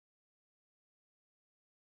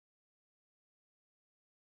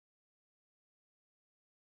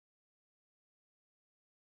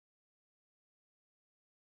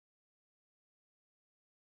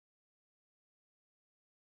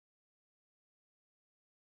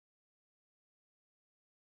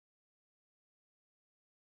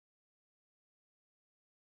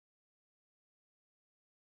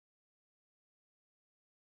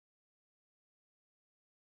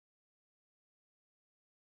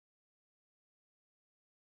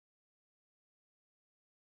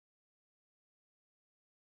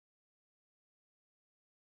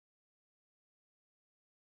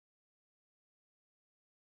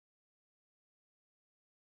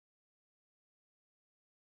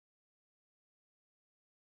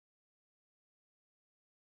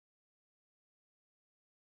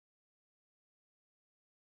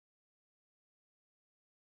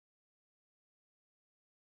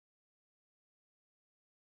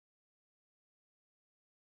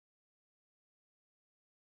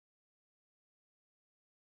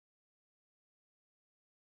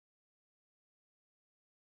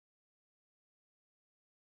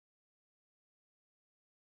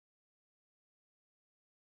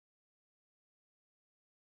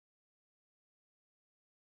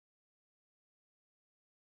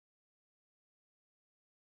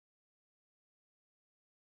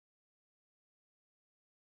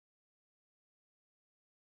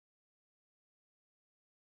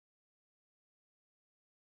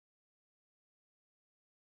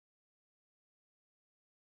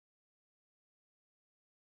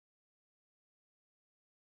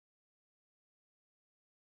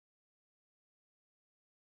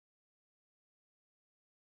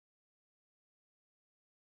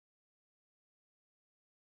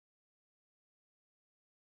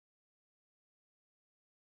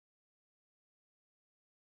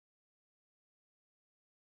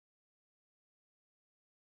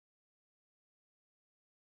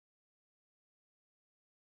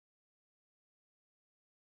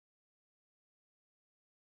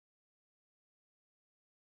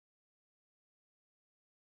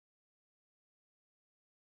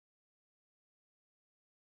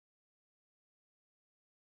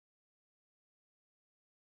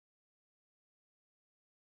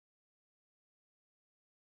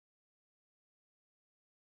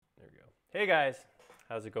Hey guys,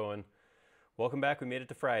 how's it going? Welcome back. We made it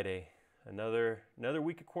to Friday. Another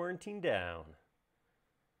week of quarantine down.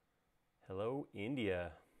 Hello,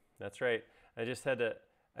 India. That's right. I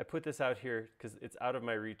put this out here because it's out of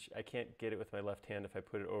my reach. I can't get it with my left hand if I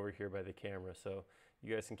put it over here by the camera. So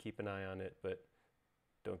you guys can keep an eye on it, but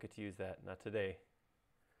don't get to use that. Not today.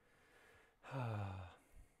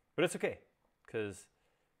 But it's okay because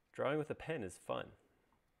drawing with a pen is fun.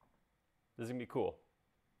 This is going to be cool.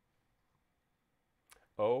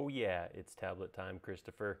 Oh yeah, it's tablet time,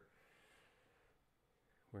 Christopher.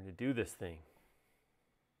 We're going to do this thing.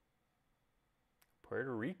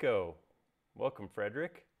 Puerto Rico. Welcome,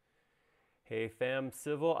 Frederick. Hey, fam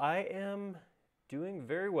civil. I am doing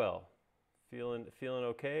very well. Feeling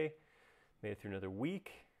okay. Made it through another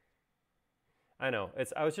week. I know.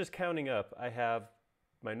 I was just counting up. I have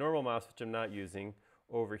my normal mouse, which I'm not using.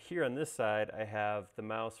 Over here on this side, I have the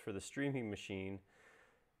mouse for the streaming machine.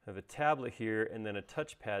 I have a tablet here and then a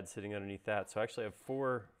touchpad sitting underneath that. So I actually have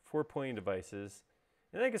four pointing devices.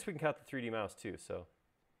 And I guess we can count the 3D mouse too, so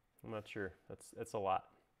I'm not sure. That's a lot.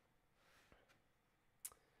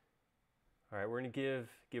 All right, we're gonna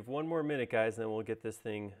give one more minute, guys, and then we'll get this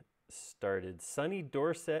thing started. Sunny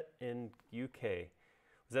Dorset in UK.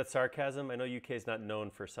 Was that sarcasm? I know UK is not known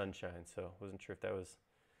for sunshine, so I wasn't sure if that was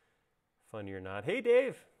funny or not. Hey,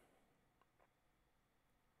 Dave.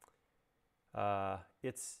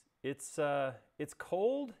 It's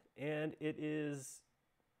cold and it is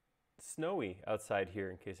snowy outside here,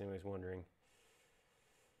 in case anybody's wondering.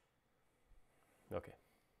 Okay.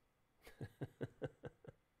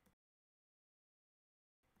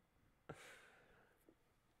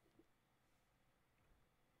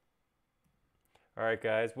 All right,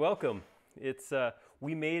 guys, welcome.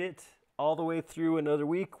 We made it all the way through another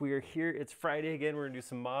week. We are here. It's Friday again. We're gonna do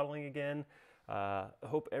some modeling again. I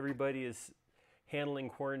hope everybody is handling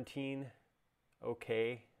quarantine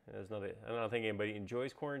okay. I don't think anybody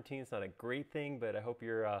enjoys quarantine. It's not a great thing, but I hope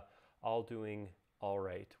you're all doing all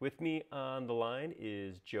right. With me on the line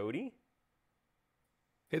is Jody.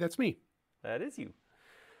 Hey, that's me. That is you.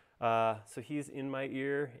 So he's in my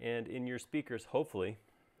ear and in your speakers, hopefully,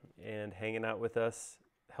 and hanging out with us,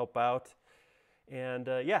 help out. And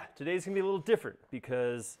yeah, today's gonna be a little different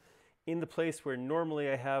because in the place where normally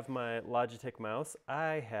I have my Logitech mouse,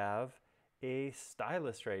 I have a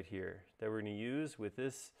stylus right here that we're going to use with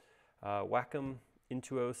this Wacom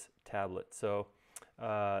Intuos tablet. So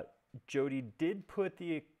Jody did put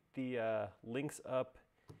the links up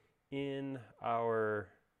in our.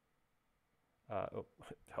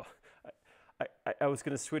 I was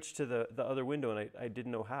going to switch to the other window and I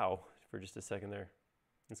didn't know how for just a second there.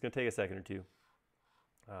 It's going to take a second or two.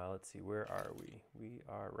 Let's see, where are we? We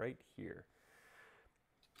are right here.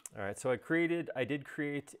 All right, so I did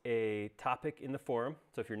create a topic in the forum.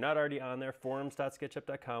 So if you're not already on there,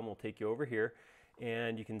 forums.sketchup.com will take you over here.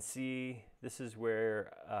 And you can see this is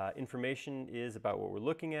where information is about what we're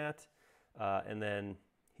looking at. And then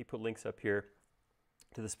he put links up here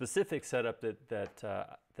to the specific setup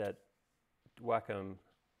that Wacom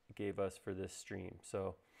gave us for this stream.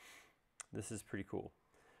 So this is pretty cool.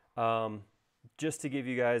 Just to give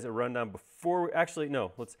you guys a rundown before, actually,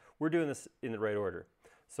 no, we're doing this in the right order.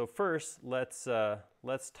 So first, let's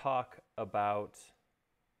talk about,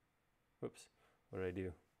 whoops, what did I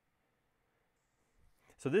do?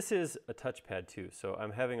 So this is a touchpad too, so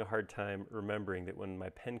I'm having a hard time remembering that when my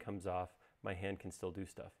pen comes off, my hand can still do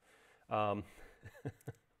stuff.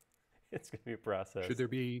 It's gonna be a process. Should there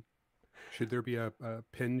be a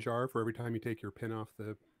pen jar for every time you take your pen off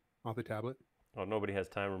the tablet? Oh, nobody has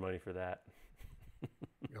time or money for that.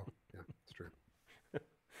 Oh, yeah, it's true.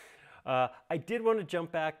 I did want to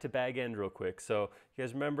jump back to Bag End real quick. So you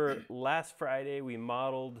guys remember last Friday we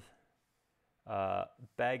modeled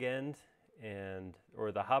Bag End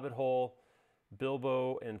or the Hobbit Hole,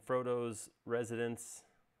 Bilbo and Frodo's residence.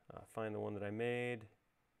 Find the one that I made.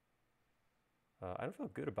 I don't feel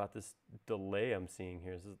good about this delay I'm seeing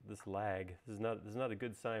here. This lag. This is not a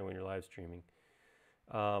good sign when you're live streaming.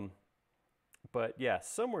 But yeah,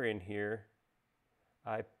 somewhere in here,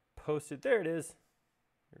 I posted. There it is.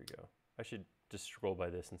 Here we go. I should just scroll by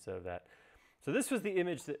this instead of that. So this was the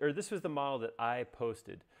image this was the model that I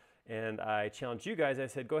posted, and I challenged you guys. I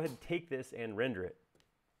said, go ahead and take this and render it.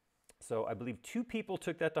 So I believe 2 people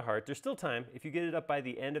took that to heart. There's still time. If you get it up by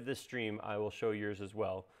the end of this stream, I will show yours as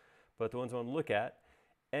well. But the ones I want to look at,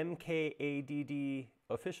 MKADD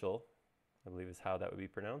Official, I believe is how that would be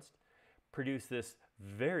pronounced, produced this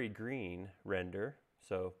very green render.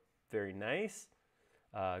 So very nice.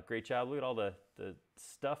 Great job. Look at all the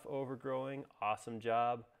stuff overgrowing. Awesome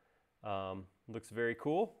job. Looks very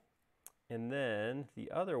cool. And then the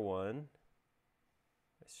other one,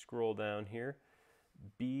 scroll down here.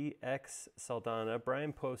 BX Saldana.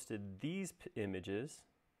 Brian posted these images,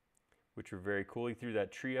 which were very cool. He threw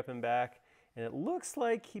that tree up and back, and it looks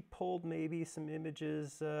like he pulled maybe some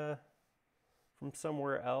images from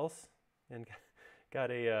somewhere else and got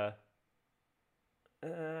a,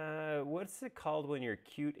 what's it called when you're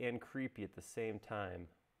cute and creepy at the same time?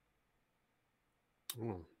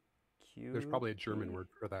 Oh, Cute. there's probably a German word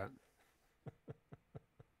for that.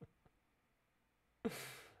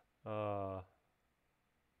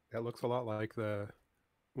 That looks a lot like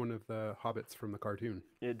one of the hobbits from the cartoon.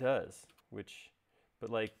 It does, but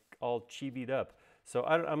like all chibied up. So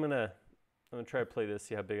I'm gonna try to play this,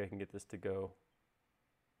 see how big I can get this to go.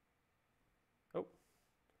 Oh,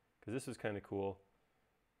 because this was kind of cool.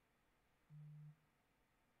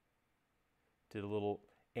 Did a little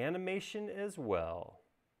animation as well.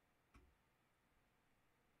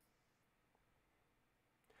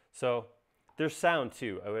 So there's sound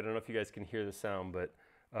too. I don't know if you guys can hear the sound, but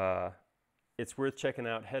it's worth checking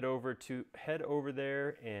out. Head over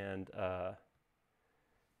there and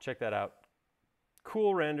check that out.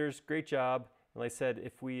 Cool renders, great job. And like I said,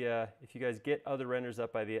 if you guys get other renders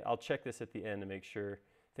up I'll check this at the end to make sure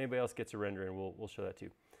if anybody else gets a render in, we'll show that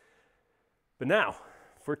too. But now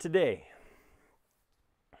for today,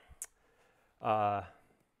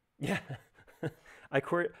 yeah,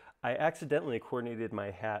 I accidentally coordinated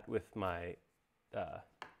my hat with my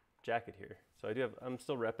jacket here. So I'm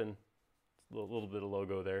still repping a little bit of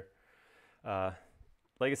logo there.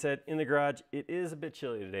 Like I said, in the garage, it is a bit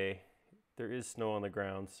chilly today. There is snow on the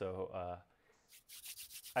ground, so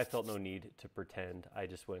I felt no need to pretend. I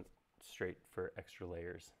just went straight for extra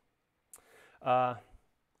layers.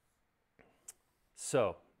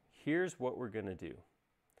 So here's what we're gonna do.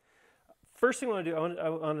 First thing I want to do, I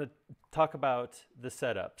want to talk about the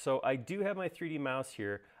setup. So I do have my 3D mouse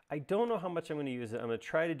here. I don't know how much I'm going to use it. I'm going to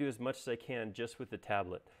try to do as much as I can just with the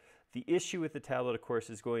tablet. The issue with the tablet, of course,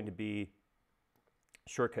 is going to be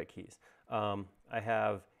shortcut keys. I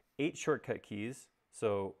have 8 shortcut keys,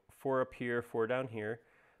 so 4 up here, 4 down here.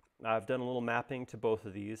 I've done a little mapping to both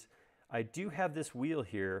of these. I do have this wheel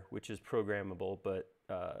here, which is programmable, but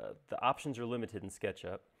the options are limited in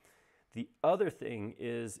SketchUp. The other thing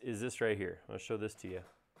is this right here. I'll show this to you.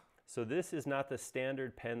 So this is not the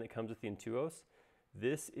standard pen that comes with the Intuos.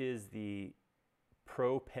 This is the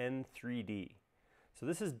Pro Pen 3D. So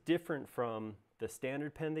this is different from the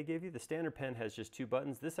standard pen they gave you. The standard pen has just 2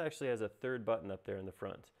 buttons. This actually has a 3rd button up there in the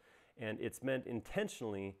front. And it's meant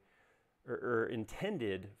intentionally or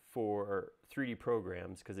intended for 3D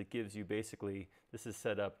programs because it gives you basically, this is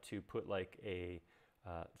set up to put like a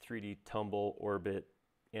 3D tumble, orbit,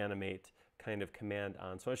 animate kind of command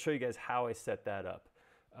on. So I'll show you guys how I set that up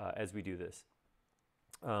as we do this.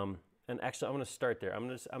 And actually, I'm going to start there. I'm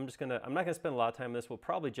not going to spend a lot of time on this. We'll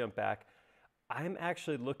probably jump back. I'm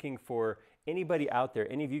actually looking for anybody out there,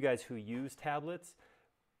 any of you guys who use tablets,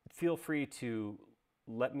 feel free to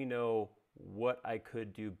let me know what I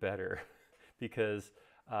could do better because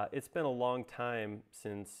it's been a long time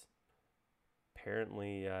since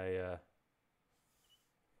apparently I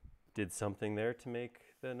did something there to make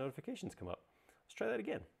the notifications come up. Let's try that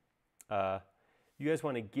again. You guys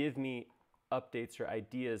want to give me updates or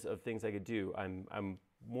ideas of things I could do, I'm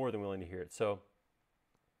more than willing to hear it. So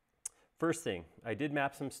first thing, I did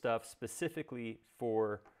map some stuff specifically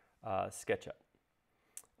for SketchUp.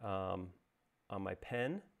 On my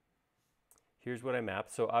pen, here's what I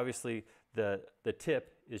mapped. So obviously the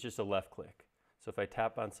tip is just a left click. So if I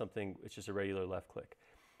tap on something, it's just a regular left click.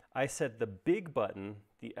 I set the big button,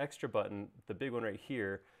 the extra button, the big one right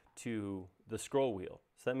here, to the scroll wheel.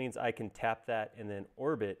 So that means I can tap that and then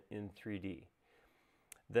orbit in 3D.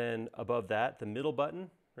 Then above that, the middle button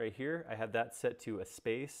right here, I have that set to a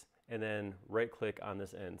space and then right click on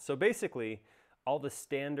this end. So basically, all the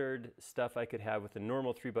standard stuff I could have with a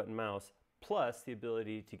normal 3-button mouse, plus the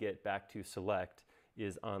ability to get back to select,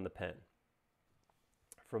 is on the pen.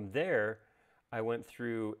 From there, I went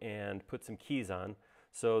through and put some keys on.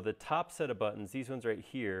 So the top set of buttons, these ones right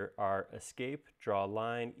here, are escape, draw a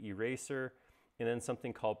line, eraser, and then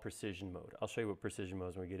something called precision mode. I'll show you what precision mode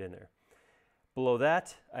is when we get in there. Below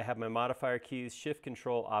that, I have my modifier keys, shift,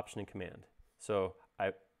 control, option, and command. So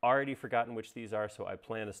I've already forgotten which these are, so I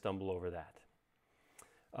plan to stumble over that.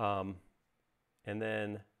 And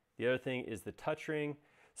then the other thing is the touch ring.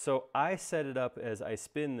 So I set it up as I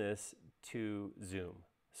spin this to zoom.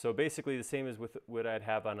 So basically the same as with what I'd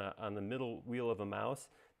have on the middle wheel of a mouse,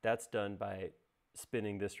 that's done by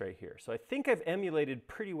spinning this right here. So I think I've emulated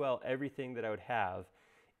pretty well everything that I would have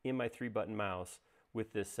in my 3-button mouse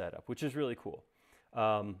with this setup, which is really cool.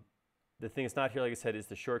 The thing that's not here, like I said, is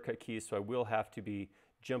the shortcut keys, so I will have to be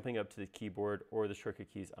jumping up to the keyboard or the shortcut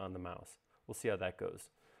keys on the mouse. We'll see how that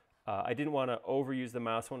goes. I didn't want to overuse the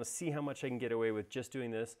mouse. I want to see how much I can get away with just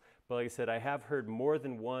doing this. But like I said, I have heard more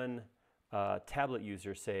than one tablet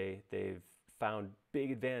user say they've found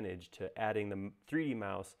big advantage to adding the 3D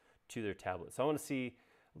mouse to their tablet. So I want to see,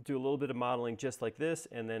 do a little bit of modeling just like this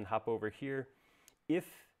and then hop over here. If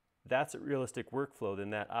that's a realistic workflow,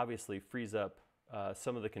 then that obviously frees up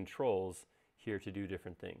some of the controls here to do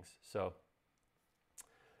different things. So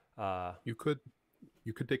you could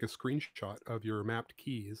take a screenshot of your mapped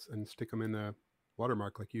keys and stick them in a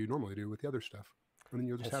watermark like you normally do with the other stuff, and then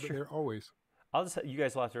you'll just have it there always. You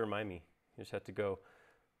guys will have to remind me. You just have to go.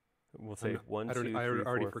 We'll say 1, 2, 3,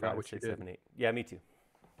 4, 5, 6, 7, 8. Yeah, me too.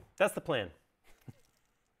 That's the plan.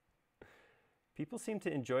 People seem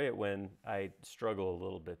to enjoy it when I struggle a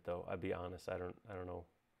little bit, though. I'll be honest. I don't know.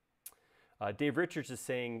 Dave Richards is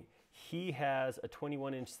saying he has a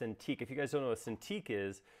 21-inch Cintiq. If you guys don't know what a Cintiq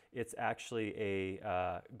is, it's actually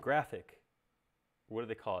a graphic. What do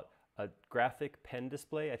they call it? A graphic pen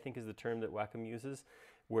display, I think is the term that Wacom uses,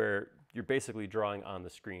 where you're basically drawing on the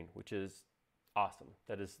screen, which is awesome.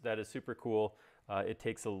 That is super cool. It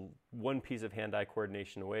takes one piece of hand-eye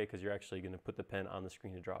coordination away because you're actually going to put the pen on the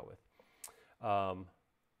screen to draw with. Oh,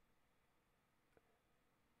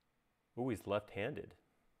 he's left-handed.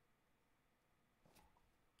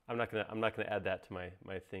 I'm not gonna add that to my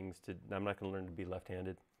things. I'm not gonna learn to be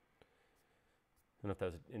left-handed. I don't know if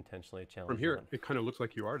that was intentionally a challenge. From here, it kind of looks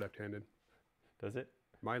like you are left-handed. Does it?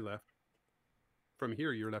 My left. From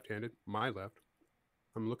here, you're left-handed. My left.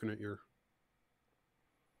 I'm looking at your.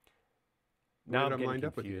 Now I'm getting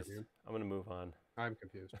confused. I'm gonna move on. I'm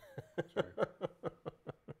confused. Sorry.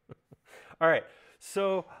 All right,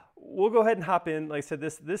 so we'll go ahead and hop in. Like I said,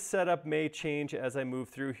 this setup may change as I move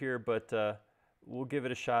through here, but we'll give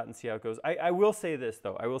it a shot and see how it goes. I will say this,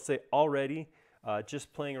 though. I will say already,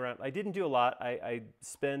 just playing around, I didn't do a lot. I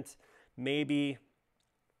spent maybe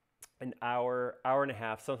an hour, hour and a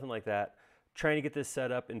half, something like that, trying to get this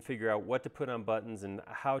set up and figure out what to put on buttons and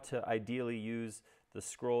how to ideally use the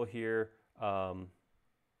scroll here. I'm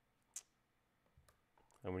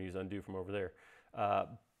going to use undo from over there.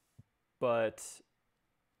 But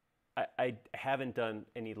I haven't done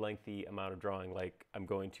any lengthy amount of drawing like I'm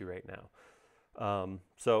going to right now.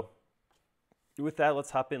 So with that,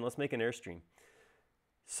 let's hop in. Let's make an Airstream.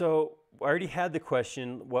 So I already had the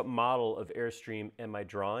question, what model of Airstream am I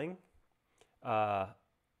drawing? I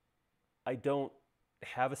don't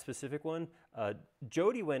have a specific one.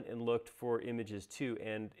 Jody went and looked for images too,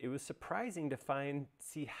 and it was surprising to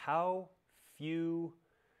see how few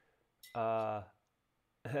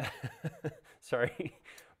sorry,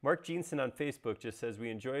 Mark Jeanson on Facebook just says,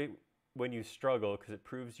 we enjoy when you struggle because it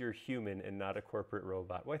proves you're human and not a corporate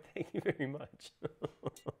robot. Why, thank you very much.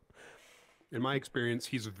 In my experience,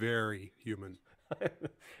 he's very human.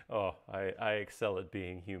 Oh, I excel at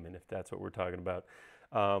being human, if that's what we're talking about.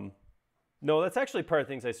 No, that's actually part of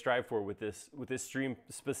the things I strive for with this stream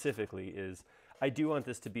specifically is I do want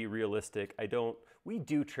this to be realistic. We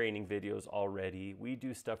do training videos already. We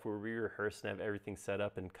do stuff where we rehearse and have everything set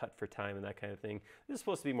up and cut for time and that kind of thing. This is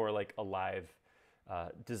supposed to be more like a live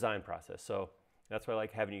design process. So that's why I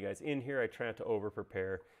like having you guys in here. I try not to over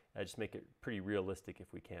prepare. I just make it pretty realistic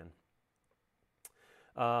if we can.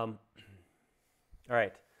 All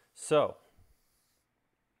right, so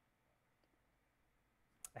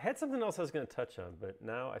I had something else I was going to touch on, but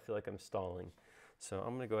now I feel like I'm stalling. So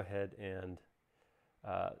I'm going to go ahead and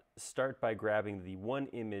start by grabbing the one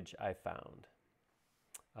image I found,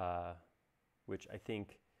 which I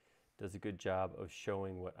think does a good job of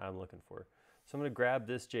showing what I'm looking for. So I'm going to grab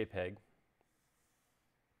this JPEG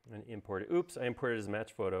and import it. Oops, I imported it as a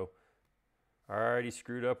match photo. I already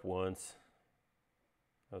screwed up once.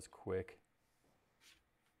 That was quick.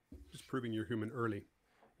 Just proving you're human early.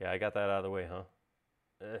 Yeah, I got that out of the way, huh?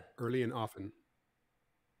 Early and often.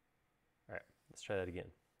 All right, let's try that again.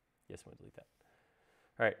 Yes, I'm going to delete that.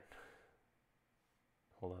 All right.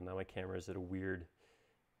 Hold on, now my camera is at a weird...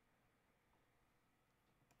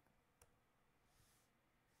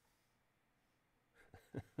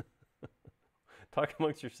 Talk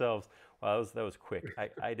amongst yourselves. Wow, that was quick.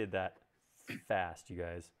 I did that fast, you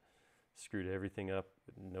guys. Screwed everything up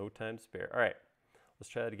with no time to spare. All right, let's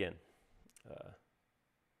try that again. All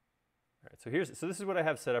right, so this is what I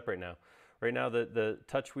have set up right now. Right now the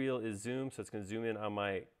touch wheel is zoom, so it's going to zoom in on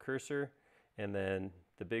my cursor, and then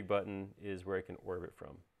the big button is where I can orbit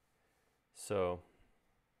from. So,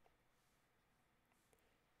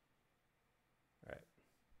 all right,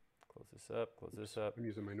 close this up, close this up. I'm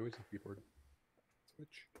using my noisy keyboard.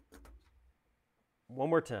 Switch. one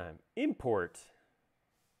more time. Import.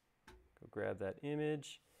 Go grab that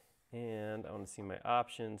image. And I want to see my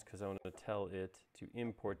options because I want to tell it to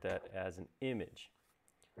import that as an image.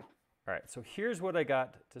 All right, so here's what I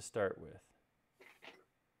got to start with.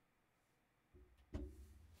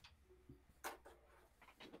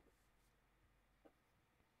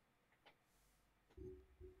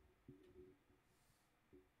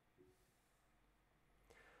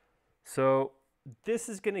 So this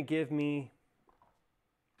is going to give me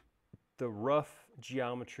the rough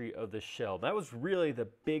geometry of the shell. That was really the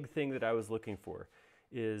big thing that I was looking for.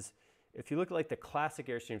 Is if you look at like the classic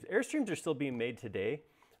Airstreams are still being made today,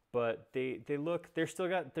 but they're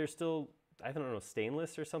still I don't know,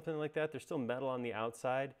 stainless or something like that. They're still metal on the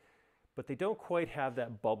outside, but they don't quite have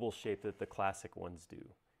that bubble shape that the classic ones do.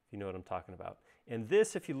 If you know what I'm talking about. And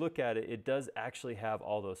this, if you look at it, it does actually have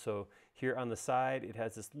all those. So here on the side, it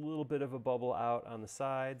has this little bit of a bubble out on the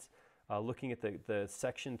sides. Looking at the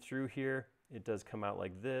section through here, it does come out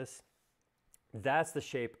like this. That's the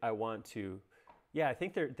shape I want to, yeah, I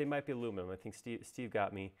think they might be aluminum. I think Steve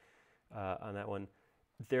got me on that one.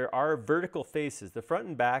 There are vertical faces. The front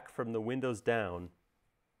and back from the windows down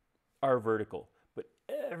are vertical, but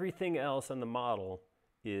everything else on the model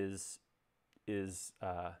is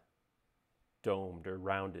domed or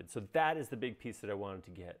rounded. So that is the big piece that I wanted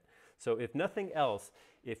to get. So if nothing else,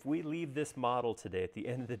 if we leave this model today at the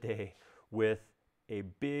end of the day with a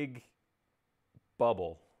big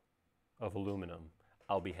bubble of aluminum,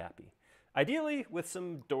 I'll be happy. Ideally with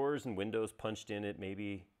some doors and windows punched in it,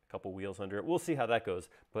 maybe a couple wheels under it. We'll see how that goes.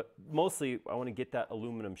 But mostly I want to get that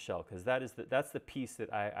aluminum shell because that's the piece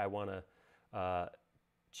that I want to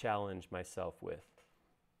challenge myself with.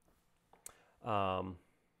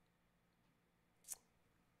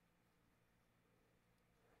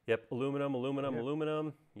 Yep, aluminum, aluminum, yeah.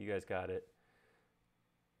 Aluminum. You guys got it.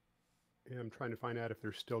 Yeah, I'm trying to find out if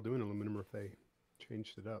they're still doing aluminum or if they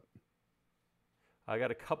changed it up. I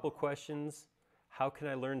got a couple questions. How can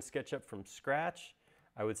I learn SketchUp from scratch?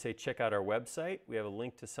 I would say check out our website. We have a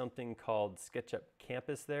link to something called SketchUp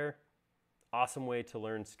Campus there. Awesome way to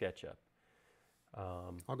learn SketchUp.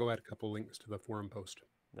 I'll go add a couple links to the forum post.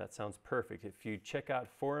 That sounds perfect. If you check out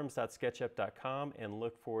forums.sketchup.com and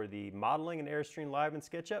look for the modeling and Airstream live in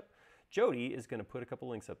SketchUp, Jody is going to put a couple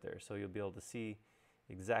links up there so you'll be able to see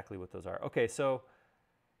exactly what those are. Okay, so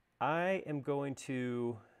I am going to,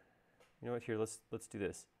 you know what, here, let's do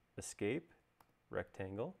this. Escape,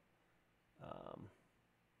 rectangle. All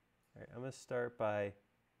right, I'm going to start by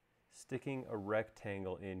sticking a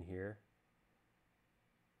rectangle in here.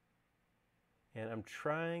 And I'm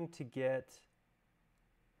trying to get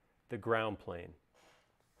the ground plane.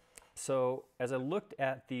 So as I looked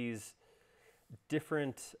at these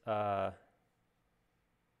different oh,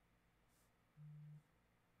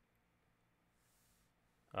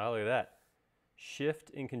 look at that.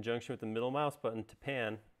 Shift in conjunction with the middle mouse button to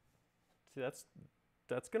pan. See, that's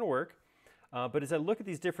going to work. But as I look at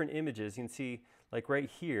these different images, you can see, like right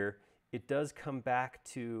here, it does come back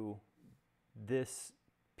to this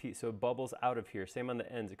piece. So it bubbles out of here. Same on the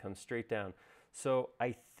ends. It comes straight down. So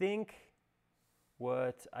I think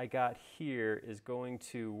what I got here is going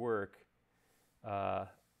to work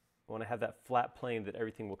when I have that flat plane that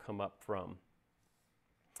everything will come up from.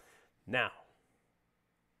 Now,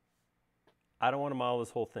 I don't want to model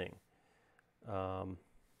this whole thing. So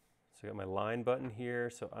I got my line button here.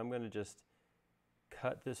 So I'm going to just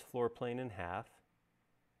cut this floor plane in half.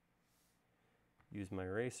 Use my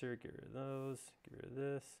eraser, get rid of those, get rid of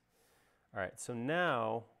this. All right, so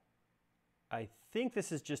now I think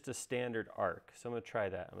this is just a standard arc. So I'm going to try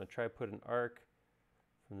that. I'm going to try to put an arc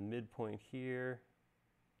from the midpoint here.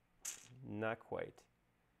 Not quite.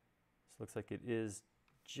 This looks like it is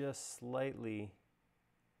just slightly,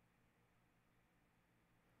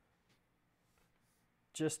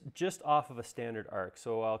 just off of a standard arc.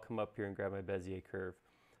 So I'll come up here and grab my Bezier curve.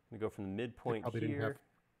 I'm going to go from the midpoint here.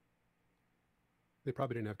 They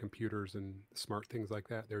probably didn't have computers and smart things like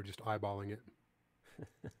that. They were just eyeballing it.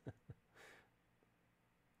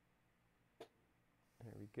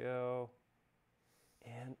 There we go.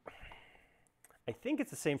 And I think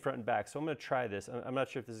it's the same front and back, so I'm going to try this. I'm not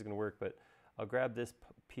sure if this is going to work, but I'll grab this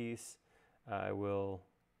piece. I will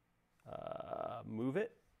move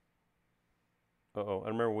it. Uh-oh, I don't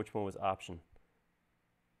remember which one was option.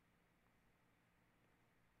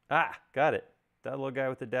 Ah, got it. That little guy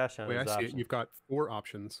with the dash on Wait, is I see option. it. You've got 4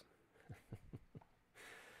 options.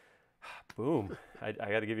 Boom. I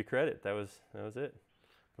got to give you credit. That was it.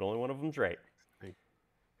 But only one of them's right.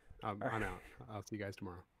 I'm out. I'll see you guys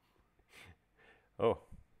tomorrow. Oh,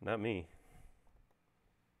 not me.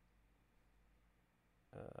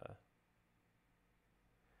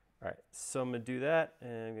 All right, so I'm gonna do that,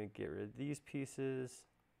 and I'm gonna get rid of these pieces.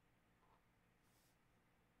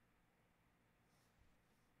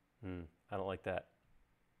 I don't like that.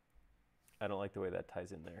 I don't like the way that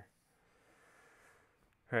ties in there.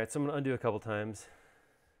 All right, so I'm gonna undo a couple times.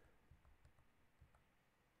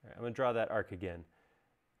 All right, I'm gonna draw that arc again.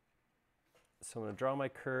 So I'm gonna draw my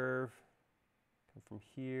curve, come from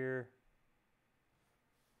here,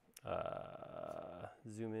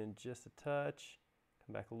 zoom in just a touch,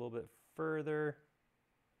 come back a little bit further.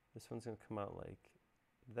 This one's gonna come out like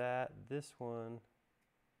that. This one,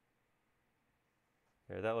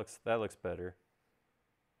 there, that looks better.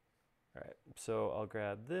 All right, so I'll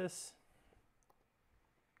grab this,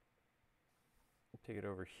 take it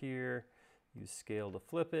over here, use scale to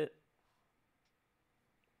flip it,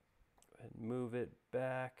 go ahead and move it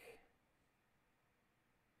back.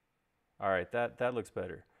 All right, that looks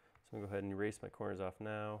better. So I'm gonna go ahead and erase my corners off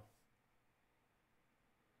now.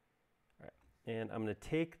 All right, and I'm gonna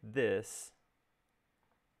take this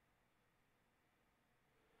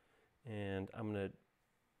and I'm gonna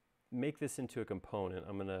make this into a component.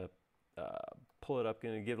 I'm gonna pull it up,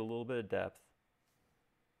 gonna give it a little bit of depth.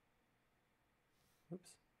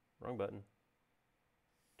 Oops, wrong button.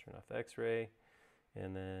 Turn off X-ray,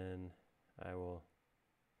 and then I will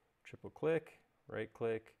triple click, right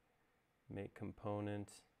click, make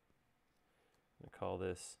component. I'm gonna call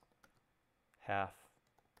this half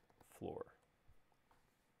floor.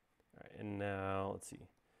 All right, and now let's see.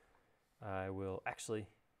 I will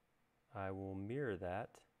mirror that.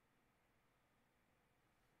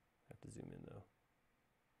 I have to zoom in though.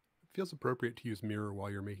 It feels appropriate to use mirror while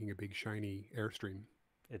you're making a big shiny Airstream.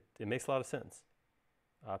 It makes a lot of sense.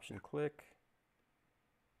 Option click.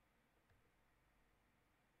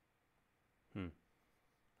 Why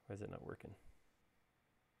is it not working?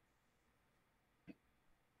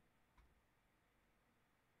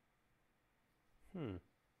 I'm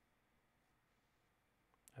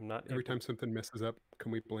not Every time something messes up,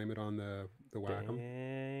 can we blame it on the Wacom?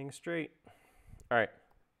 Dang straight. All right.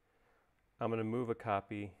 I'm going to move a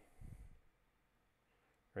copy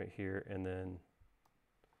right here, and then,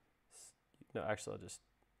 no, actually,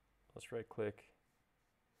 let's right click,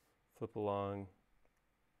 flip along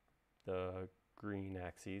the green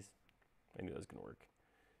axes. I knew that was going to work.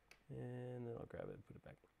 And then I'll grab it and put it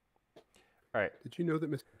back. All right. Did you know that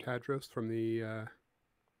Mr. Tadros from the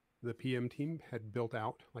PM team had built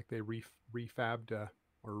out, like they refabbed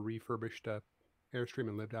or refurbished Airstream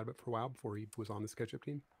and lived out of it for a while before he was on the SketchUp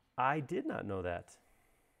team? I did not know that.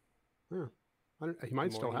 Yeah. He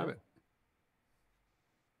might still have it.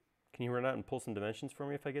 Can you run out and pull some dimensions for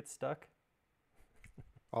me if I get stuck?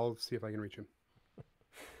 I'll see if I can reach him.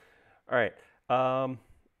 All right.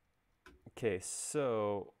 Okay,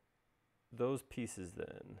 so those pieces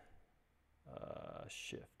then,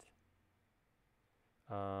 shift.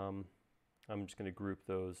 I'm just going to group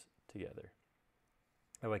those together.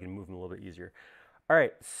 That way I can move them a little bit easier. All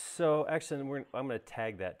right, so actually I'm going to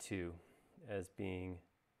tag that too as being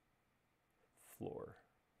floor.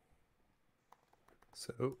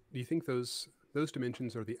 So do you think those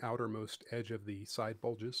dimensions are the outermost edge of the side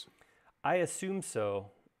bulges? I assume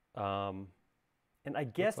so. And I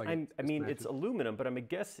guess, like I mean, it's aluminum, but I'm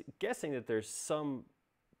guessing that there's some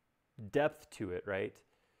depth to it, right?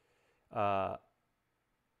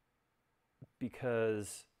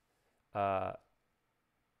 Because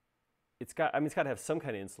it's got to have some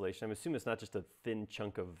kind of insulation. I'm assuming it's not just a thin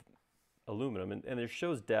chunk of aluminum, and it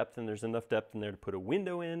shows depth, and there's enough depth in there to put a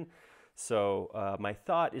window in. So my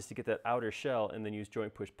thought is to get that outer shell and then use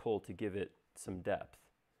joint push pull to give it some depth.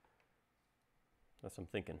 That's what I'm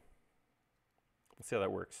thinking. Let's see how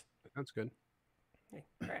that works. That's good. Okay.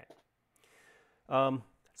 All right.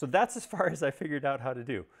 So that's as far as I figured out how to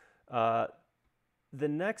do. The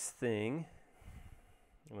next thing,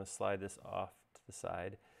 I'm going to slide this off to the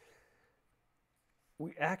side.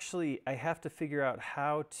 I have to figure out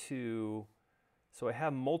how to, so I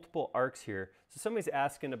have multiple arcs here. So somebody's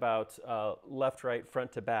asking about left, right,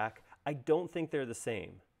 front to back. I don't think they're the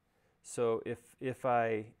same. So if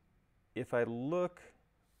I look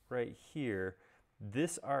right here,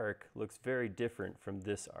 this arc looks very different from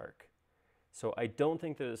this arc. So I don't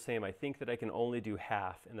think they're the same. I think that I can only do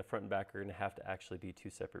half, and the front and back are going to have to actually be two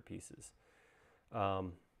separate pieces.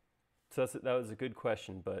 So that was a good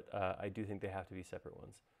question, but I do think they have to be separate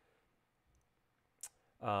ones.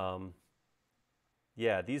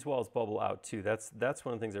 Yeah, these walls bubble out too. That's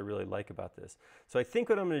one of the things I really like about this. So I think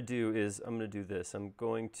what I'm going to do is I'm going to do this. I'm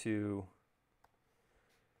going to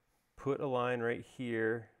put a line right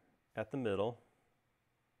here at the middle.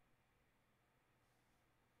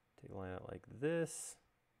 Take a line out like this.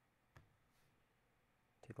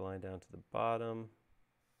 take a line down to the bottom.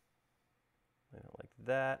 I don't like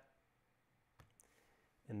that.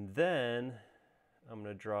 And then I'm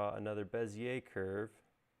going to draw another Bezier curve.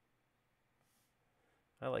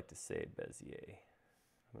 I like to say Bezier.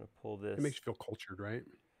 I'm going to pull this. It makes you feel cultured, right?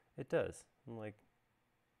 It does. I'm like,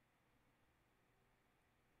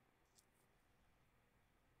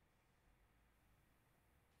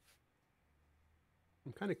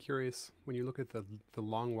 I'm kind of curious, when you look at the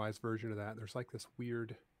Longwise version of that, there's like this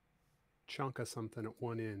weird chunk of something at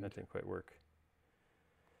one end. that didn't quite work.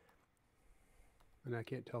 And I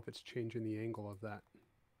can't tell if it's changing the angle of that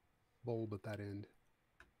bulb at that end.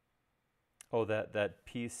 Oh, that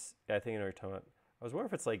piece, I think I know what you're talking about. I was wondering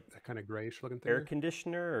if it's like That kind of grayish looking thing. air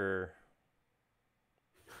conditioner or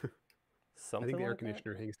something. I think the air like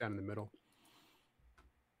conditioner hangs down in the middle.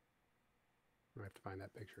 I have to find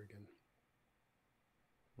that picture again.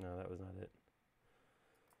 No, that was not it.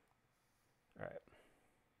 All right.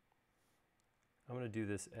 I'm going to do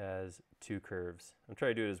this as 2 curves. I'm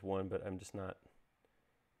trying to do it as 1, but I'm just not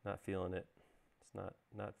feeling it. It's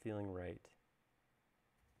not feeling right.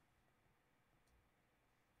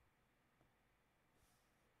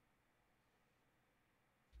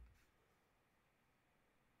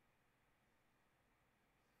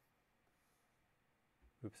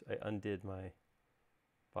 Oops, I undid my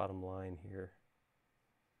bottom line here.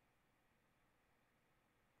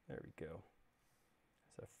 There we go.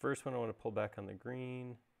 So first one I want to pull back on the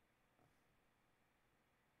green.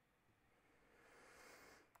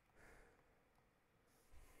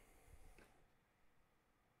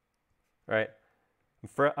 All right,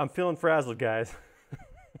 I'm feeling frazzled, guys.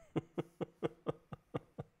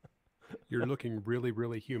 You're looking really,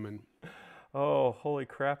 really human. Oh, holy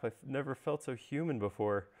crap, I've never felt so human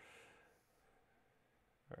before.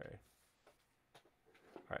 All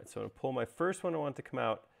right, so I'm gonna pull my first one. I want it to come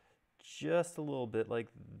out just a little bit like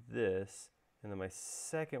this. And then my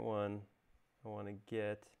second one, I want to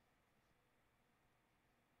get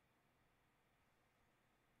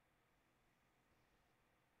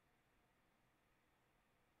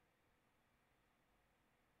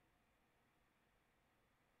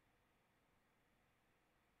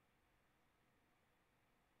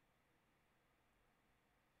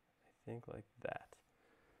like that.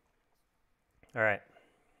 All right.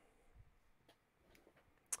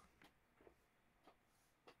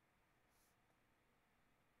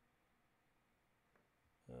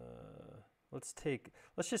 Let's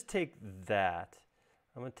just take that.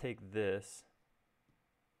 I'm going to take this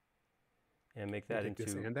and make that into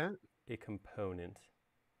a component.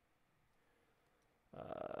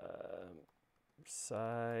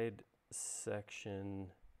 Side section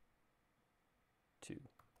 2.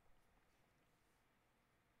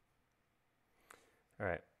 All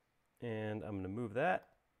right, and I'm going to move that.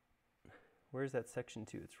 Where's that section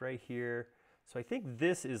 2? It's right here. So I think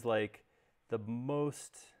this is like the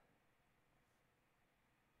most.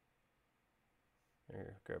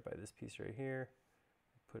 Here, grab by this piece right here.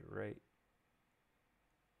 Put it right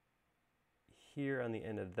here on the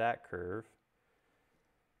end of that curve.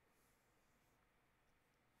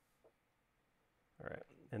 All right,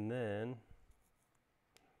 and then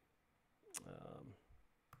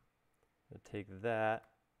I'll take that,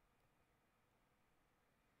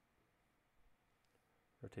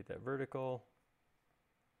 rotate that vertical,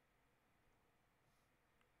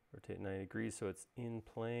 rotate 90 degrees so it's in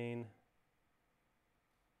plane.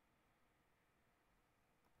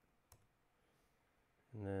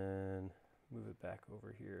 And then move it back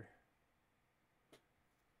over here.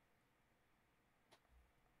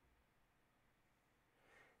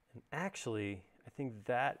 And actually, I think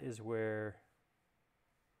that is where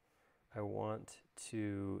I want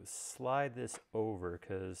to slide this over,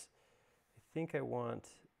 because I think I want,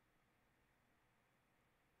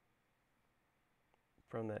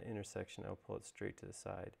 from that intersection, I'll pull it straight to the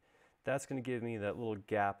side. That's going to give me that little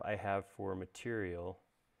gap I have for material,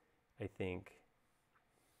 I think.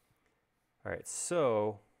 All right,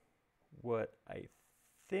 so what I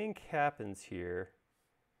think happens here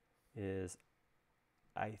is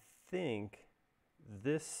I think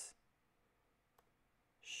this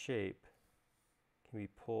shape can be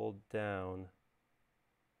pulled down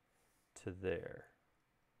to there.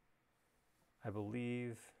 I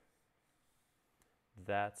believe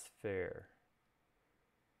that's fair.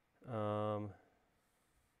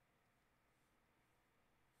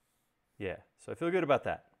 Yeah, so I feel good about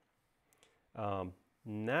that.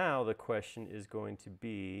 Now the question is going to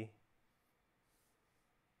be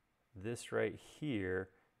this right here,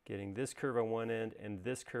 getting this curve on one end and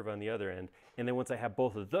this curve on the other end. And then once I have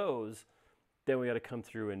both of those, then we got to come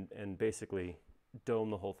through and basically dome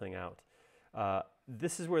the whole thing out.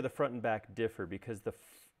 this is where the front and back differ, because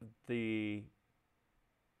the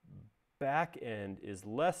back end is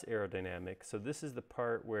less aerodynamic. So this is the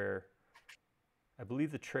part where I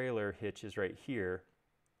believe the trailer hitch is right here.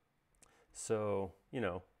 So, you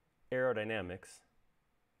know, aerodynamics,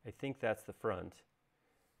 I think that's the front.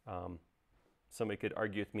 Somebody could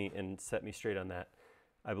argue with me and set me straight on that.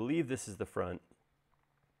 I believe this is the front.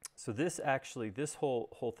 So this actually, this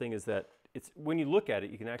whole thing is that it's, when you look at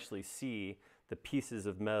it, you can actually see the pieces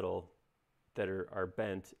of metal that are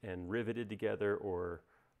bent and riveted together, or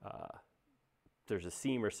there's a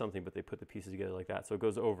seam or something, but they put the pieces together like that. So it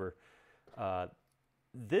goes over.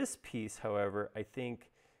 This piece, however, I think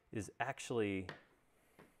is actually,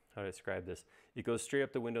 how do I describe this? It goes straight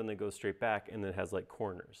up the window and then goes straight back, and then it has like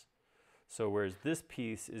corners. So whereas this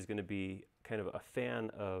piece is going to be kind of a fan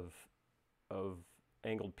of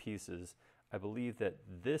angled pieces, I believe that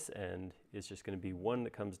this end is just going to be one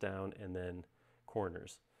that comes down and then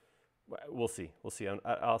corners. We'll see. We'll see.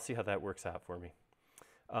 I'll see how that works out for me.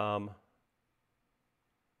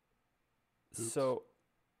 So,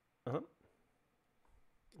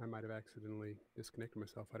 I might have accidentally disconnected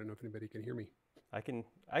myself. I don't know if anybody can hear me. I can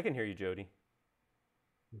hear you, Jody.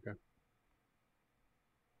 Okay.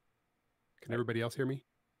 Can everybody else hear me?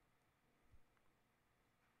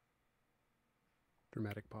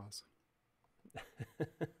 Dramatic pause.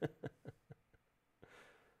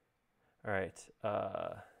 All right.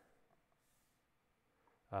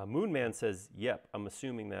 Moonman says, "Yep." I'm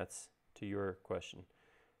assuming that's to your question.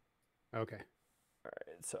 Okay. All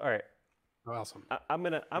right. So, all right. Awesome. I'm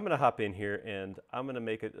gonna hop in here, and I'm gonna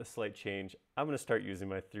make a slight change. I'm gonna start using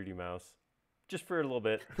my 3D mouse, just for a little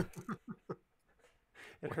bit.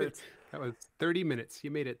 It hurts. That was 30 minutes.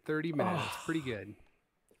 You made it 30 minutes. That's pretty good.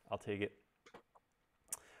 I'll take it.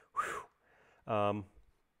 Whew.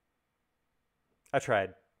 I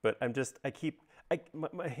tried, but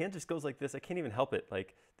my hand just goes like this. I can't even help it.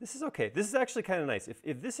 Like, this is okay. This is actually kind of nice.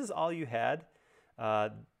 If this is all you had,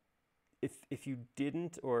 if you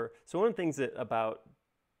didn't, so one of the things about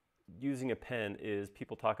using a pen is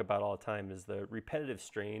people talk about all the time is the repetitive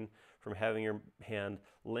strain from having your hand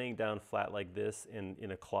laying down flat like this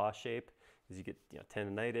in a claw shape, is you get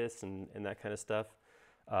tendinitis and that kind of stuff.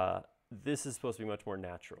 This is supposed to be much more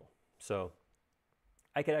natural. So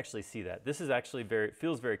I could actually see that. This is actually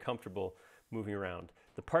feels very comfortable moving around.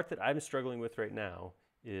 The part that I'm struggling with right now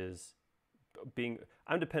is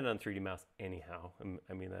I'm dependent on 3D mouse anyhow.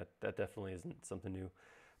 I mean, that definitely isn't something new.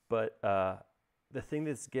 But the thing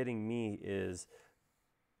that's getting me is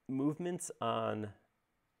movements on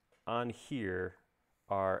here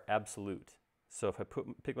are absolute. So if I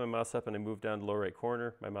pick my mouse up and I move down to the lower right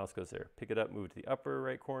corner, my mouse goes there. Pick it up, move to the upper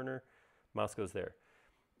right corner, mouse goes there.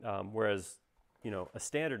 Whereas, a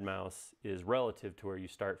standard mouse is relative to where you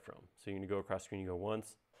start from. So you're going to go across screen, you go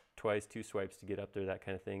once, twice, 2 swipes to get up there, that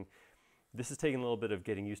kind of thing. This is taking a little bit of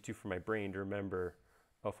getting used to for my brain to remember,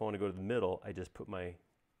 if I want to go to the middle, I just put my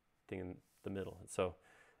thing in the middle. So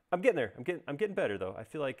I'm getting there. I'm getting better, though. I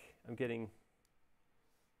feel like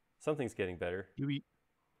something's getting better. You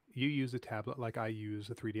use a tablet like I use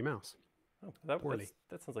a 3D mouse. Oh, that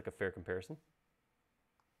sounds like a fair comparison.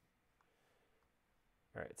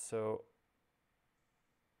 All right, so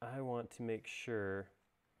I want to make sure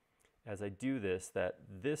as I do this that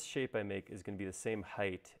this shape I make is going to be the same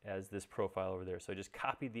height as this profile over there. So I just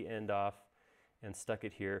copied the end off and stuck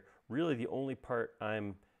it here. Really the only part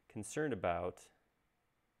I'm concerned about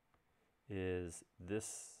is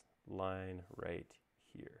this line right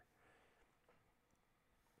here.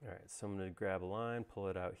 All right, so I'm going to grab a line, pull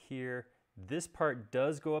it out here. This part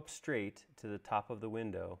does go up straight to the top of the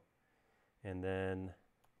window, and then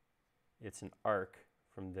it's an arc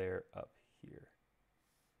from there up here.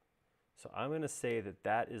 So I'm going to say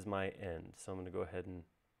that is my end. So I'm going to go ahead and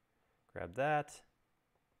grab that.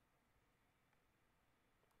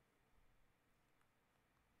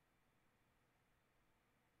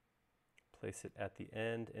 Place it at the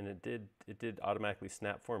end, and it did automatically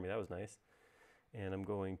snap for me. That was nice. And I'm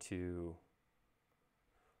going to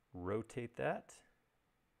rotate that.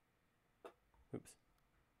 Oops.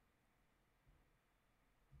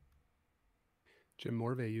 Jim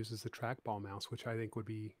Morvay uses the trackball mouse, which I think would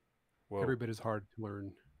be every bit as hard to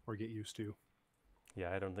learn or get used to.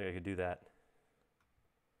 Yeah, I don't think I could do that.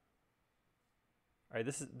 All right,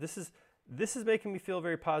 this is making me feel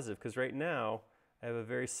very positive, because right now I have a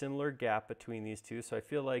very similar gap between these two. So I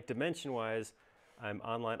feel like dimension-wise, I'm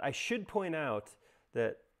online. I should point out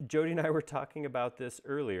that Jody and I were talking about this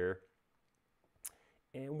earlier,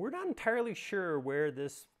 and we're not entirely sure where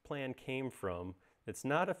this plan came from. It's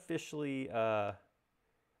not officially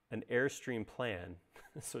an Airstream plan,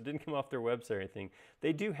 so it didn't come off their website or anything.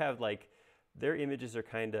 They do have like, their images are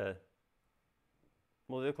kind of,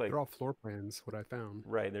 well, they look like, they're all floor plans, what I found.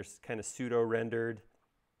 right, they're kind of pseudo rendered,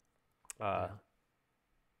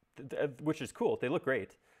 which is cool. They look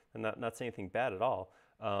great. I'm not saying anything bad at all,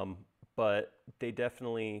 but they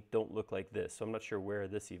definitely don't look like this. So I'm not sure where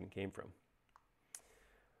this even came from.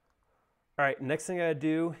 All right, next thing I gotta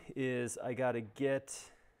do is I gotta get,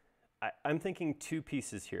 I'm thinking 2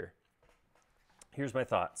 pieces here. Here's my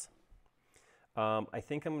thoughts. I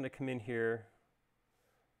think I'm gonna come in here,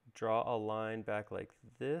 draw a line back like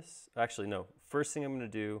this. Actually, no, first thing I'm gonna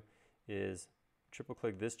do is triple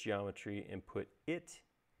click this geometry and put it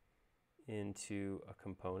into a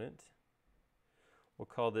component. We'll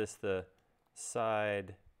call this the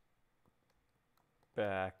side,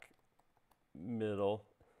 back, middle.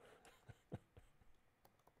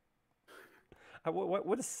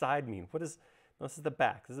 What does side mean? What is, no, this is the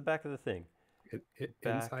back. This is the back of the thing. Back,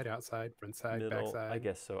 inside, outside, front side, middle, back side. I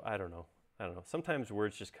guess so. I don't know. Sometimes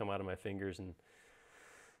words just come out of my fingers and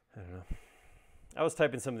I don't know. I was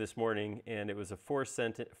typing some this morning and it was a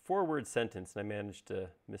 4-word sentence and I managed to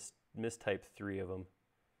mistype 3 of them.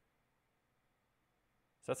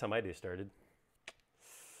 So that's how my day started.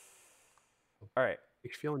 All right.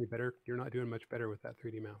 If you feel any better, you're not doing much better with that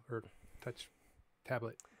 3D mouse or touch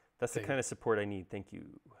tablet. That's the kind of support I need. Thank you.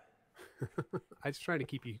 I just try to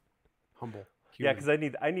keep you humble. Yeah, because I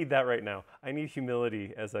need that right now. I need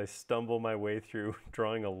humility as I stumble my way through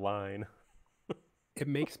drawing a line. It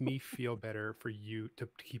makes me feel better for you to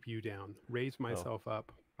keep you down. Raise myself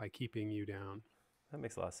up by keeping you down. That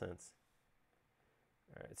makes a lot of sense.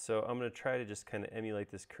 All right, so I'm going to try to just kind of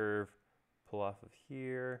emulate this curve, pull off of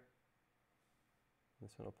here.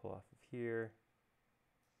 This one will pull off of here.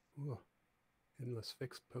 Ooh. Endless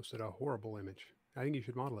Fix posted a horrible image. I think you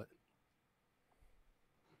should model it.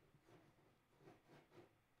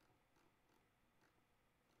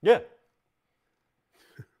 Yeah.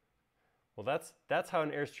 Well, that's how an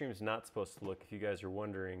Airstream is not supposed to look, if you guys are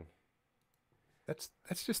wondering. That's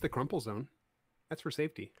just the crumple zone. That's for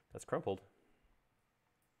safety. That's crumpled.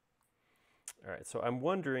 All right, so I'm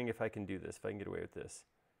wondering if I can do this, if I can get away with this.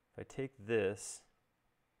 If I take this,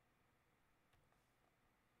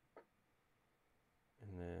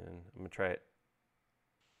 and then I'm going to try it.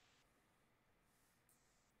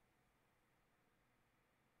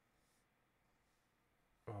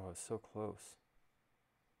 Oh, it's so close.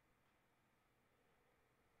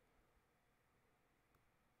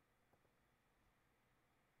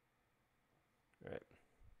 All right.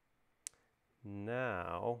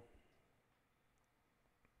 Now,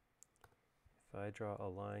 if I draw a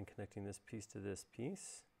line connecting this piece to this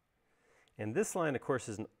piece, and this line, of course,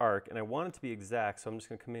 is an arc, and I want it to be exact, so I'm just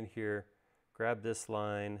going to come in here, grab this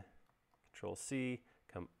line, Control-C,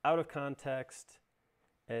 come out of context,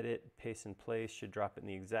 edit, paste in place, should drop it in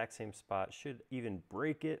the exact same spot, should even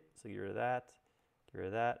break it, so get rid of that, get rid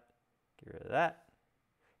of that, get rid of that.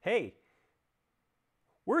 Hey,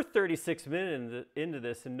 we're 36 minutes into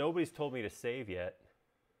this, and nobody's told me to save yet.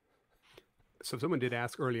 So someone did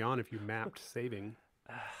ask early on if you mapped saving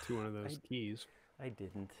to one of those keys. I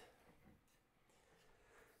didn't.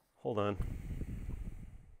 Hold on.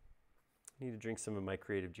 I need to drink some of my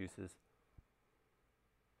creative juices.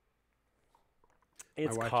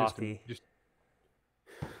 It's coffee.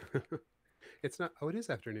 It's not. Oh, it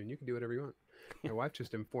is afternoon. You can do whatever you want. My wife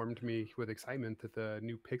just informed me with excitement that the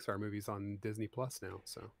new Pixar movie's on Disney Plus now.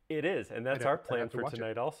 So it is, and that's our plan for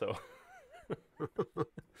tonight also.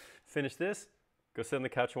 Finish this, go sit on the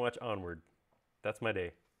couch and watch Onward. That's my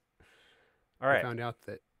day. All right. I found out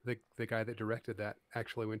that the guy that directed that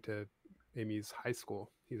actually went to Amy's high school.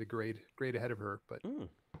 He's a grade ahead of her, but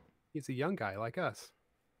he's a young guy like us.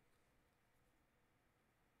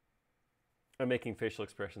 I'm making facial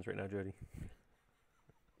expressions right now, Jody.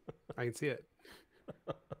 I can see it.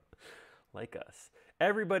 Like us.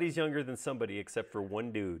 Everybody's younger than somebody except for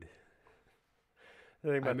one dude.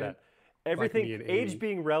 Think about that. Everything, like age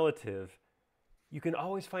being relative, you can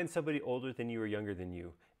always find somebody older than you or younger than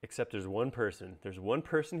you, except there's one person. There's one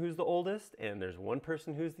person who's the oldest, and there's one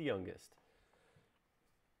person who's the youngest.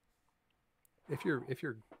 If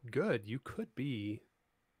you're good, you could be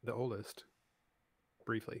the oldest,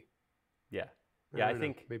 briefly. Yeah. Yeah, I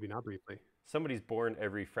think maybe not briefly. Somebody's born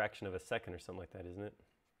every fraction of a second or something like that, isn't it?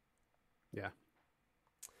 Yeah.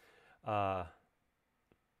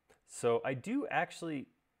 So I do actually,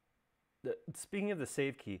 speaking of the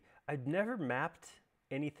save key, I've never mapped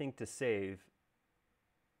anything to save,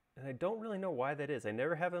 and I don't really know why that is. I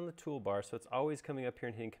never have it on the toolbar, so it's always coming up here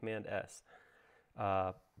and hitting Command S.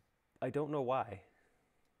 I don't know why.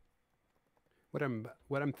 What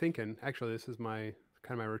I'm thinking, actually, this is my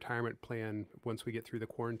kind of my retirement plan once we get through the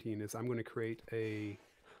quarantine, is I'm going to create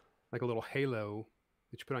like a little halo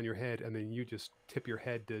that you put on your head, and then you just tip your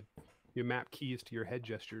head to you map keys to your head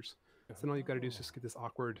gestures. So then all you got to do is just get this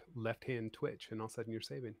awkward left hand twitch, and all of a sudden you're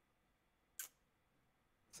saving.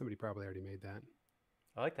 Somebody probably already made that.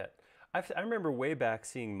 I like that. I remember way back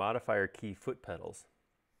seeing modifier key foot pedals.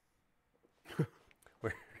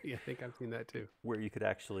 Yeah, I think I've seen that too. Where you could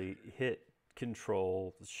actually hit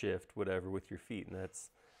Control, Shift, whatever with your feet, and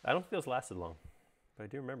I don't think those lasted long, but I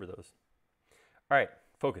do remember those. All right,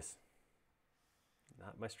 focus.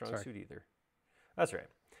 Not my strong suit either. That's right.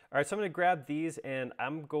 All right, so I'm going to grab these, and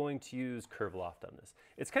I'm going to use Curve Loft on this.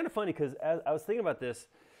 It's kind of funny because as I was thinking about this,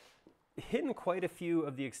 hitting quite a few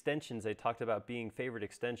of the extensions I talked about being favorite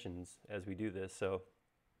extensions as we do this, so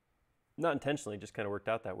not intentionally, just kind of worked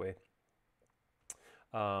out that way.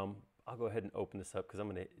 I'll go ahead and open this up because I'm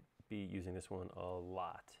going to be using this one a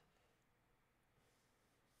lot.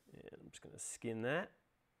 And I'm just going to skin that.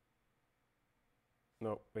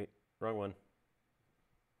 No, wait, wrong one.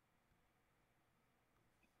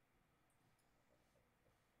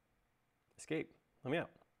 Escape. Let me out.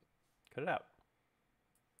 Cut it out.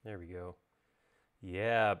 There we go.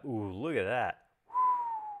 Yeah. Ooh, look at that.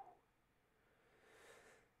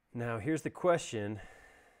 Now, here's the question.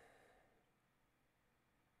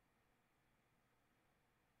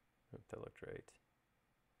 Hope that looked right.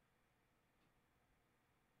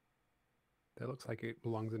 That looks like it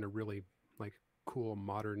belongs in a really like cool,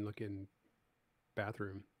 modern looking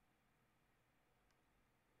bathroom.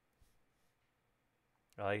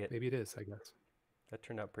 I like it. Maybe it is, I guess. That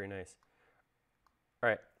turned out pretty nice. All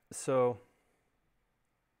right, so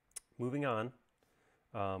moving on.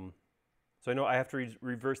 So I know I have to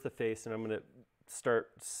reverse the face, and I'm going to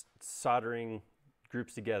start soldering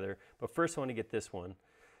groups together. But first I want to get this one.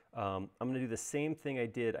 I'm going to do the same thing I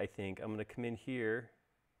did, I think. I'm going to come in here.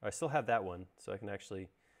 I still have that one, so I can actually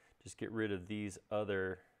just get rid of these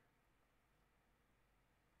other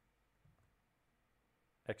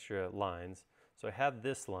extra lines. So I have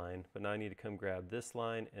this line, but now I need to come grab this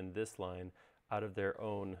line and this line out of their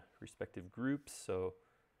own respective groups. So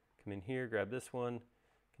come in here, grab this one,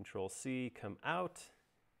 Control C, come out,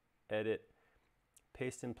 edit,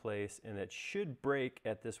 paste in place, and it should break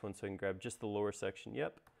at this one, so I can grab just the lower section.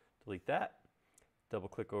 Yep, delete that. Double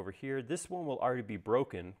click over here. This one will already be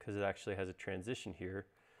broken because it actually has a transition here.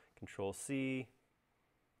 Control C,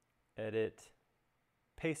 edit,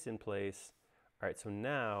 paste in place. All right, so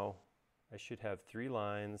now I should have 3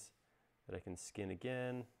 lines that I can skin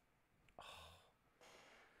again. Oh.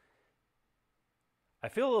 I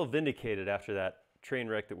feel a little vindicated after that train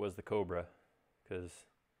wreck that was the Cobra, because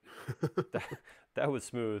that was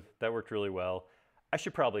smooth. That worked really well. I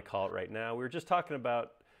should probably call it right now. We were just talking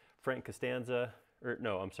about Frank Costanza, or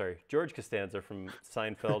no, I'm sorry, George Costanza from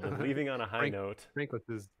Seinfeld, and leaving on a high note. Frank was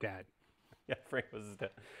his dad. Yeah, Frank was his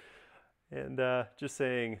dad. And just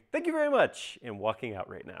saying, thank you very much, and walking out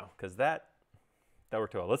right now, because that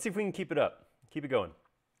worked well. Let's see if we can keep it up, keep it going.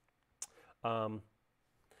 All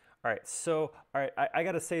right, so I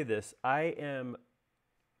got to say this. I'm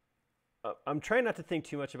trying not to think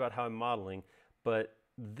too much about how I'm modeling, but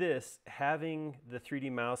this, having the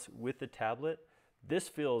 3D mouse with the tablet, this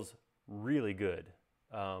feels really good.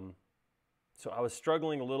 So I was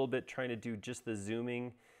struggling a little bit trying to do just the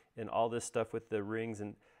zooming and all this stuff with the rings,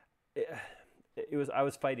 and I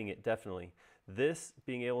was fighting it, definitely. This,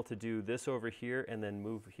 being able to do this over here and then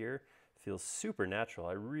move here, feels super natural.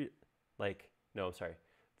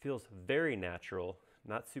 Feels very natural,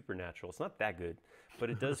 not supernatural. It's not that good, but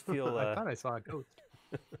it does feel... I thought I saw a ghost.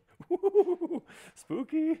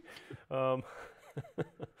 Spooky. But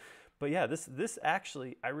yeah, this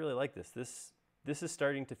actually, I really like this. This is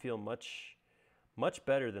starting to feel much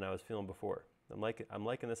better than I was feeling before. I'm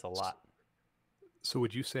liking this a lot. So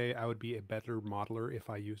would you say I would be a better modeler if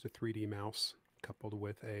I used a 3D mouse coupled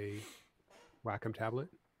with a Wacom tablet?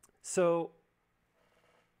 So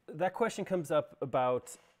that question comes up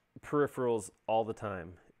about peripherals all the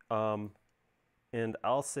time. And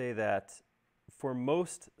I'll say that for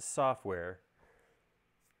most software,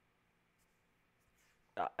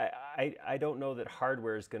 I don't know that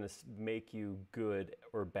hardware is going to make you good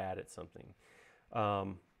or bad at something.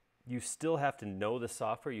 You still have to know the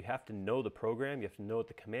software. You have to know the program. You have to know what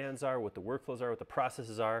the commands are, what the workflows are, what the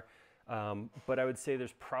processes are. But I would say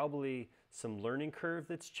there's probably some learning curve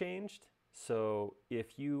that's changed. So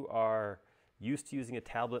if you are used to using a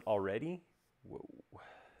tablet already, which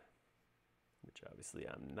obviously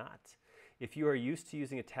I'm not, if you are used to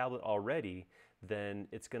using a tablet already, then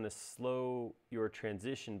it's going to slow your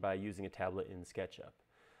transition by using a tablet in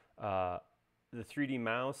SketchUp. the 3D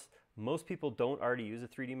mouse, most people don't already use a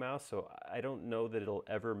 3D mouse, so I don't know that it'll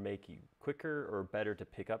ever make you quicker or better to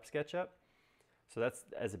pick up SketchUp. So that's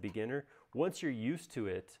as a beginner. Once you're used to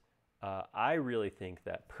it, I really think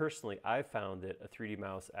that personally, I've found that a 3D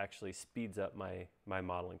mouse actually speeds up my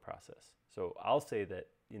modeling process. So I'll say that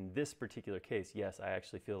in this particular case, yes, I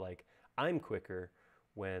actually feel like I'm quicker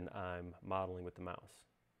when I'm modeling with the mouse,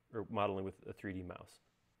 or modeling with a 3D mouse,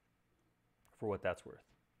 for what that's worth.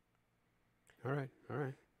 All right, all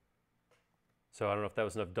right. So I don't know if that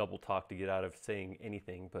was enough double talk to get out of saying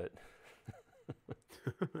anything, but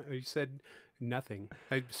You said nothing.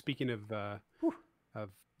 Speaking of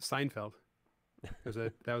Seinfeld,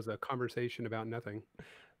 that was a conversation about nothing.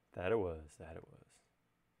 that it was, that it was.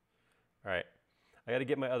 All right, I got to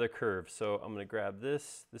get my other curve, so I'm going to grab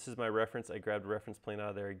this. This is my reference. I grabbed a reference plane out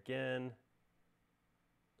of there again.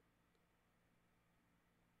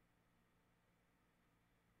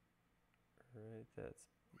 All right, that's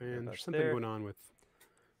Man, there's something going on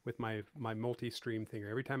with my multi-stream thing.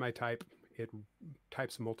 Every time I type, it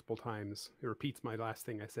types multiple times. It repeats my last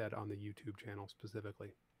thing I said on the YouTube channel specifically.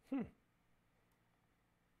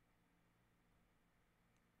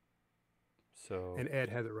 So, and Ed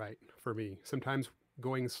has it right for me. Sometimes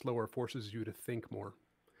going slower forces you to think more.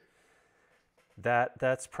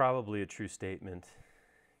 that's probably a true statement.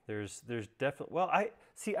 There's definitely, well, I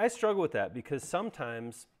struggle with that because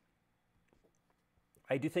sometimes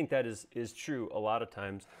I do think that is true a lot of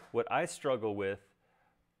times. What I struggle with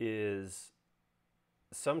is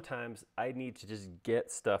sometimes I need to just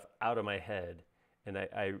get stuff out of my head, and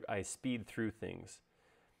I speed through things.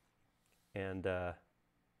 And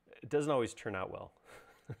it doesn't always turn out well.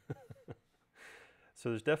 So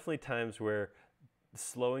there's definitely times where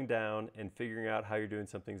slowing down and figuring out how you're doing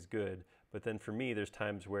something's good. But then for me, there's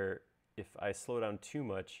times where if I slow down too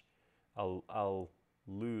much, I'll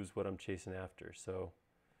lose what I'm chasing after. So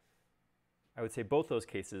I would say both those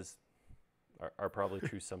cases are probably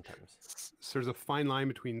true sometimes. So there's a fine line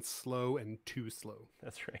between slow and too slow.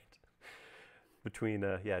 That's right. Between,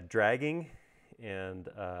 yeah, dragging and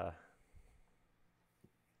I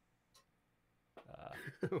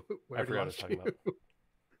forgot what I was talking about.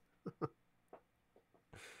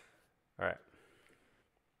 All right.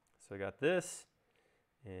 So I got this,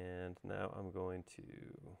 and now I'm going to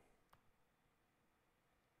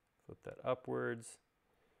flip that upwards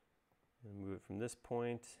and move it from this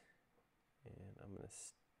point, and I'm going to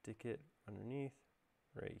stick it underneath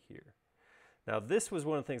right here. Now this was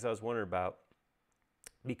one of the things I was wondering about.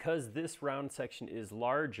 Because this round section is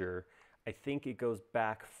larger, I think it goes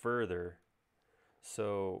back further.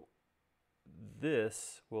 So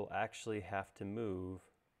this will actually have to move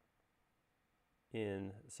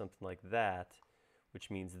in something like that,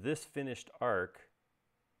 which means this finished arc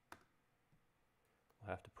will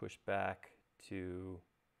have to push back to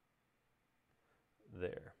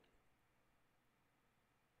there.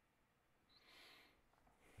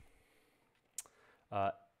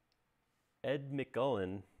 Ed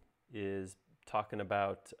McGullen is talking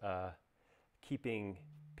about keeping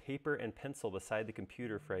paper and pencil beside the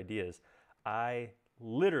computer for ideas. I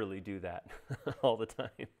literally do that all the time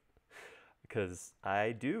because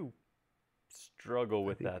I do struggle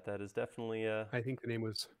with that. That is definitely I think the name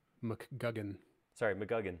was McGuggan. Sorry,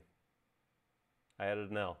 McGuggan. I added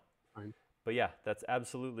an L. Fine. But yeah, that's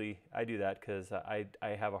absolutely, I do that because I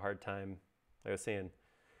have a hard time, like I was saying,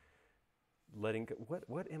 letting go.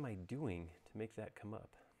 What am I doing to make that come up?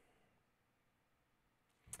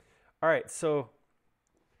 All right, so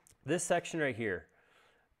this section right here,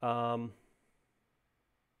 I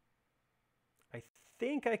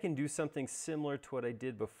think I can do something similar to what I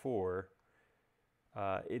did before.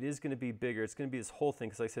 It is going to be bigger. It's going to be this whole thing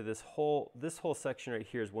because like I said, this whole section right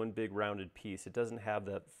here is one big rounded piece. It doesn't have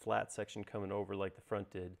that flat section coming over like the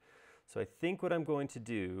front did. So I think what I'm going to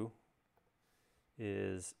do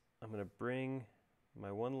is I'm going to bring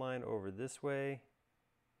my one line over this way.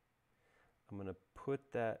 I'm going to put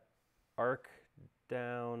that arc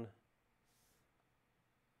down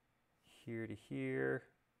here to here.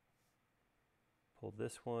 Pull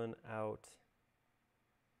this one out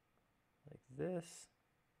like this.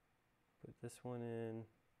 Put this one in.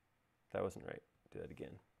 That wasn't right. Do that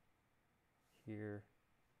again. Here.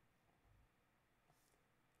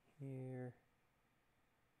 Here.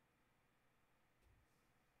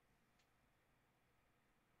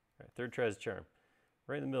 All right, third try is a charm.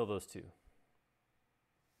 Right in the middle of those two.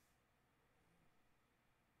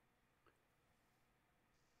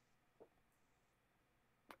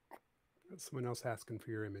 Someone else asking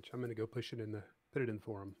for your image. I'm going to go put it in the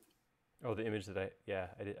forum. Oh, the image that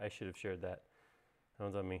I should have shared that. That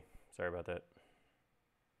one's on me. Sorry about that.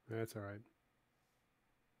 That's all right.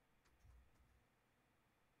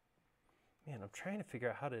 Man, I'm trying to figure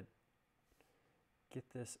out how to get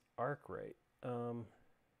this arc right.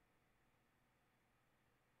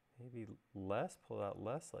 Maybe less, pull it out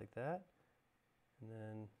less like that. And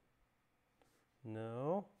then,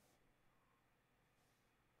 no.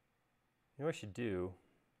 You know what I should do?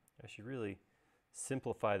 I should really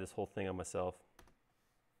simplify this whole thing on myself.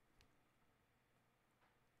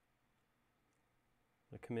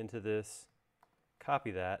 I'm gonna come into this,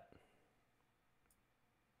 copy that.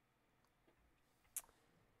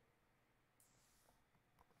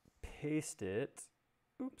 Paste it.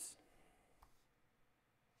 Oops.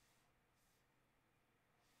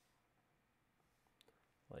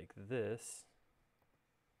 Like this.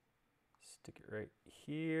 Stick it right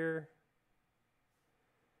here.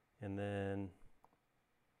 And then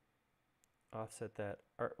offset that.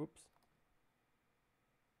 Oops.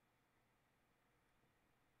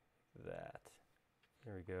 That.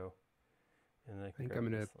 There we go. And then I think I'm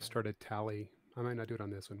going to start a tally. I might not do it on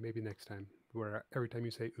this one. Maybe next time. Where every time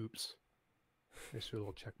you say oops, I just do a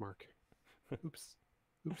little check mark. Oops.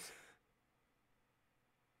 Oops.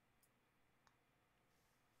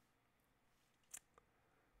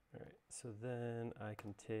 All right. So then I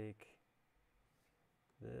can take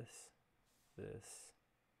this, this,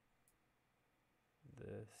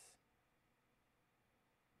 this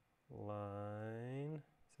line.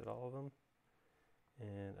 Is it all of them?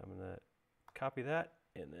 And I'm going to copy that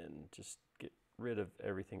and then just get rid of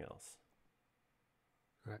everything else.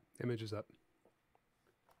 All right, image is up.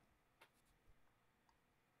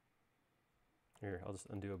 Here, I'll just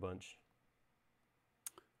undo a bunch.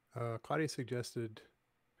 Claudia suggested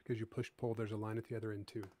because you push pull, there's a line at the other end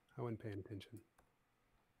too. I wasn't paying attention.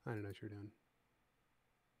 I don't know what you're doing.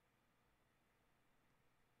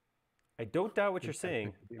 I don't doubt what you're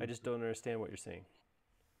saying. I just don't understand what you're saying.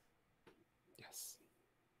 Yes.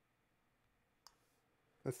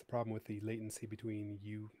 That's the problem with the latency between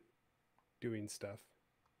you doing stuff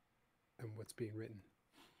and what's being written.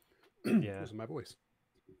 Yeah. This is my voice.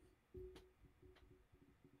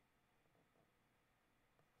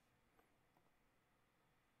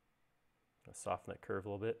 I'll soften that curve a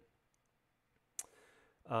little bit.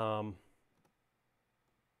 And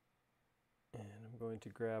I'm going to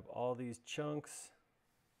grab all these chunks,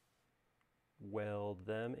 weld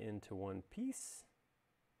them into one piece.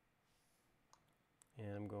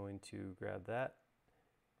 And I'm going to grab that.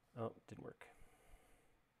 Oh, didn't work.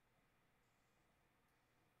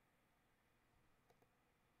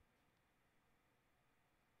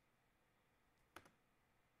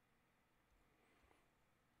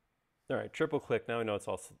 All right, triple click. Now we know it's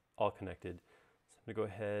all connected. So I'm going to go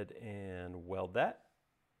ahead and weld that.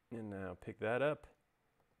 And now pick that up,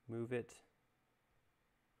 move it,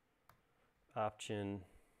 option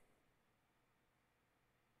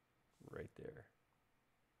right there.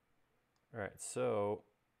 All right, so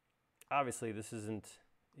obviously this isn't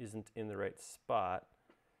in the right spot.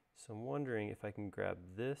 So I'm wondering if I can grab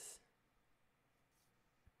this.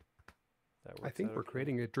 I think we're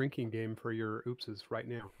creating a drinking game for your oopses right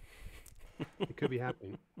now. It could be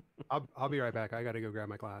happening. I'll be right back. I got to go grab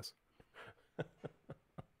my glass.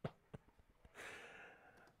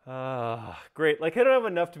 Great. Like I don't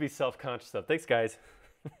have enough to be self-conscious of. Thanks, guys.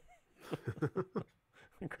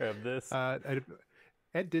 Grab this.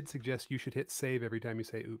 Ed did suggest you should hit save every time you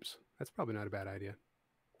say oops. That's probably not a bad idea.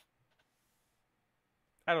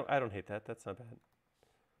 I don't hate that. That's not bad.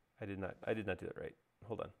 I did not do that right.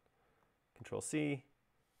 Hold on. Control C.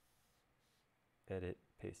 Edit,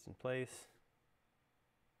 paste in place.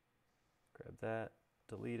 Grab that,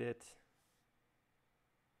 delete it.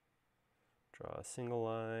 Draw a single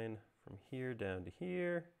line from here down to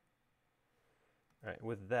here. All right,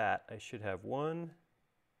 with that, I should have 1,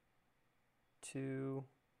 2,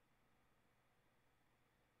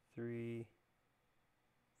 3,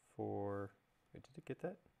 4. Wait, did it get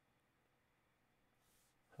that?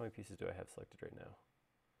 How many pieces do I have selected right now?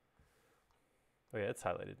 Oh yeah, it's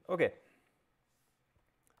highlighted. Okay.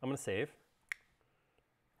 I'm gonna save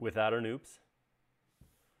without an oops.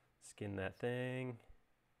 Skin that thing.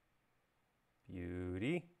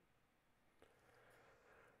 Beauty.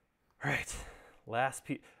 All right, last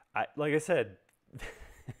piece. Like I said,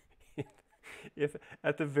 if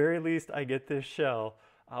at the very least I get this shell,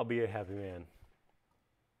 I'll be a happy man.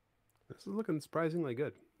 This is looking surprisingly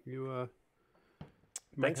good. You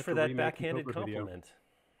thanks for that backhanded compliment.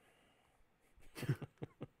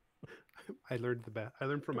 I learned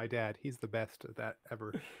from my dad. He's the best at that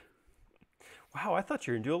ever. Wow, I thought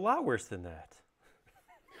you were gonna do a lot worse than that.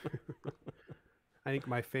 I think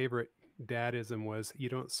my favorite dadism was, "You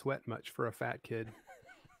don't sweat much for a fat kid."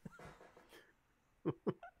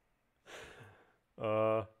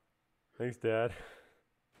 Thanks, Dad.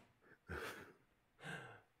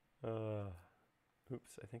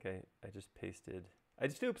 Oops, I think I just pasted. I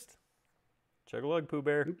just oopsed. Chug-a-lug, Pooh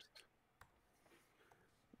Bear. Oops.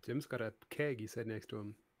 Jim's got a keg, he said, next to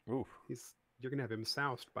him. Ooh. You're going to have him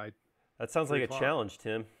soused by That sounds like a challenge,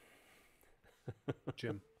 Tim.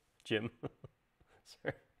 Jim. Jim.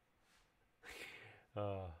 Sorry.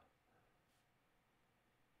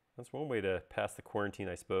 That's one way to pass the quarantine,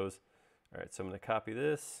 I suppose. All right, so I'm going to copy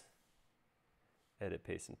this, edit,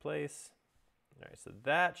 paste in place. All right, so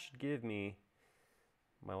that should give me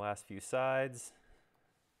my last few sides.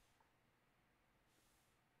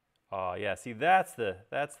 Oh yeah, see that's the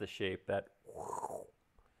shape. That's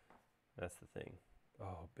the thing.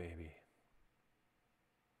 Oh baby.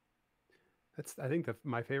 I think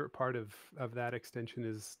my favorite part of that extension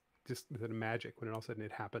is just the magic when all of a sudden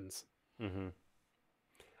it happens. Mm-hmm.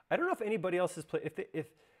 I don't know if anybody else has played.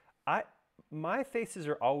 My faces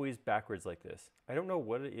are always backwards like this. I don't know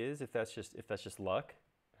what it is. If that's just luck,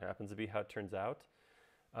 it happens to be how it turns out.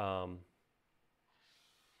 That's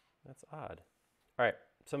odd. All right,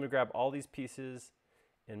 so I'm gonna grab all these pieces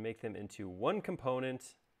and make them into one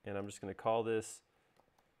component, and I'm just gonna call this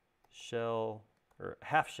shell or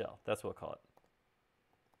half shell. That's what we'll call it.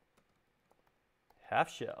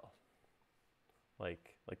 Half shell,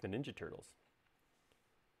 like the Ninja Turtles.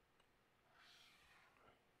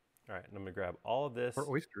 All right, and I'm gonna grab all of this. Or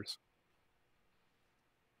oysters.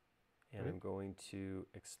 And I'm going to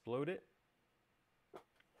explode it.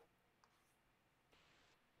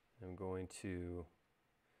 I'm going to,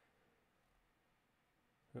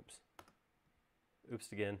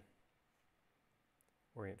 oops again.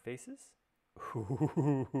 Orient faces.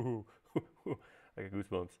 Ooh, I got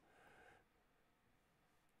goosebumps.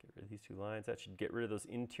 Get rid of these two lines. That should get rid of those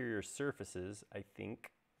interior surfaces, I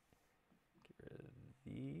think. Get rid of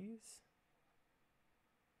these.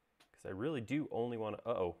 Because I really do only want to,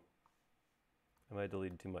 uh-oh. I might have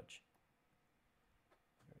deleted too much.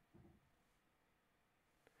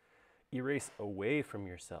 Erase away from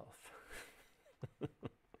yourself. All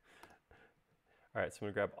right, so I'm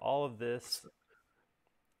gonna grab all of this.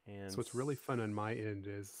 And so what's really fun on my end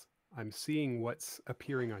is I'm seeing what's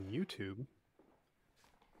appearing on YouTube,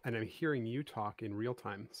 and I'm hearing you talk in real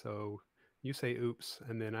time. So you say oops,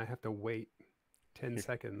 and then I have to wait 10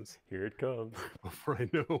 seconds. Here it comes. Before I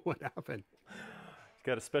know what happened. He's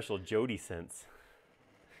got a special Jody sense.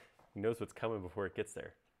 He knows what's coming before it gets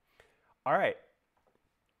there. All right.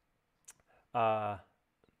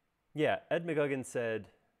 Yeah, Ed McGugan said,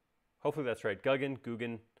 hopefully that's right,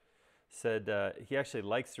 Guggen said he actually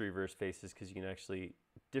likes the reverse faces because you can actually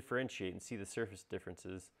differentiate and see the surface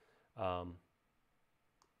differences.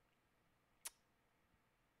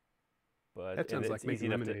 But that sounds like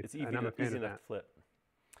making lemonade. It's easy enough to flip.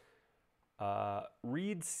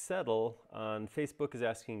 Reed Settle on Facebook is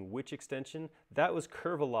asking which extension. That was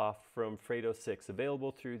Curvaloft from Fredo 6,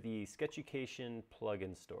 available through the Sketchucation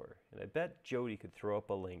plugin store. And I bet Jody could throw up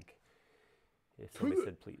a link if somebody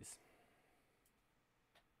said please.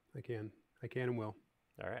 I can and will.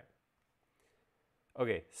 All right.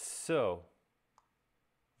 Okay, so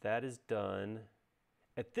that is done.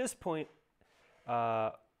 At this point,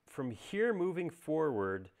 from here moving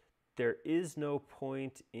forward, there is no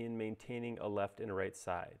point in maintaining a left and a right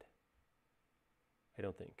side. I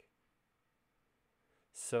don't think.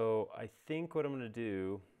 So I think what I'm going to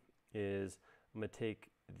do is I'm going to take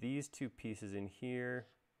these two pieces in here.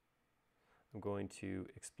 I'm going to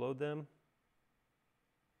explode them.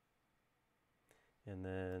 And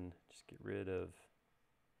then just get rid of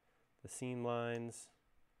the seam lines,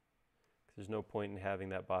 because there's no point in having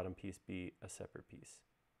that bottom piece be a separate piece.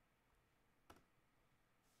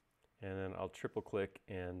 And then I'll triple click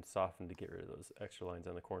and soften to get rid of those extra lines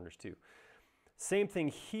on the corners too. Same thing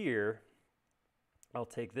here. I'll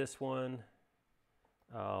take this one,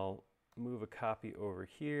 I'll move a copy over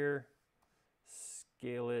here,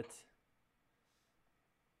 scale it,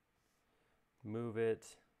 move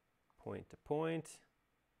it point to point,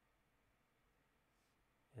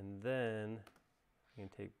 and then I can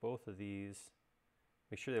take both of these,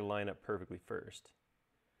 make sure they line up perfectly first,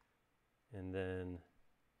 and then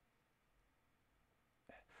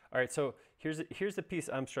all right, so here's the piece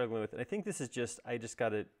I'm struggling with, and I think this is I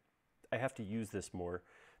have to use this more,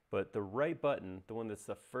 but the right button, the one that's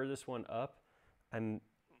the furthest one up, I'm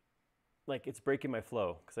like, it's breaking my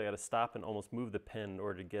flow because I got to stop and almost move the pen in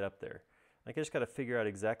order to get up there. Like, I just got to figure out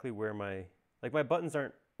exactly where my buttons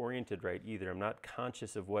aren't oriented right either. I'm not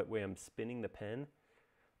conscious of what way I'm spinning the pen,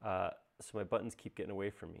 so my buttons keep getting away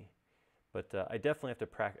from me. But I definitely have to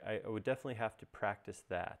I would definitely have to practice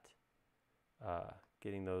that.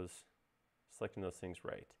 Selecting those things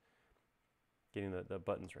right. getting the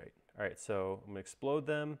buttons right. All right, so I'm gonna explode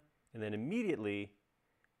them, and then immediately,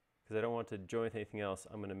 because I don't want to join with anything else,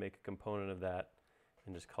 I'm gonna make a component of that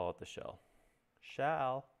and just call it the shell.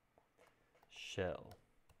 Shell.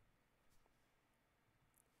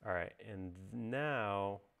 All right, and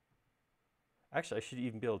now, actually I should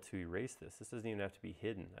even be able to erase this. This doesn't even have to be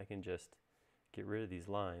hidden. I can just get rid of these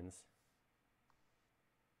lines.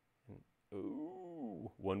 And, ooh,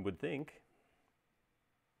 one would think.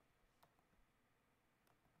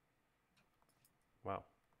 Wow.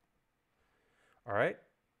 All right.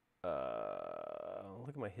 Look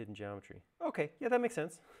at my hidden geometry. Okay, yeah, that makes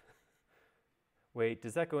sense. Wait,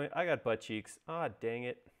 does that go in? I got butt cheeks. Ah, dang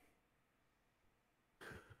it.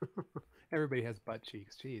 Everybody has butt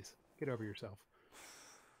cheeks. Jeez, get over yourself.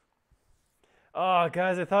 Oh,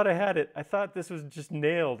 guys, I thought I had it. I thought this was just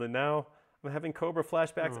nailed, and now I'm having Cobra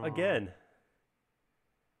flashbacks again.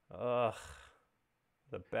 Ugh.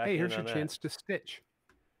 The back Hey, end here's on your that. chance to stitch.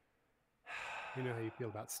 You know how you feel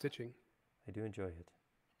about stitching. I do enjoy it.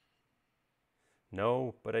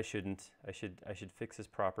 No, but I shouldn't. I should fix this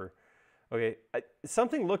proper. Okay,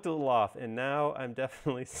 something looked a little off, and now I'm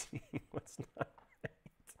definitely seeing what's not right.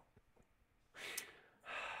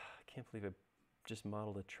 I can't believe I just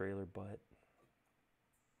modeled a trailer butt.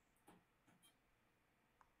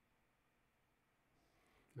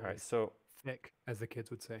 Nice. All right, so thick, as the kids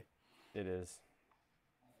would say. it is,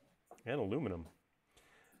 and aluminum.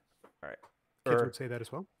 All right, Kids would say that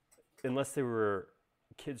as well. Unless they were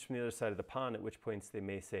kids from the other side of the pond, at which points they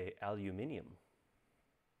may say aluminium.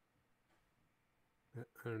 I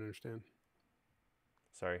don't understand.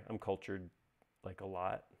 Sorry, I'm cultured like a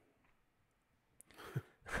lot.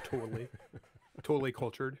 Totally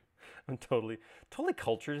cultured. I'm totally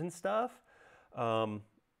cultured and stuff. All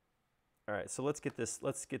right, so let's get this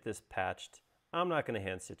patched. I'm not going to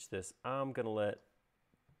hand stitch this. I'm going to let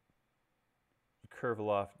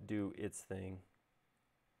Curveloft do its thing.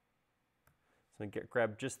 So I'm going to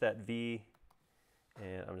grab just that V,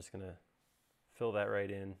 and I'm just going to fill that right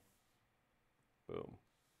in. Boom. All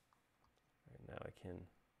right, now I can.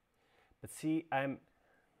 But see, I'm.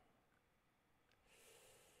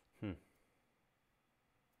 All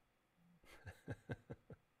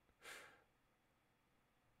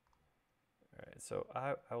right, so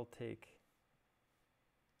I will take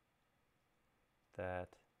that,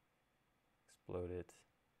 explode it.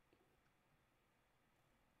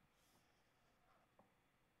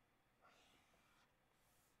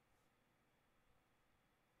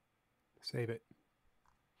 Save it.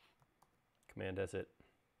 Command S it.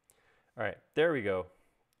 All right, there we go.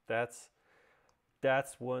 That's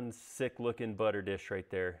one sick looking butter dish right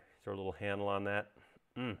there. Throw a little handle on that.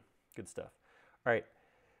 Good stuff. All right.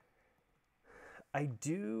 I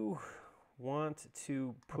do want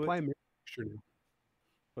to put. Apply a mirror texture now.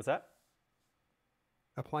 What's that?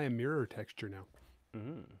 Apply a mirror texture now.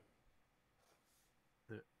 Mm-hmm.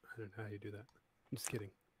 I don't know how you do that. I'm just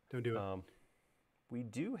kidding. Don't do it. We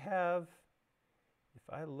do have, if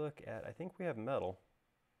I look at, I think we have metal.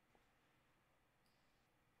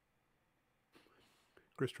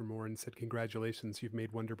 Christopher Morin said, "Congratulations, you've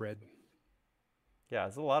made Wonder Bread." Yeah,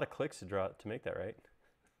 there's a lot of clicks to draw to make that, right?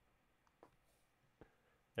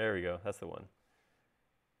 There we go. That's the one.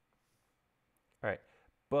 All right,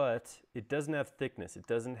 but it doesn't have thickness. It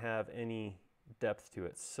doesn't have any depth to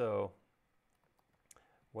it. So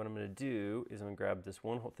what I'm going to do is I'm going to grab this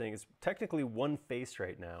one whole thing. It's technically one face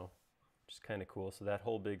right now, which is kind of cool. So that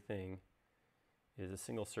whole big thing is a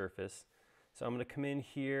single surface. So I'm going to come in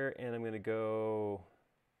here and I'm going to go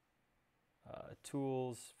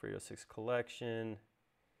Tools, 306 Collection,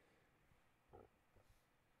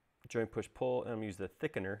 Joint Push Pull, and I'm going to use the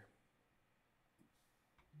thickener.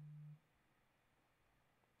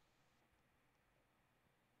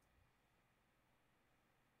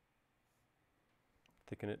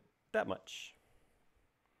 Thicken it that much.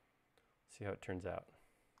 See how it turns out.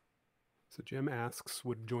 So Jim asks,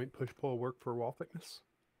 would joint push-pull work for wall thickness?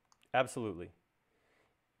 Absolutely.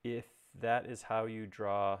 If that is how you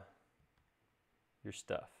draw your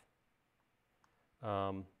stuff.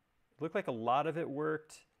 It looked like a lot of it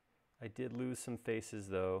worked. I did lose some faces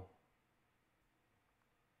though.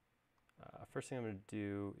 First thing I'm going to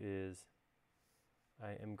do is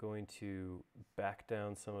I am going to back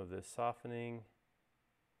down some of this softening.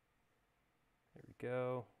 There we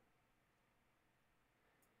go.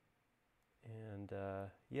 And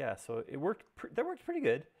yeah, so it worked. That worked pretty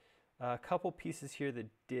good. A couple pieces here that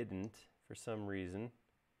didn't for some reason.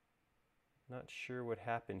 Not sure what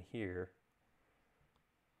happened here.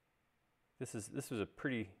 This was a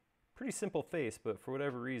pretty simple face, but for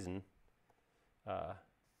whatever reason,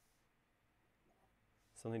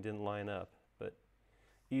 something didn't line up. But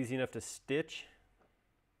easy enough to stitch.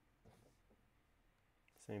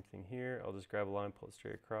 Same thing here. I'll just grab a line, pull it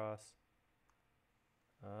straight across.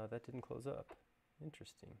 That didn't close up.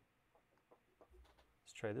 Interesting.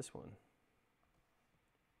 Let's try this one.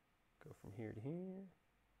 Go from here to here.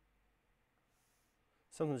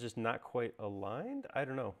 Something's just not quite aligned. I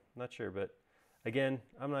don't know. Not sure, but again,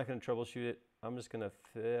 I'm not going to troubleshoot it. I'm just going to,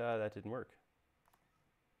 that didn't work.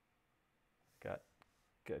 Got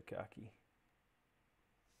cocky.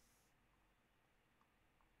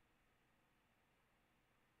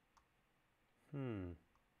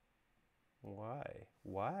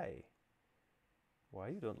 Why? Why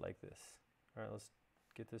you don't like this? All right, let's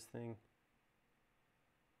get this thing.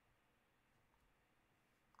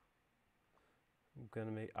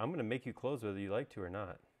 I'm gonna make you close whether you like to or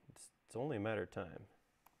not. It's only a matter of time.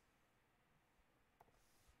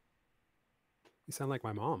 You sound like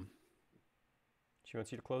my mom. She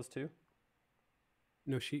wants you to close too?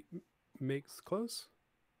 No, she makes close.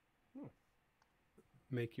 Hmm.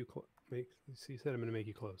 Make you she said I'm going to make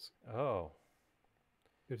you close. Oh.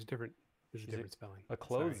 There's a different spelling. A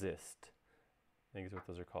closist. I think is what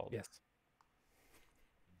those are called. Yes.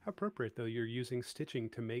 How appropriate though, you're using stitching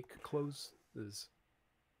to make closes.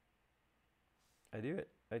 I do it.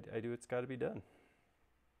 I do what's got to be done.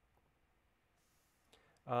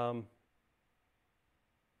 So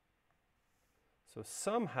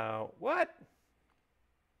somehow, what?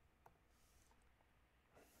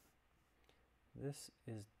 This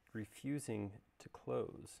is refusing to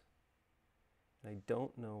close. I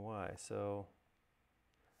don't know why. So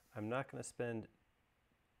I'm not going to spend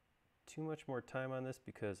too much more time on this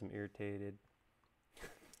because I'm irritated.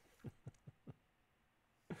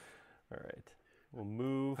 All right. We'll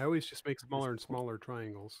move. I always just make smaller and smaller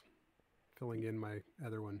triangles, filling in my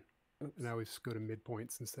other one. Oops. And I always go to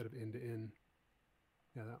midpoints instead of end to end.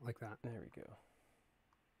 Yeah, like that. There we go.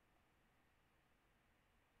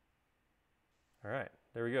 All right,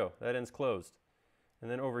 there we go. That end's closed. And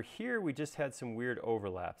then over here, we just had some weird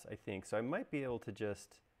overlaps, I think. So I might be able to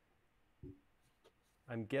just,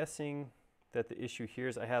 I'm guessing that the issue here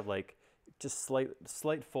is I have like just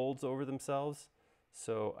slight folds over themselves.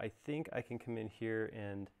 So I think I can come in here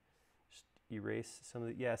and just erase some of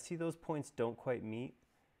the, yeah, see those points don't quite meet?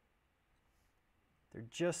 They're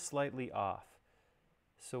just slightly off.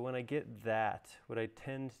 So when I get that, what I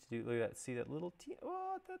tend to do, look at that, see that little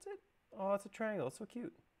oh, that's it. Oh, it's a triangle, it's so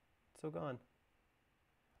cute. It's so gone.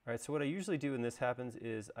 All right, so what I usually do when this happens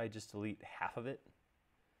is I just delete half of it.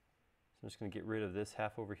 So I'm just gonna get rid of this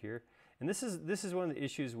half over here. And this is one of the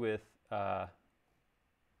issues with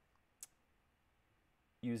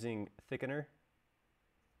using thickener,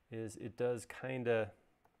 is it does kinda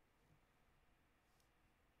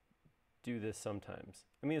do this sometimes.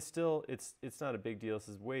 I mean, it's not a big deal. This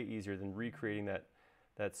is way easier than recreating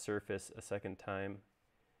that surface a second time.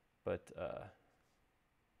 But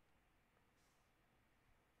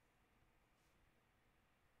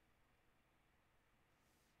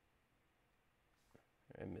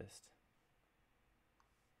I missed.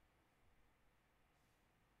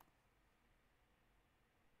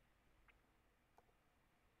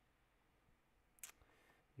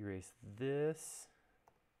 Erase this.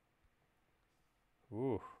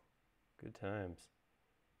 Ooh, good times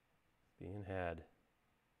being had.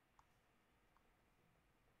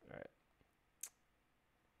 All right.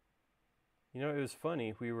 You know, it was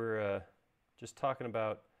funny. We were just talking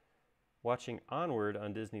about watching Onward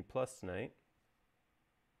on Disney Plus tonight.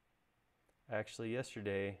 Actually,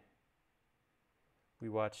 yesterday we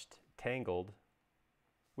watched Tangled,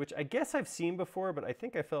 which I guess I've seen before, but I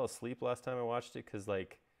think I fell asleep last time I watched it because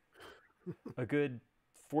like a good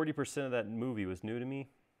 40% of that movie was new to me.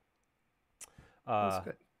 That's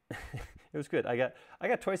good. It was good. I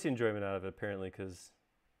got twice the enjoyment out of it apparently because.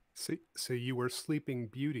 So you were Sleeping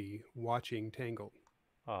Beauty watching Tangled.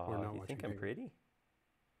 Oh, you think I'm pretty?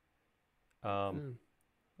 Well,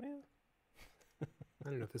 I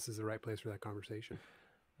don't know if this is the right place for that conversation.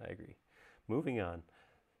 I agree. Moving on.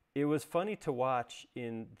 It was funny to watch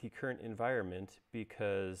in the current environment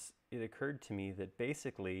because it occurred to me that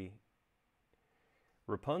basically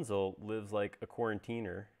Rapunzel lives like a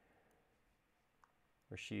quarantiner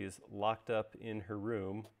where she is locked up in her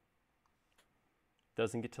room,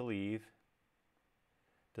 doesn't get to leave,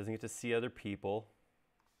 doesn't get to see other people,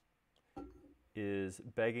 is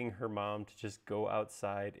begging her mom to just go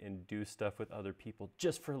outside and do stuff with other people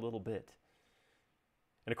just for a little bit.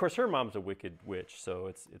 And of course her mom's a wicked witch, so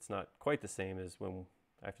it's not quite the same as when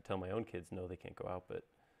I have to tell my own kids no, they can't go out, but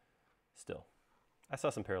still. I saw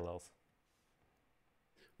some parallels.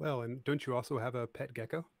 Well, and don't you also have a pet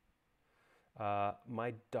gecko?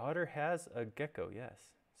 My daughter has a gecko, yes.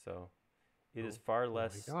 So it is Oh, far oh my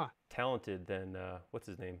less God. talented than, what's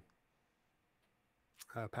his name?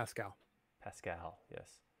 Pascal, Pascal, yes.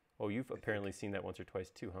 Oh, you've I think. apparently seen that once or twice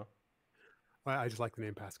too, huh? Well, I just like the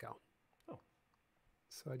name Pascal. Oh.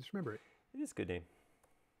 So I just remember it. It is a good name.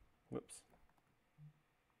 Whoops.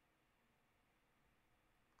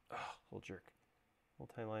 Oh, little jerk.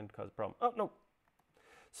 Multi-line cause a problem. Oh, no.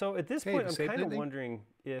 So at this Hey, point, have you I'm saved kind of anything? wondering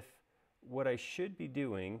if what I should be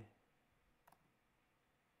doing.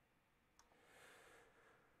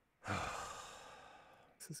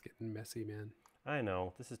 This is getting messy, man. I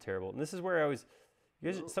know, this is terrible. And this is where I was,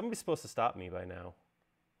 somebody's supposed to stop me by now.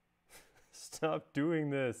 Stop doing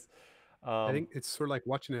this. I think it's sort of like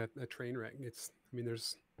watching a train wreck. I mean,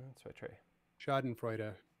 there's That's my tray.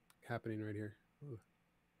 Schadenfreude happening right here. Ooh.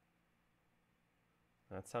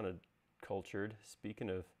 That sounded cultured. Speaking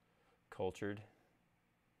of cultured.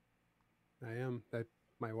 I am.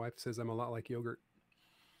 My wife says I'm a lot like yogurt.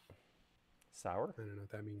 Sour? I don't know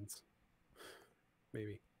what that means.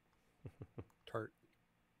 Maybe. Tart.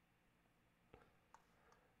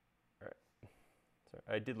 All right. Sorry,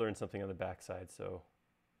 I did learn something on the back side, so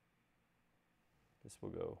this will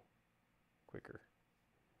go quicker.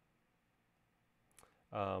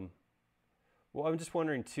 Well, I'm just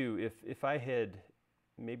wondering too, if I had,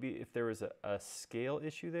 maybe if there was a scale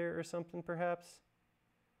issue there or something, perhaps,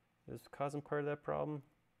 is causing part of that problem.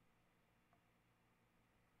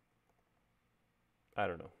 I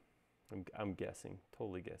don't know. I'm guessing,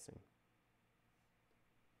 totally guessing.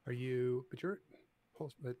 Are you? But you're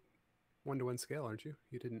at 1-to-1 scale, aren't you?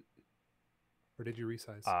 You didn't, or did you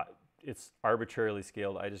resize? It's arbitrarily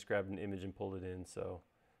scaled. I just grabbed an image and pulled it in. So,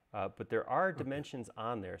 but there are dimensions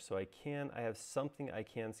on there, so I have something I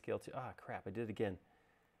can scale to. Ah, crap! I did it again.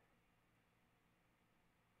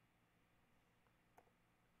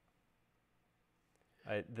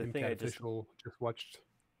 The thing I just watched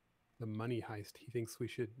The Money Heist. He thinks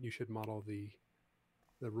you should model the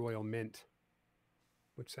Royal Mint,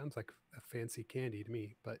 which sounds like a fancy candy to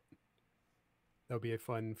me, but that would be a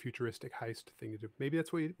fun futuristic heist thing to do. Maybe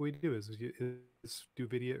that's what we do is do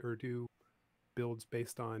video or do builds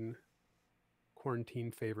based on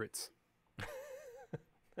quarantine favorites.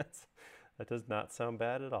 That does not sound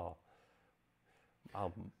bad at all.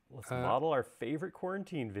 Let's model our favorite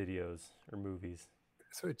quarantine videos or movies.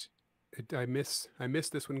 So I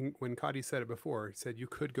missed this when Cody said it before. He said you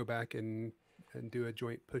could go back and do a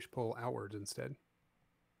joint push-pull outwards instead.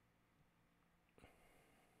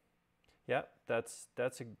 Yeah, that's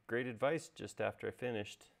a great advice. Just after I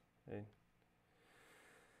finished,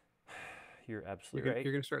 you're absolutely right.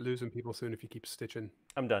 You're gonna start losing people soon if you keep stitching.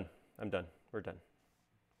 I'm done. We're done.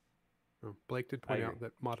 Oh, Blake did point out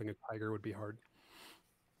that modeling a tiger would be hard.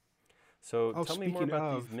 So tell me more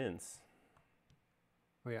about these mints.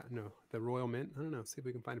 Oh yeah, no, the Royal Mint. I don't know. See if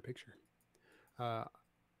we can find a picture. I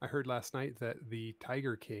heard last night that the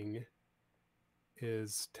Tiger King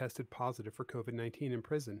is tested positive for COVID-19 in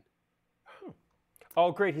prison.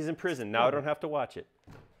 Oh, great! He's in prison now. I don't have to watch it.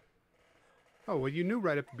 Oh well, you knew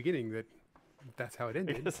right at the beginning that's how it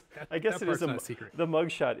ended. I guess it is not a secret. The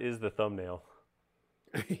mugshot is the thumbnail.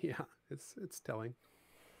 Yeah, it's telling.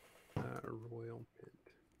 Royal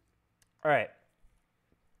Mint. All right.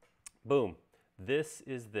 Boom. This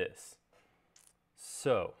is this.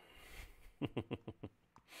 So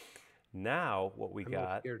now what we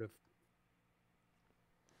got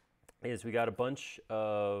is we got a bunch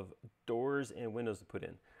of doors and windows to put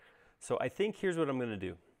in. So I think here's what I'm going to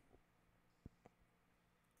do.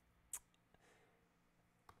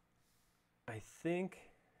 I think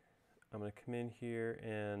I'm going to come in here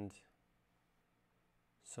and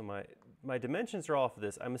so my dimensions are off of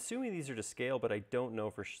this. I'm assuming these are to scale, but I don't know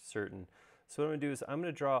for certain. So what I'm going to do is I'm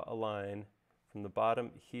going to draw a line from the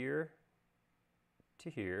bottom here to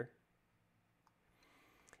here.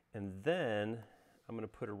 And then I'm going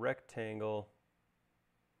to put a rectangle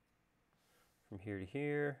from here to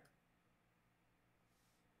here.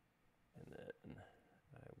 And then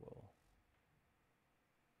I will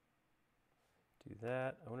do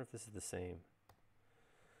that. I wonder if this is the same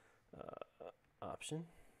option.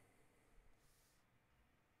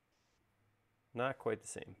 Not quite the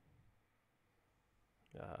same.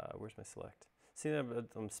 Where's my select? See,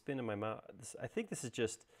 I'm spinning my mouse. I think this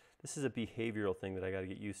is a behavioral thing that I got to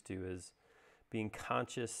get used to, is being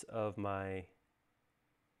conscious of my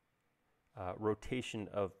rotation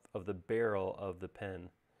of the barrel of the pen.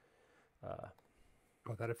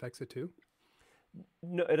 Oh, that affects it too?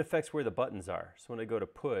 No, it affects where the buttons are. So when I go to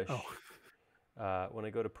push, when I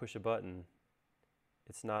go to push a button,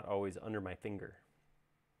 it's not always under my finger.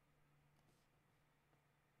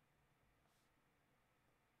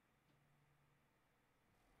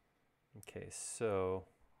 Okay, so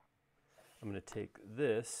I'm going to take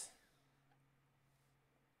this,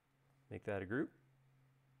 make that a group,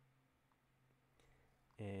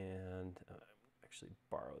 and actually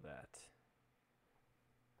borrow that.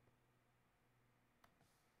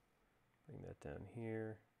 Bring that down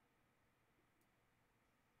here.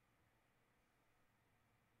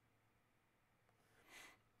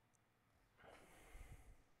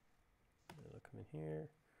 It'll come in here.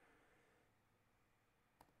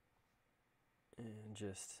 And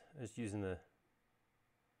just using the,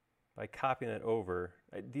 by copying that over,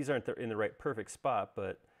 these aren't in the right perfect spot,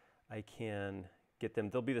 but I can get them,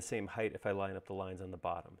 they'll be the same height if I line up the lines on the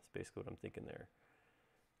bottom. That's basically what I'm thinking there.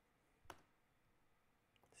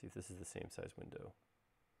 See if this is the same size window.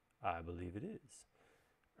 I believe it is.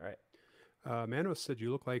 All right. Manos said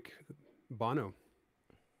you look like Bono.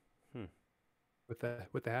 With the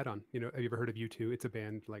hat on. You know, have you ever heard of U2? It's a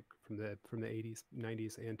band like from the 80s,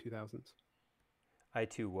 90s, and 2000s.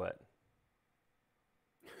 I2 what?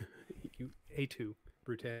 A2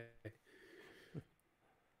 Brute.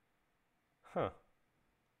 Huh.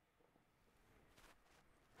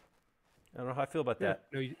 I don't know how I feel about that.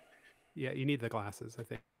 No, yeah, you need the glasses, I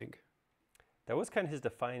think. That was kind of his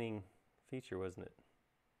defining feature, wasn't it?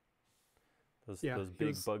 Those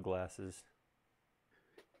big bug glasses.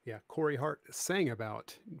 Yeah, Corey Hart sang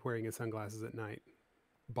about wearing his sunglasses at night.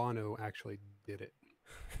 Bono actually did it.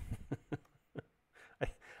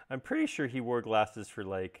 I'm pretty sure he wore glasses for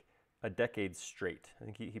like a decade straight. I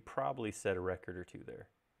think he probably set a record or two there.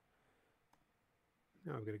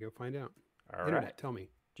 Now I'm going to go find out. All Internet, right. tell me.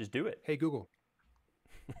 Just do it. Hey, Google.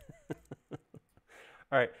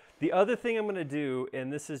 All right. The other thing I'm going to do,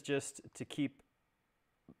 and this is just to keep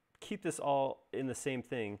this all in the same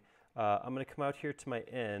thing, I'm going to come out here to my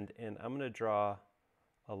end, and I'm going to draw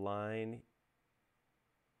a line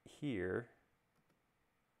here.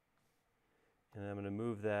 And I'm going to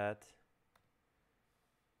move that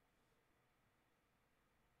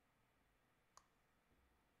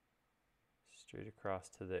straight across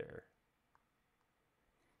to there.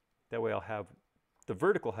 That way I'll have the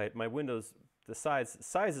vertical height. My windows, the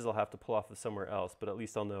sizes I'll have to pull off of somewhere else, but at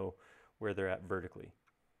least I'll know where they're at vertically.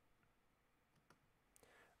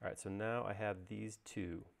 All right, so now I have these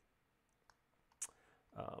two.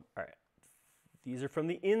 All right, these are from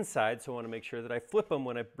the inside, so I want to make sure that I flip them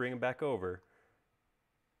when I bring them back over.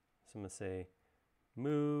 So I'm going to say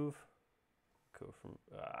move, go from,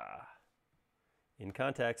 in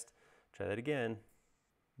context, try that again,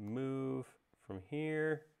 move from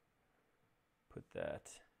here, put that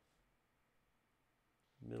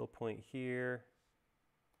middle point here,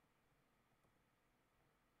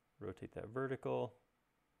 rotate that vertical,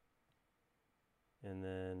 and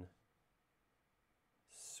then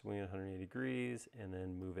swing it 180 degrees, and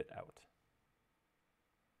then move it out.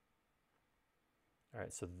 All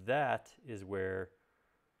right, so that is where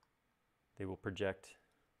they will project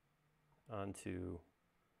onto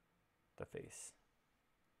the face.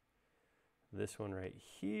 This one right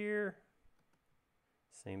here,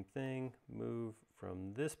 same thing, move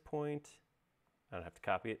from this point. I don't have to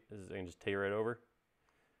copy it, I can just take it right over.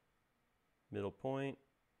 Middle point,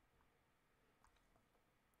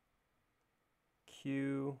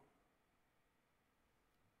 Q,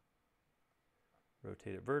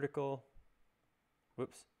 rotate it vertical.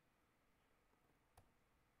 Whoops.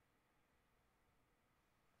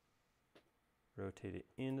 Rotate it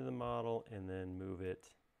into the model and then move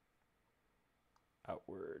it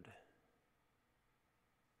outward.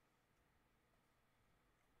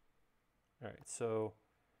 All right, so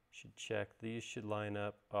should check. These should line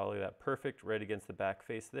up. Oh, look at that. Perfect. Right against the back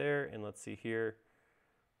face there. And let's see here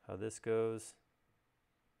how this goes.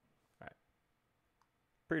 All right.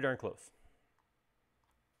 Pretty darn close.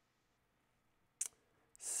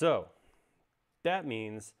 So that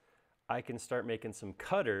means I can start making some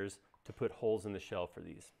cutters to put holes in the shell for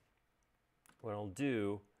these. What I'll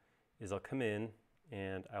do is I'll come in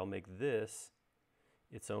and I'll make this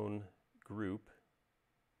its own group.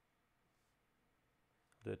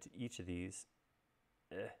 I'll do it to each of these.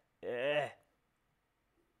 There we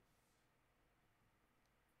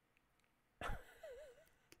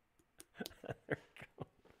go.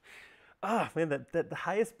 Ah, man, that the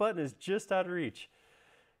highest button is just out of reach.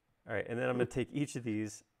 All right, and then I'm going to take each of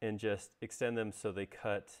these and just extend them so they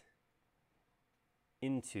cut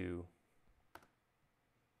into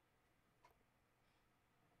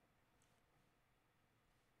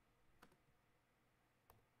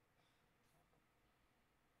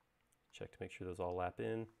check to make sure those all lap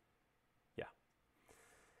in. Yeah.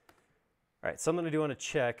 All right, something I do want to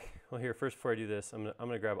check. Well, here, first before I do this, I'm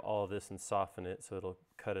gonna grab all of this and soften it so it'll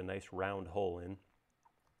cut a nice round hole in.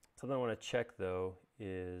 Something I want to check though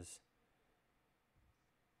is,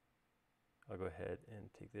 I'll go ahead and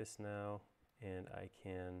take this now, and I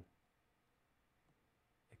can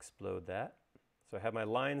explode that. So I have my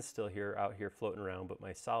lines still here, out here floating around, but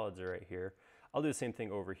my solids are right here. I'll do the same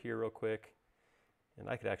thing over here real quick, and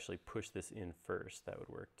I could actually push this in first. That would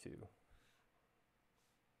work too.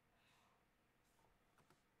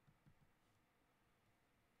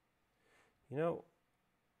 You know,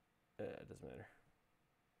 it doesn't matter.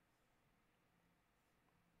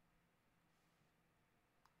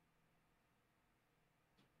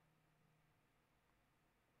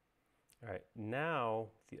 All right, now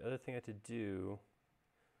the other thing I have to do,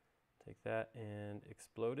 take that and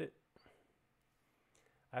explode it.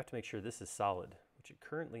 I have to make sure this is solid, which it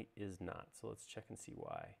currently is not. So let's check and see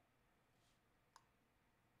why.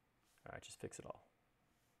 All right, just fix it all.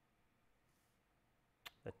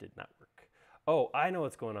 That did not work. Oh, I know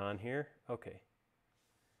what's going on here. Okay.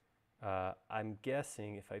 I'm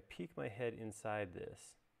guessing if I peek my head inside this,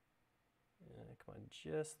 come on,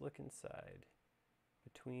 just look inside.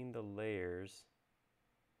 Between the layers,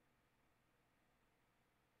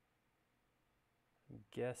 I'm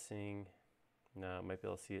guessing, no, I might be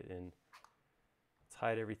able to see it in, let's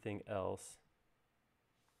hide everything else.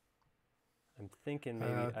 I'm thinking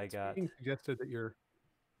maybe I got... It's being suggested that your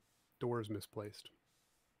door is misplaced.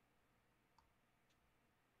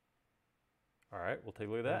 All right, we'll take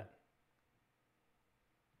a look at that.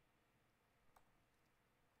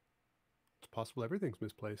 It's possible everything's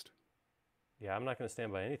misplaced. Yeah, I'm not going to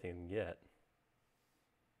stand by anything yet.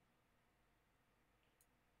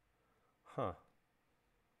 Huh.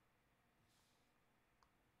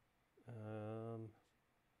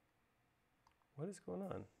 What is going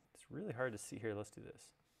on? It's really hard to see here. Let's do this.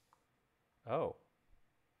 Oh.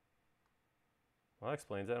 Well, that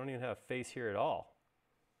explains it. I don't even have a face here at all.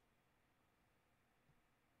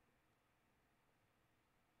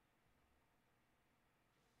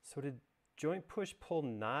 So did joint push pull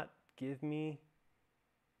not give me?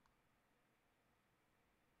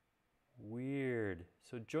 Weird.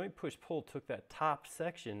 So joint push pull took that top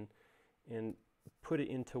section and put it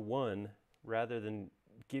into one rather than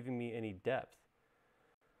giving me any depth.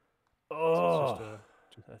 Oh, so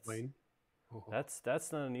just plain. Oh.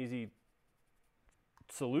 That's not an easy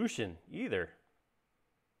solution either.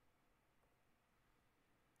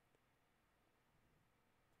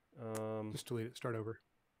 Just delete it, start over.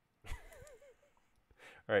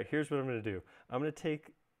 All right, here's what I'm going to do. I'm going to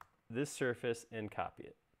take this surface and copy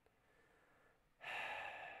it.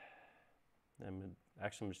 I'm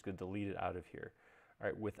just going to delete it out of here. All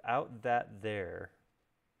right, without that there,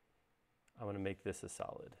 I'm going to make this a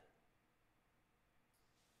solid.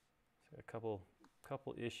 So a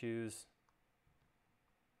couple issues.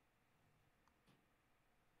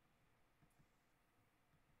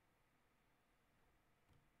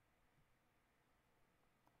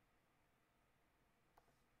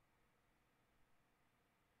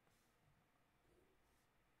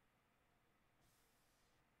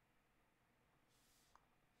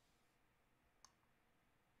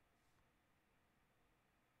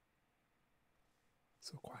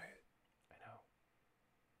 So quiet. I know.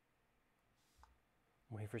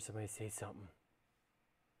 I'm waiting for somebody to say something.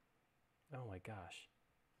 Oh my gosh.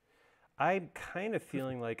 I'm kind of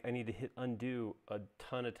feeling like I need to hit undo a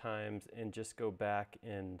ton of times and just go back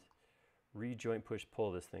and rejoint push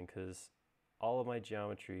pull this thing, because all of my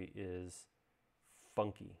geometry is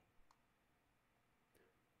funky.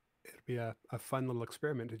 It'll be a fun little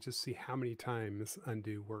experiment to just see how many times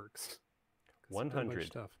undo works. 100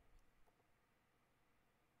 stuff.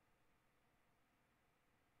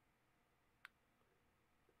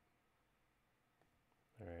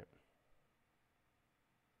 All right.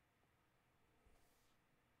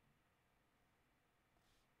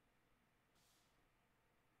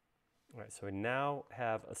 All right, so we now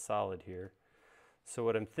have a solid here. So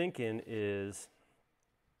what I'm thinking is,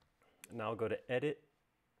 now I'll go to edit,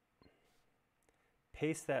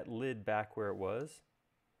 paste that lid back where it was.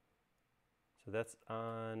 So that's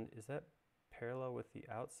on, is that parallel with the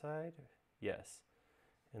outside? Yes.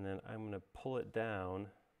 And then I'm going to pull it down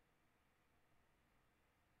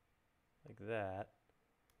like that,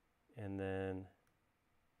 and then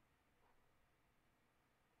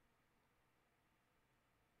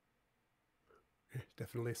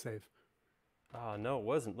definitely safe. Oh no, it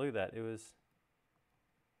wasn't. Look at that. It was.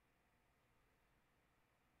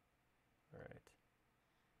 All right.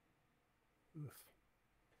 Oof.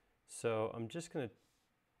 So I'm just going to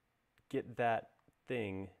get that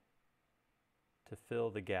thing to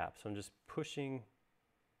fill the gap. So I'm just pulling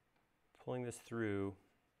this through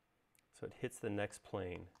so it hits the next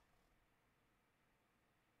plane.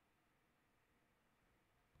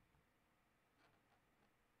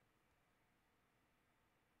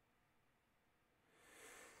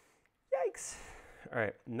 Thanks. All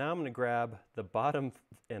right, now I'm going to grab the bottom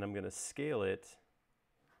and I'm going to scale it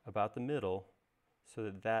about the middle so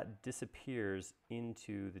that that disappears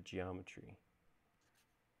into the geometry.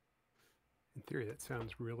 In theory, that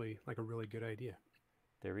sounds really like a really good idea.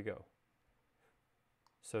 There we go.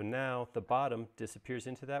 So now the bottom disappears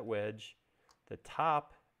into that wedge. The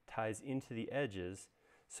top ties into the edges.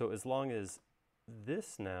 So as long as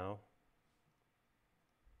this now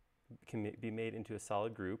can be made into a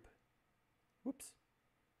solid group. Whoops.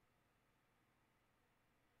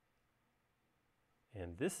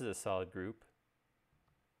 And this is a solid group.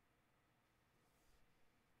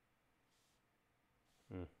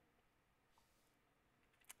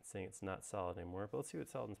 It's saying it's not solid anymore, but let's see what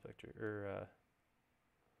Solid Inspector or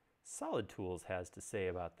Solid Tools has to say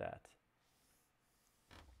about that.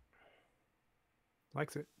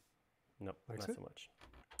 Likes it. Nope, Likes not it? so much.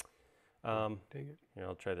 Dang it. Here,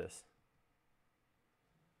 I'll try this.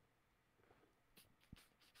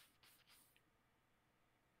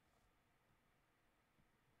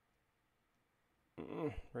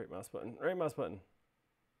 Right mouse button, right mouse button.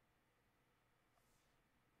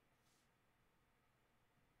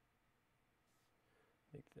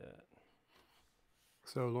 Make that.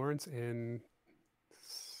 So Lawrence and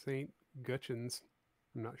St. Gutchins,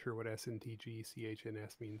 I'm not sure what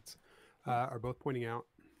SNTGCHNS means, are both pointing out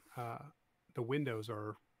the windows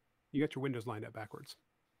are, you got your windows lined up backwards.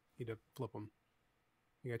 You need to flip them.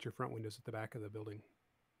 You got your front windows at the back of the building,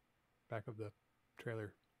 back of the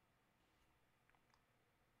trailer.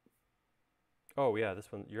 Oh yeah, this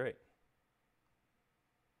one, you're right.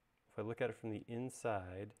 If I look at it from the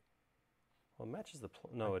inside, well, it matches the,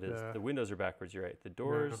 no, it is. The windows are backwards, you're right. The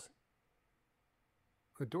doors. No.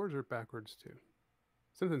 The doors are backwards too.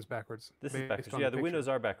 Something's backwards. This is backwards. Yeah, the windows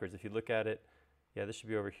are backwards. If you look at it, yeah, this should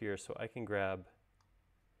be over here. So I can grab,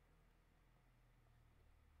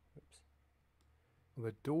 oops.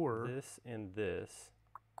 The door. This and this.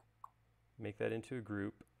 Make that into a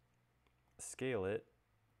group. Scale it.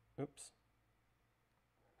 Oops.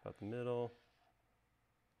 About the middle.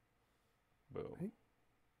 Boom. Okay.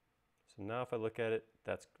 So now if I look at it,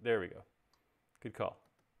 there we go. Good call.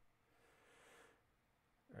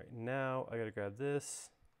 All right, now I gotta grab this.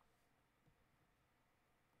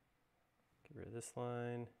 Get rid of this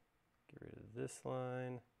line. Get rid of this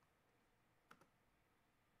line.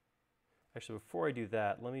 Actually, before I do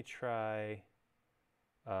that, let me try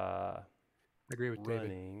I agree with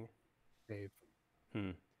running. Dave.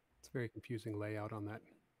 It's a very confusing layout on that,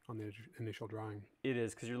 on the initial drawing. It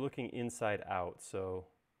is, because you're looking inside out, so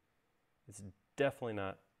it's definitely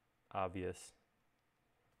not obvious.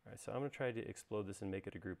 All right, so I'm going to try to explode this and make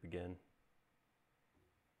it a group again.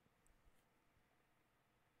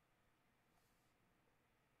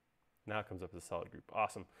 Now it comes up as a solid group.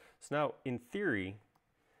 Awesome. So now, in theory,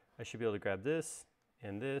 I should be able to grab this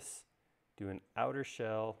and this, do an outer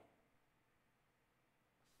shell,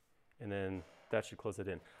 and then that should close it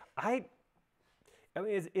in. I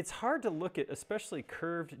mean, it's hard to look at, especially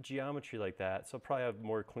curved geometry like that, so I'll probably have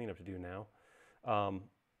more cleanup to do now.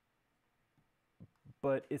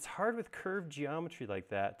 But it's hard with curved geometry like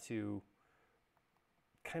that to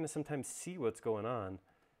kind of sometimes see what's going on.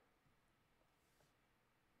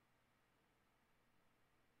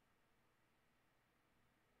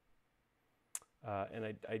 And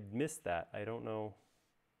I missed that. I don't know.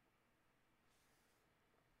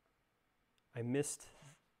 I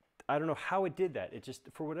don't know how it did that. It just,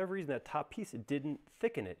 for whatever reason, that top piece, it didn't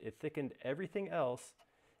thicken it. It thickened everything else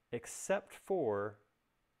except for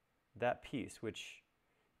that piece, which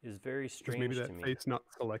is very strange to me. Maybe that face not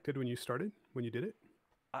selected when you started, when you did it?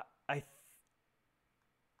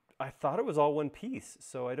 I thought it was all one piece,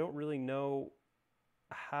 so I don't really know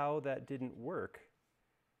how that didn't work.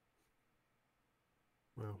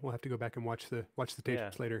 Well, we'll have to go back and watch the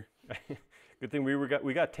tapes later. Good thing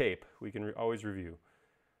we got tape. We can always review.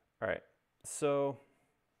 All right, so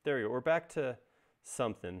there we go. We're back to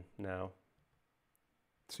something now.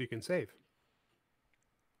 So you can save.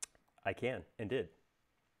 I can and did.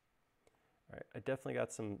 All right, I definitely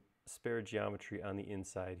got some spare geometry on the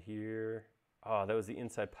inside here. Oh, that was the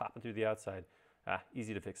inside popping through the outside. Ah,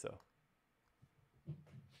 easy to fix though.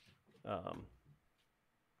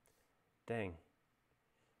 Dang.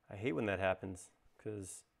 I hate when that happens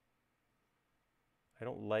because I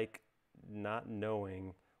don't like not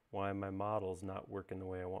knowing why my model's not working the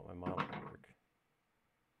way I want my model to work.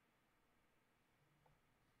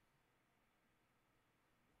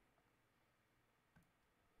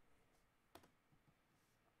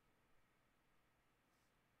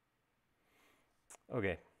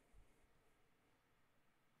 Okay.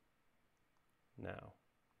 Now.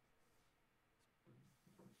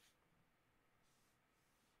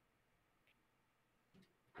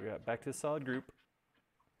 we got back to the solid group.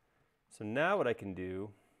 So now what I can do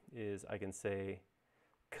is I can say,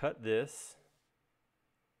 cut this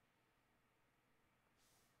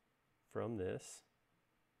from this,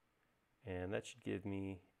 and that should give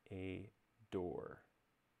me a door.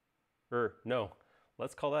 Or no,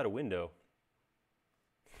 let's call that a window.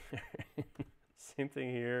 Same thing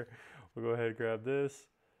here. We'll go ahead and grab this.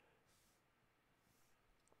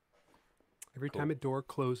 Every time a door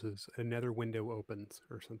closes, another window opens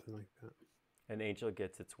or something like that. An angel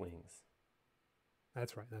gets its wings.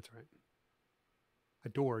 That's right, that's right. A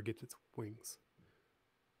door gets its wings.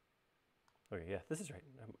 Okay, yeah, this is right.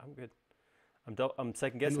 I'm good. I'm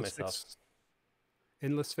second guessing myself.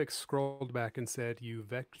 Endless Fix scrolled back and said, you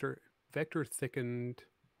vector thickened,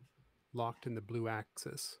 locked in the blue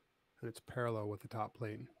axis, and it's parallel with the top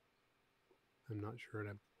plane. I'm not sure.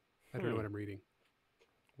 I don't know what I'm reading.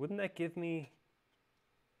 Wouldn't that give me...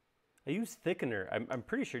 I used thickener. I'm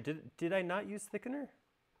pretty sure. Did I not use thickener?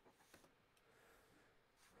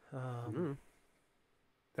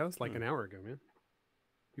 That was like an hour ago, man.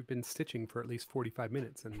 You've been stitching for at least 45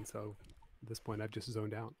 minutes, and so at this point I've just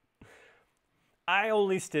zoned out. I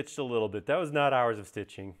only stitched a little bit. That was not hours of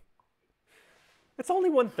stitching. It's only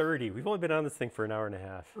 1:30. We've only been on this thing for an hour and a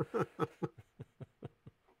half.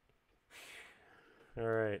 All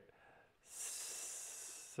right.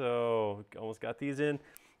 So almost got these in.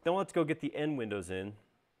 Then let's go get the end windows in,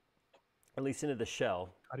 at least into the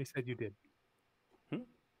shell. Cotty said you did.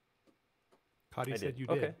 Cotty I said did. you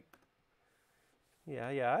did. Okay.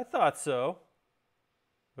 Yeah, I thought so.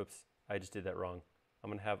 Oops, I just did that wrong. I'm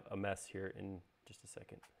going to have a mess here in just a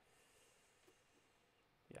second.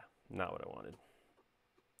 Yeah, not what I wanted.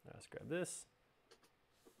 Let's grab this.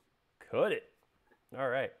 Cut it. All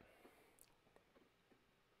right.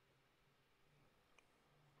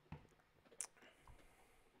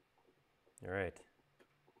 All right.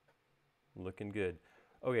 Looking good.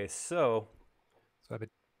 Okay, so I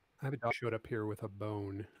have a dog showed up here with a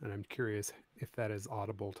bone, and I'm curious if that is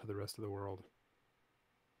audible to the rest of the world.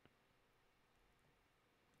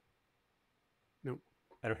 Nope.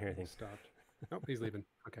 I don't hear anything. Stopped. Nope, he's leaving.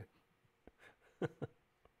 Okay.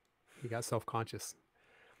 He got self-conscious.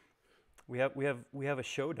 We have a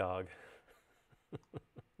show dog.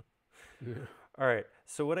 Yeah. All right.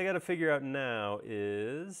 So what I got to figure out now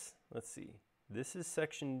is, let's see. This is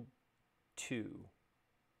section 2.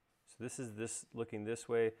 So this is this looking this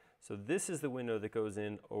way. So this is the window that goes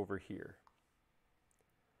in over here.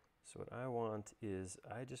 So what I want is,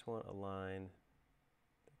 I just want a line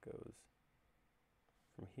that goes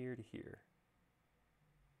from here to here.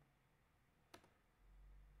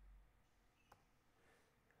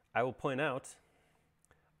 I will point out,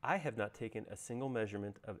 I have not taken a single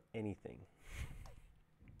measurement of anything.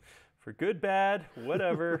 For good, bad,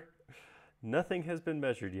 whatever, nothing has been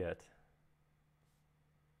measured yet.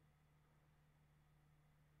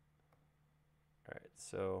 All right,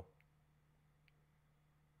 so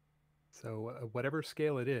whatever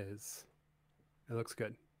scale it is, it looks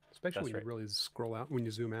good. Especially when you really scroll out, when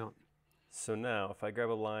you zoom out. So now, if I grab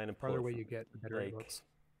a line and the farther away you get, the better it looks.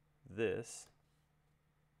 This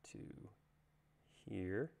to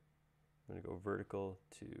here, I'm going to go vertical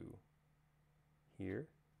to here,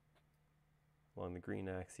 along the green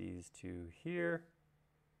axes to here,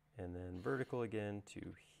 and then vertical again to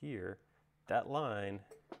here. That line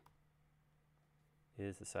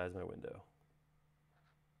is the size of my window.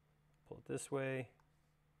 Pull it this way,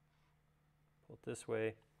 pull it this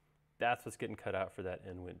way. That's what's getting cut out for that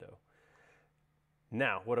end window.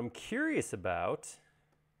 Now, what I'm curious about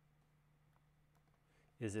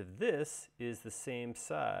is if this is the same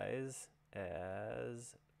size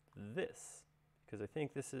as this, because I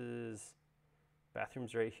think this is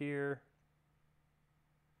bathrooms right here.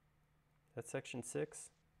 That's section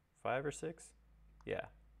 6, 5 or 6? Yeah.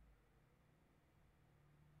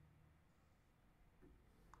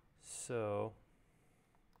 So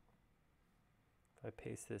if I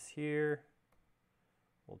paste this here,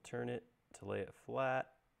 we'll turn it to lay it flat.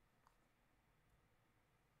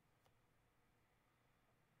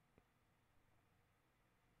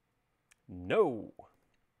 No.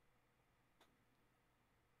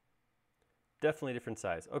 Definitely different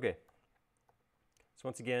size. Okay. So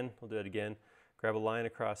once again, we'll do it again. Grab a line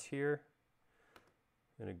across here.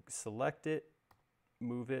 I'm going to select it,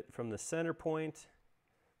 move it from the center point.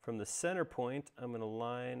 From the center point, I'm going to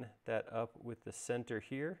line that up with the center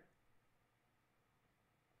here.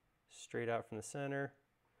 Straight out from the center.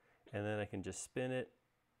 And then I can just spin it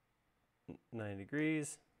 90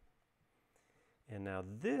 degrees. And now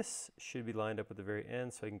this should be lined up at the very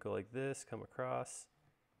end, so I can go like this, come across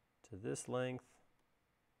to this length,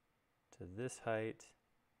 to this height,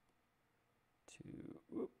 to,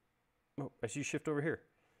 whoop. Oh, I see shift over here.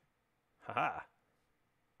 Haha,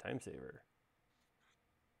 time saver.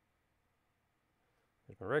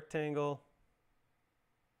 There's my rectangle.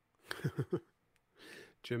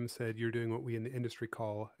 Jim said you're doing what we in the industry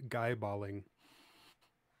call guy-balling.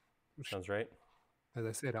 Sounds right. As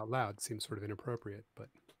I say it out loud, seems sort of inappropriate, but...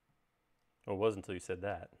 Well, it was until you said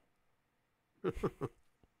that.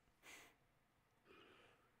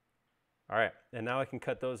 All right, and now I can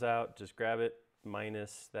cut those out. Just grab it,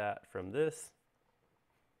 minus that from this.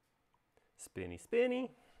 Spinny,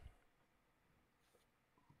 spinny.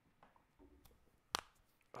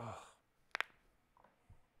 Oh.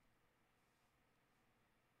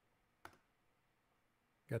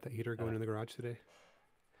 Got that heater going in the garage today?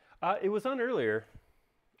 It was on earlier.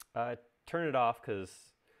 Turn it off because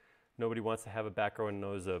nobody wants to have a background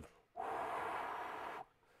noise of.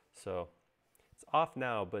 So it's off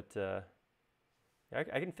now, but I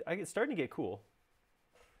can it's starting to get cool.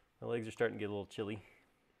 My legs are starting to get a little chilly.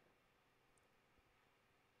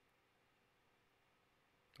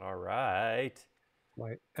 All right.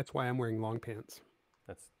 That's why I'm wearing long pants.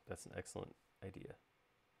 That's an excellent idea.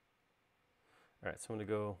 All right, so I'm gonna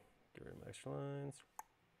go get rid of my extra lines.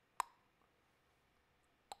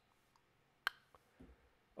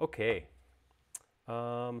 Okay.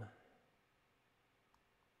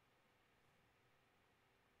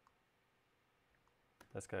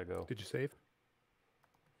 That's gotta go. Did you save?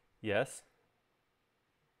 Yes.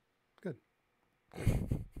 Good.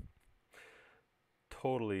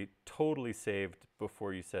 Totally saved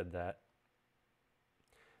before you said that.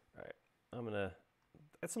 All right, I'm gonna,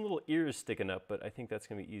 got some little ears sticking up, but I think that's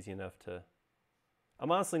gonna be easy enough to,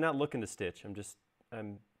 I'm honestly not looking to stitch.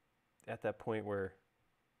 I'm at that point where.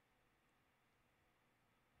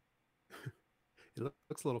 It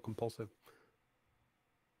looks a little compulsive.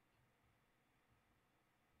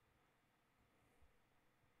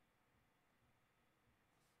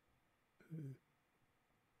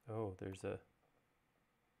 Oh, there's a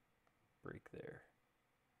break there.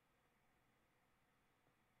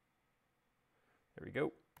 There we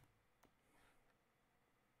go.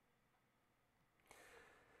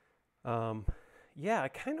 Yeah, I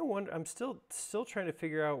kind of wonder, I'm still trying to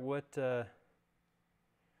figure out what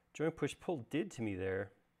joint push pull did to me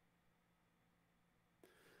there.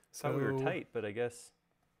 Thought we were tight, but I guess.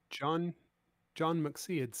 John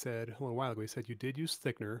McSee had said a little while ago, he said you did use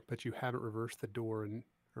thickener, but you haven't reversed the door and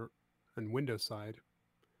window side.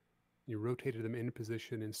 You rotated them in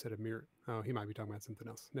position instead of mirror. Oh, he might be talking about something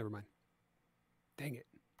else. Never mind. Dang it.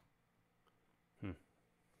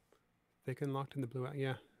 Thicken locked in the blue out.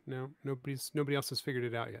 Yeah, no, nobody else has figured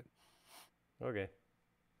it out yet. Okay.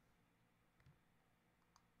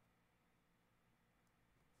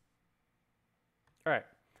 All right,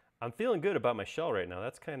 I'm feeling good about my shell right now.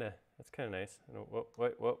 That's kind of nice.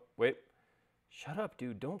 Wait. Shut up,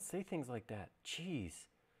 dude. Don't say things like that. Jeez.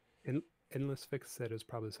 Endless Fix said is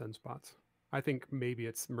probably sunspots. I think maybe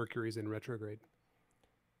it's Mercury's in retrograde.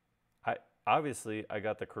 Obviously I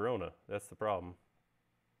got the corona. That's the problem.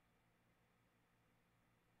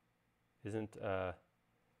 Isn't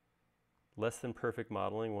less than perfect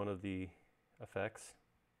modeling one of the effects?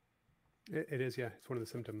 It is, yeah. It's one of the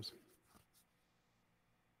symptoms.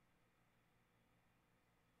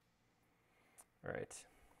 All right.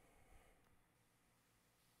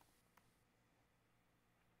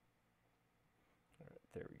 All right,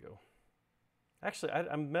 there we go. Actually,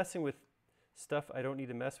 I'm messing with stuff I don't need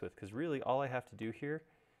to mess with, because really all I have to do here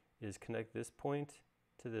is connect this point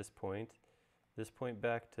to this point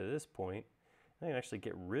back to this point. I can actually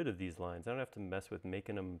get rid of these lines. I don't have to mess with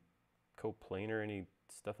making them coplanar or any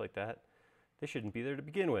stuff like that. They shouldn't be there to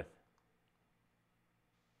begin with.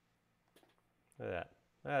 Look at that.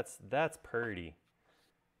 That's pretty.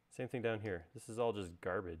 Same thing down here. This is all just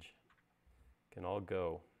garbage. Can all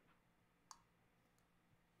go.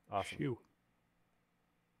 Awesome. Phew.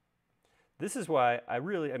 This is why I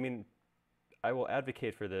will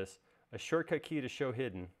advocate for this. A shortcut key to show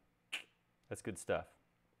hidden. That's good stuff.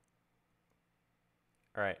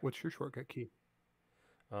 All right. What's your shortcut key?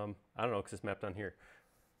 I don't know, because it's mapped on here.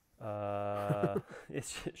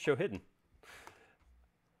 It's show hidden.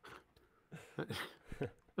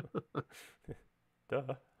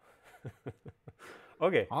 Duh.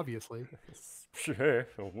 Okay. Obviously. Sure.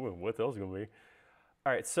 What else gonna be?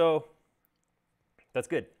 All right. So that's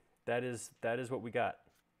good. That is what we got.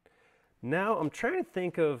 Now I'm trying to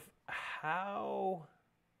think of how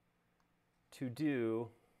to do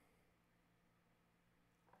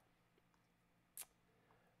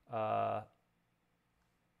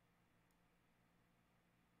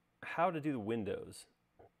the windows,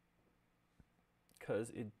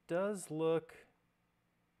 because it does look,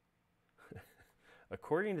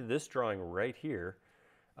 according to this drawing right here,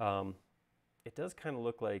 it does kind of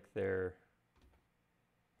look like they're,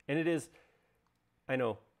 and it is, I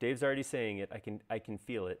know Dave's already saying it, I can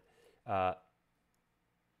feel it.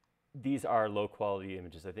 These are low quality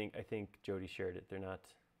images. I think Jody shared it. They're not,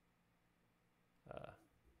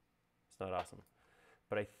 it's not awesome.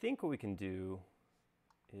 But I think what we can do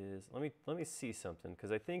is, let me see something,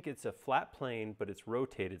 because I think it's a flat plane, but it's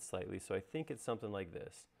rotated slightly. So I think it's something like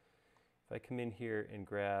this. If I come in here and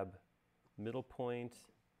grab middle point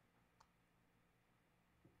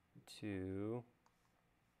to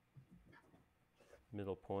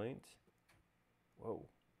middle point. Whoa,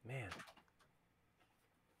 man.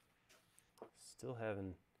 Still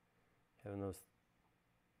having those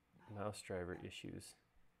mouse driver issues.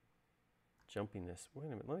 Jumping this. Wait a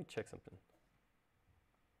minute, let me check something.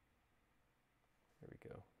 There we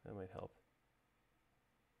go. That might help.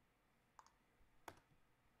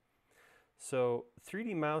 So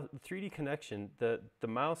 3D connection, the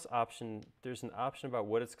mouse option, there's an option about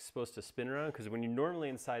what it's supposed to spin around, because when you're normally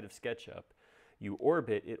inside of SketchUp, you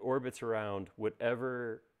orbit, it orbits around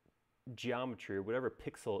whatever geometry or whatever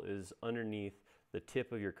pixel is underneath the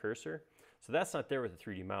tip of your cursor. So that's not there with the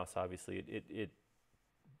 3D mouse, obviously. It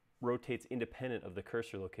rotates independent of the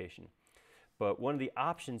cursor location. But one of the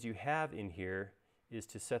options you have in here is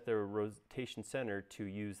to set the rotation center to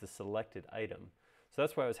use the selected item. So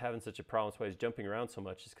that's why I was having such a problem. That's why I was jumping around so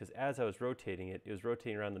much, is because as I was rotating it, it was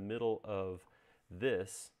rotating around the middle of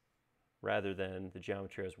this rather than the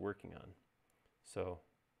geometry I was working on. So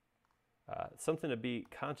something to be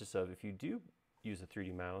conscious of if you do use a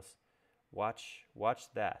 3D mouse. Watch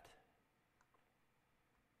that.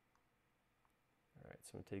 All right,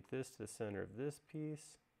 so I'm going to take this to the center of this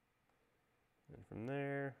piece, and from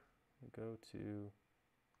there we go to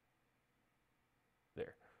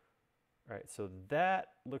there. All right, so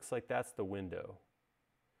that looks like that's the window.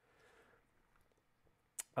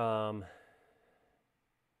 I'm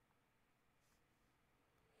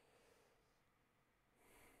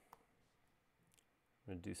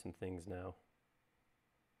going to do some things now.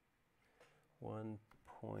 1.5.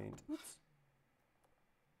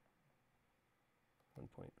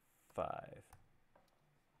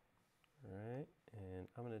 All right, and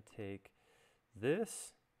I'm going to take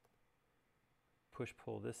this, push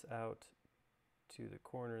pull this out to the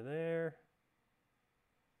corner there,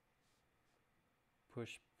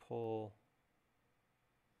 push pull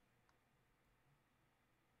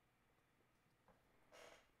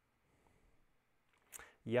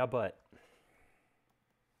yeah, but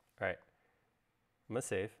all right, I'm gonna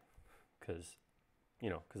save because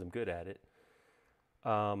I'm good at it.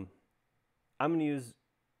 I'm going to use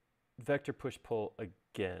vector push pull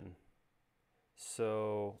again.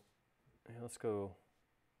 So let's go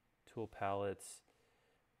tool palettes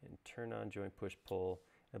and turn on joint push pull.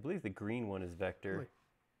 I believe the green one is vector.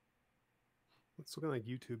 It's looking like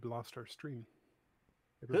YouTube lost our stream.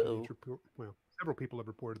 Uh-oh. Well, several people have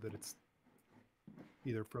reported that it's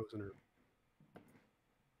either frozen or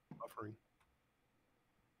buffering.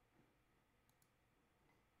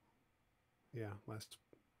 Yeah, last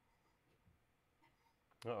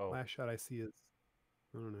shot I see is,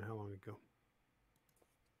 I don't know how long ago.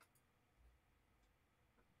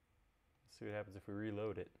 Let's see what happens if we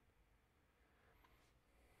reload it.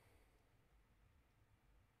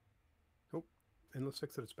 Oh, and let's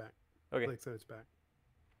fix that it's back. Okay. Blake said it's back.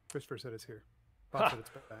 Christopher said it's here. Bob said it's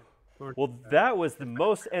back. Well, that was the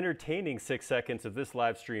most entertaining 6 seconds of this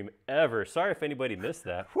live stream ever. Sorry if anybody missed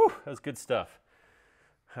that. Whew, that was good stuff.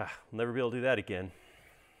 We'll never be able to do that again.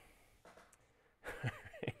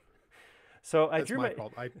 So I drew my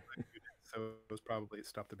fault. So it was probably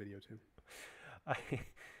stopped the video too.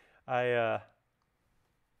 I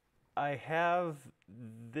have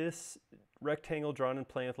this rectangle drawn in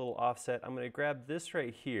plane with a little offset. I'm going to grab this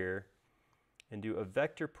right here and do a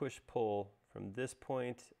vector push pull from this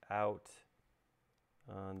point out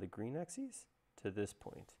on the green axis to this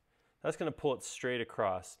point. That's going to pull it straight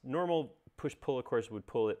across. Normal push pull, of course, would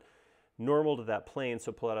pull it normal to that plane,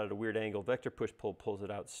 so pull it out at a weird angle. Vector push pull pulls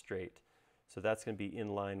it out straight. So that's going to be in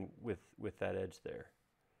line with that edge there.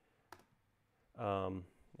 And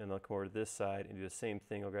I'll come over to this side and do the same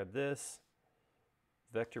thing. I'll grab this,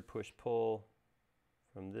 vector push pull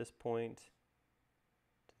from this point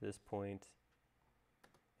to this point,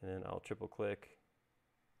 and then I'll triple click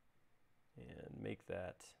and make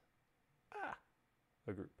that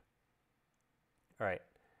a group. All right.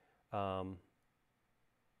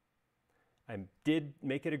 I did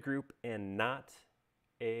make it a group and not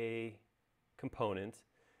a component.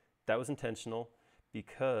 That was intentional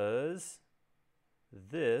because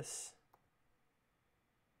this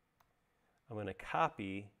I'm going to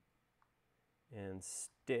copy and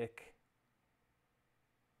stick.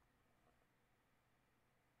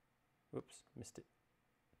 Whoops, missed it.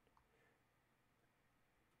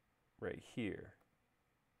 Right here.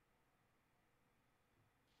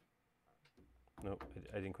 Nope,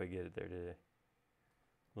 I didn't quite get it there, did I?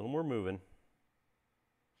 A little more moving.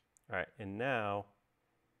 All right, and now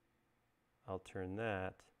I'll turn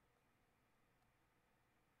that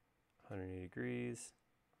 180 degrees.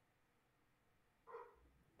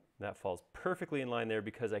 That falls perfectly in line there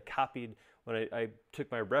because I copied, when I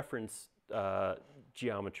took my reference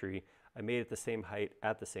geometry, I made it the same height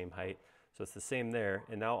at the same height. So it's the same there,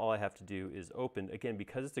 and now all I have to do is open, again,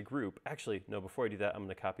 because it's a group. Actually, no, before I do that, I'm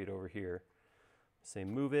gonna copy it over here. Say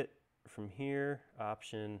move it from here,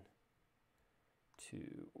 option to,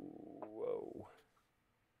 whoa,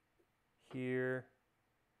 here,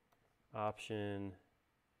 option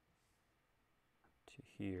to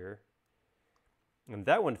here. And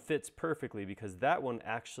that one fits perfectly because that one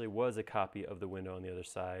actually was a copy of the window on the other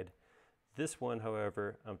side. This one,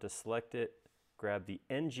 however, I'm to select it, grab the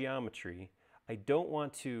end geometry. I don't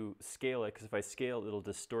want to scale it because if I scale, it'll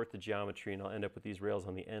distort the geometry and I'll end up with these rails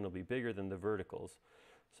on the end. It'll be bigger than the verticals.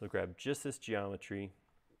 So grab just this geometry,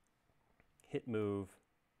 hit move,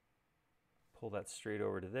 pull that straight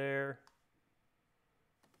over to there.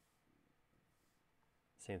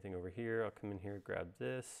 Same thing over here. I'll come in here, grab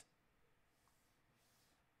this,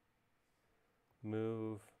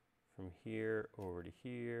 move from here over to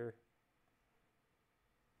here.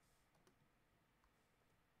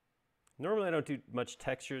 Normally I don't do much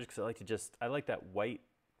textures because I like that white,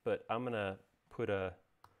 but I'm gonna put a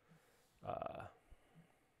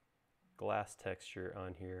glass texture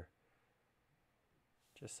on here.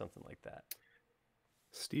 Just something like that.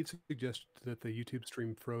 Steve suggested that the YouTube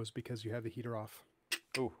stream froze because you have the heater off.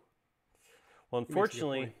 Ooh. Well,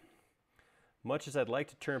 unfortunately, much as I'd like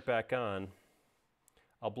to turn it back on,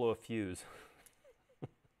 I'll blow a fuse.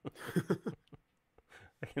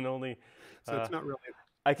 I can only... So it's not really...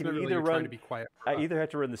 I can either run... To be quiet. I either have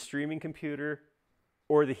to run the streaming computer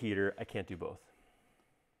or the heater. I can't do both.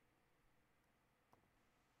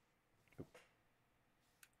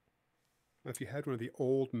 If you had one of the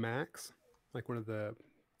old Macs, like one of the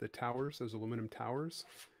towers, those aluminum towers,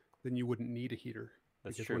 then you wouldn't need a heater.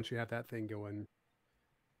 That's because true. Once you have that thing going,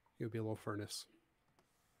 it would be a little furnace.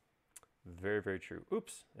 Very, very true.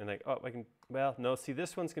 Oops. And I can, well, no, see,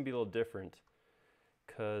 this one's going to be a little different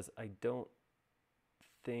because I don't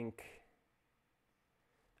think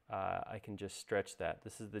I can just stretch that.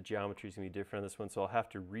 This is the geometry is going to be different on this one, so I'll have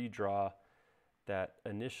to redraw that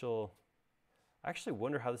initial. I actually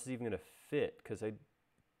wonder how this is even going to fit because I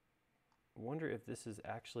wonder if this is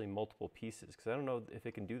actually multiple pieces because I don't know if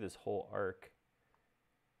it can do this whole arc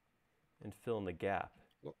and fill in the gap.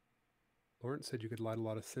 Well, Lawrence said you could light a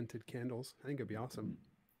lot of scented candles. I think it'd be awesome.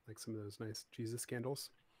 Like some of those nice Jesus candles.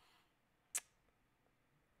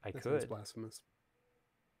 That sounds blasphemous.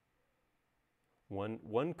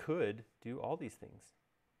 One could do all these things.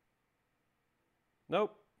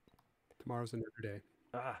 Nope. Tomorrow's another day.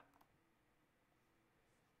 Ah.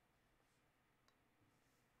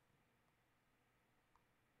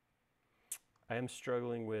 I am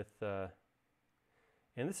struggling with, and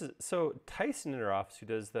this is, so Tyson in our office, who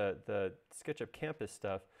does the SketchUp campus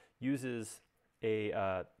stuff, uses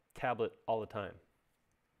a tablet all the time.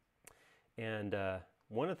 And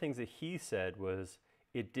one of the things that he said was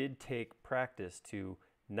it did take practice to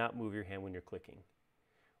not move your hand when you're clicking.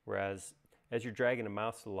 Whereas as you're dragging a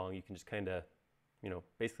mouse along, you can just kind of,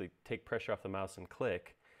 basically take pressure off the mouse and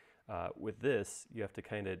click. With this, you have to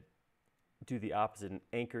kind of do the opposite and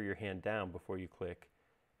anchor your hand down before you click.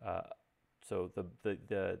 So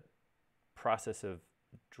the process of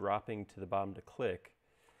dropping to the bottom to click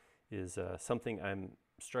is something I'm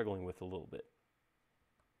struggling with a little bit,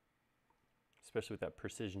 especially with that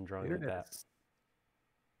precision drawing like that.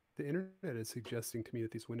 The internet is suggesting to me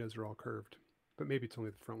that these windows are all curved, but maybe it's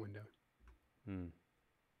only the front window.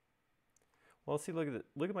 Well, see, look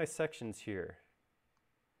at my sections here.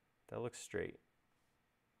 That looks straight.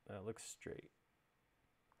 That looks straight.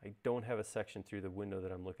 I don't have a section through the window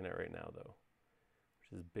that I'm looking at right now, though,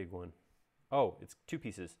 which is a big one. Oh, it's two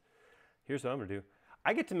pieces. Here's what I'm going to do.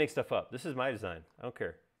 I get to make stuff up. This is my design. I don't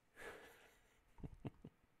care.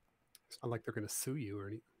 It's not like they're going to sue you or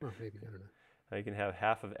anything. Well, maybe. I don't know. You can have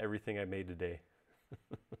half of everything I made today.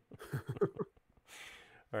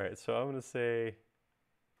 All right, so I'm going to say,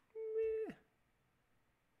 meh.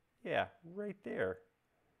 Yeah, right there.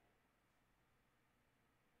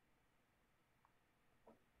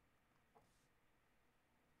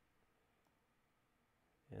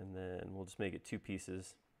 we'll just make it 2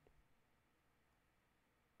 pieces.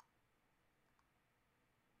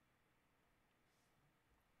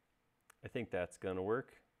 I think that's gonna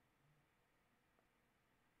work.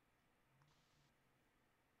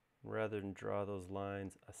 Rather than draw those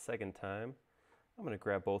lines a second time, I'm gonna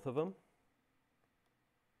grab both of them.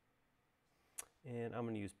 And I'm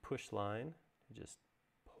gonna use push line to just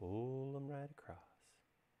pull them right across.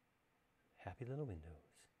 Happy little windows.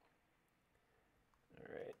 All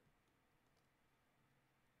right.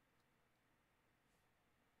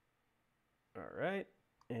 All right,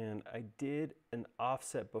 and I did an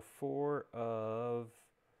offset before of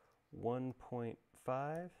 1.5.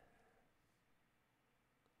 1.5.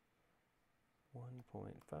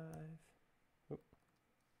 Oop.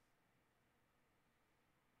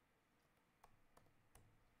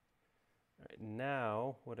 All right,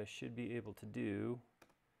 now what I should be able to do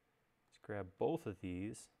is grab both of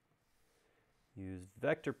these, use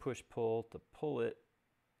vector push pull to pull it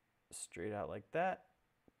straight out like that.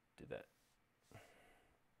 Do that.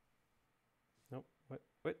 Nope. What?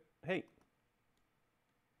 Hey.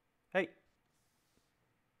 Hey.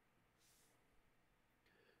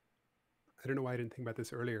 I don't know why I didn't think about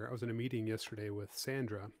this earlier. I was in a meeting yesterday with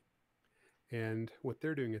Sandra, and what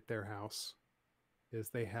they're doing at their house is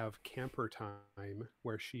they have camper time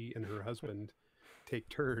where she and her husband take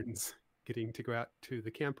turns getting to go out to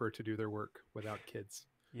the camper to do their work without kids.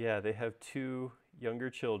 Yeah, they have 2 younger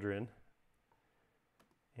children,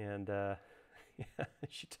 and yeah,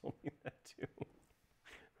 she told me that too.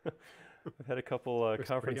 I've had a couple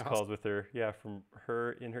conference calls with her, yeah, from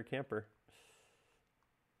her in her camper.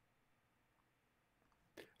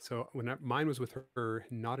 So when mine was with her,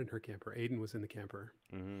 not in her camper, Aiden was in the camper.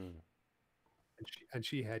 Mm. And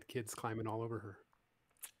she had kids climbing all over her.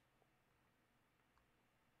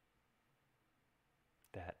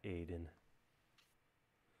 That Aiden.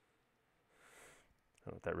 I don't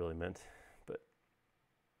know what that really meant, but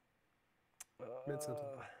meant something.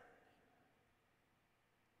 All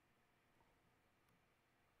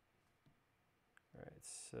right,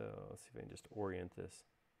 so let's see if I can just orient this.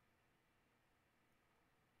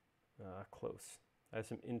 Close. I have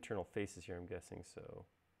some internal faces here, I'm guessing, so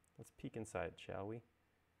let's peek inside, shall we?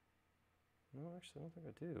 No, actually, I don't think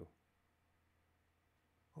I do.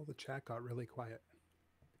 All the chat got really quiet.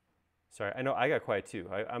 Sorry, I know I got quiet too.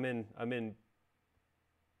 I'm in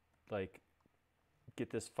like get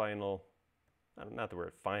this final, not the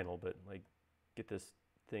word final, but like get this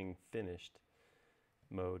thing finished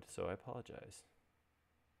mode, so I apologize.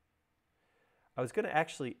 I was gonna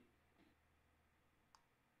actually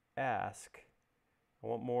ask, I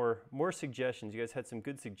want more suggestions. You guys had some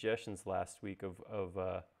good suggestions last week of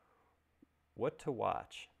what to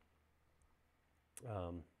watch.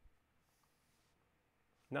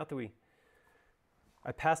 Not that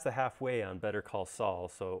I passed the halfway on Better Call Saul,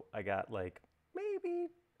 so I got like maybe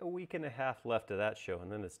a week and a half left of that show,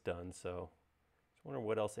 and then it's done. So I wonder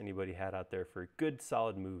what else anybody had out there for good,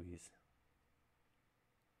 solid movies.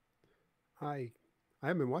 I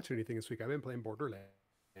haven't been watching anything this week. I've been playing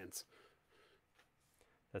Borderlands.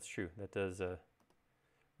 That's true. That does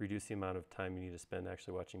reduce the amount of time you need to spend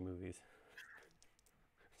actually watching movies.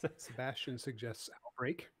 Sebastian suggests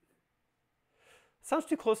Outbreak. Sounds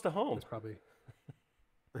too close to home. That's probably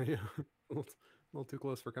yeah, a little too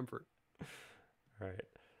close for comfort. All right.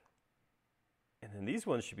 And then these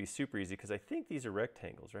ones should be super easy because I think these are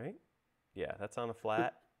rectangles, right? Yeah, that's on a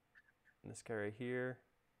flat. And this guy right here.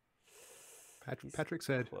 Patrick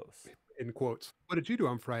said, close. In quotes, "What did you do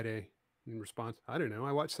on Friday?" In response, "I don't know.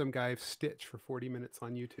 I watched some guy stitch for 40 minutes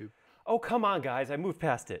on YouTube." Oh, come on, guys. I moved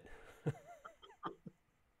past it.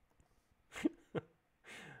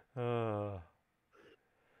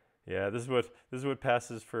 Yeah, this is what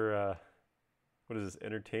passes for what is this?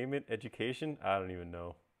 Entertainment, education? I don't even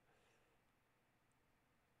know.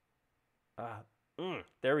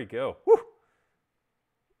 There we go. Woo!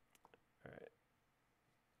 All right.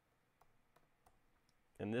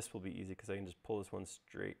 And this will be easy because I can just pull this one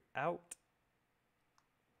straight out.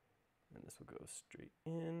 And this will go straight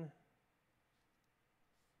in.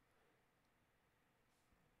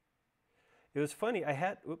 It was funny, I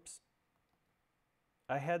had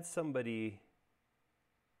somebody,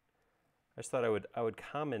 I just thought I would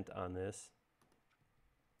comment on this.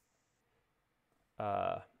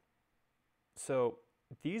 So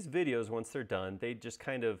these videos, once they're done, they just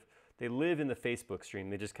they live in the Facebook stream.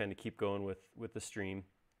 They just kind of keep going with the stream.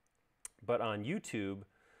 But on YouTube,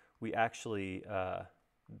 we actually,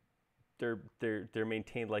 they're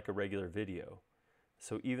maintained like a regular video.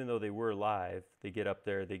 So even though they were live, they get up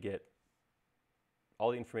there, they get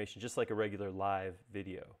all the information just like a regular live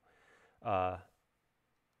video.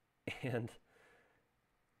 And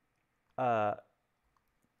I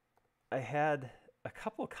had a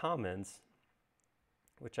couple comments,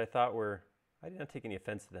 which I thought were, I did not take any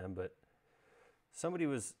offense to them, but somebody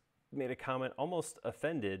made a comment almost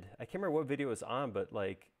offended. I can't remember what video it was on, but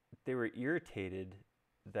like they were irritated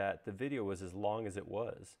that the video was as long as it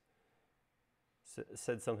was.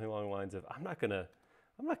 Said something along the lines of, I'm not gonna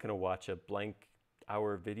watch a blank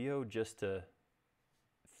hour video just to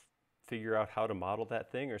figure out how to model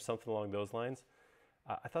that thing, or something along those lines.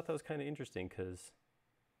 I thought that was kind of interesting, because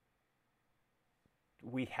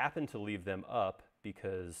we happen to leave them up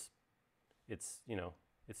because it's, you know,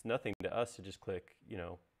 it's nothing to us to just click, you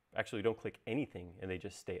know, actually we don't click anything and they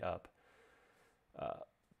just stay up.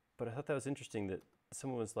 But I thought that was interesting that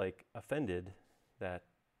someone was like offended that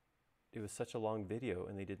it was such a long video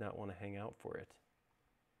and they did not want to hang out for it.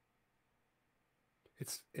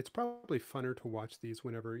 It's probably funner to watch these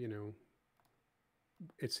whenever, you know,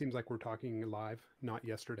 it seems like we're talking live, not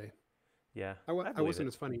yesterday. Yeah, I wasn't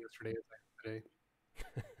as funny yesterday as I am today.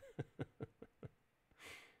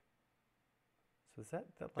 So is that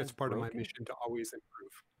It's part broken? of my mission to always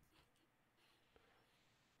improve.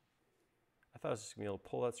 I thought I was just gonna be able to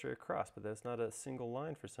pull that straight across, but that's not a single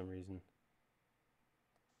line for some reason.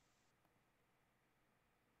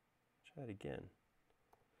 Try it again.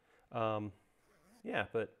 Yeah,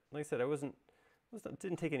 but like I said,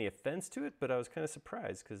 didn't take any offense to it, but I was kind of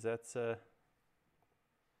surprised, because that's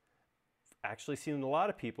actually seen a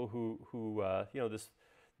lot of people who you know,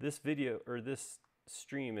 this video or this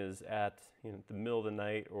stream is at, you know, the middle of the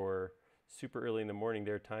night or super early in the morning,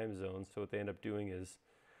 their time zone. So what they end up doing is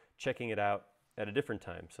checking it out at a different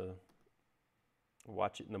time. So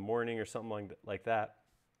watch it in the morning or something like that,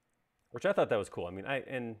 which I thought that was cool. I mean,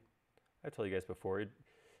 I've told you guys before,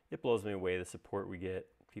 it blows me away the support we get,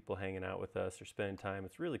 people hanging out with us or spending time.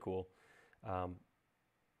 It's really cool. But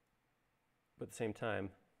at the same time,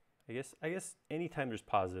 I guess anytime there's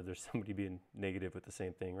positive, there's somebody being negative with the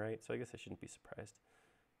same thing, right? So I guess I shouldn't be surprised.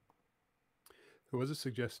 There was a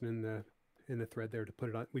suggestion in the thread there to put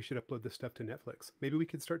it on. We should upload this stuff to Netflix. Maybe we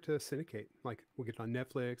could start to syndicate. Like, we'll get it on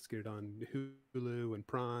Netflix, get it on Hulu and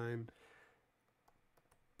Prime.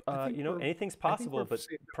 You know, anything's possible, but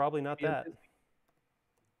probably not that.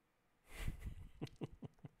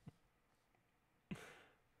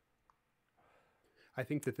 I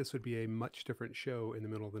think that this would be a much different show in the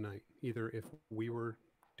middle of the night, either if we were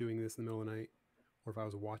doing this in the middle of the night or if I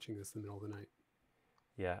was watching this in the middle of the night.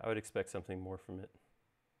 Yeah, I would expect something more from it.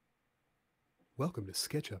 Welcome to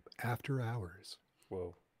SketchUp After Hours.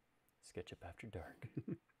 Whoa, SketchUp After Dark.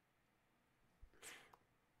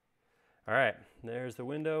 All right, there's the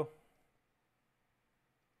window.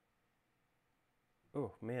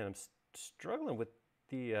 Oh man, I'm struggling with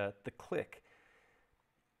the click.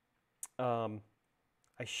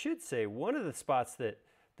 I should say one of the spots that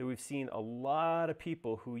we've seen a lot of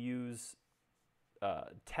people who use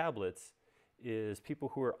tablets is people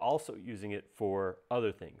who are also using it for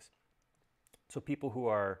other things. So people who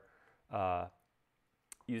are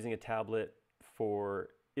using a tablet for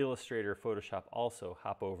Illustrator, Photoshop also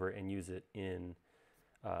hop over and use it in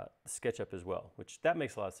SketchUp as well, which that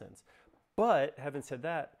makes a lot of sense. But having said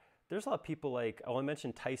that, there's a lot of people like, I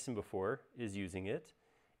mentioned Tyson before is using it.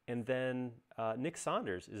 And then Nick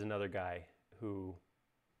Saunders is another guy who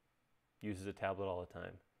uses a tablet all the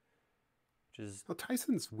time. Which is, well,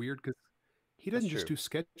 Tyson's weird because he doesn't just do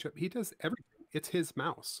SketchUp. He does everything. It's his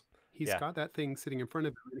mouse. He's got that thing sitting in front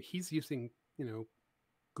of him. And he's using, you know,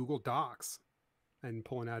 Google Docs and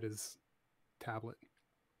pulling out his tablet.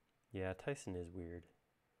 Yeah, Tyson is weird.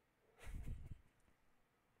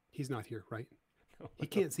 He's not here, right? No, he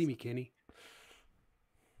can't see me, can he?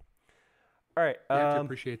 All right. You have to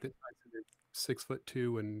appreciate that Tyson is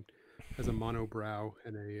 6'2" and has a monobrow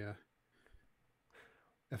and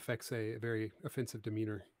affects a very offensive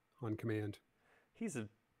demeanor on command. He's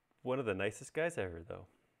one of the nicest guys ever, though.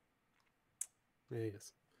 Yeah, he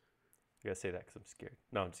is. I gotta say that because I'm scared.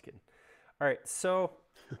 No, I'm just kidding. All right, so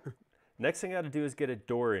next thing I got to do is get a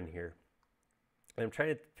door in here. And I'm trying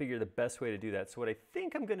to figure the best way to do that. So what I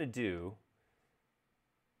think I'm gonna do,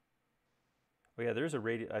 oh yeah, there's a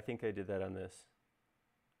radial. I think I did that on this.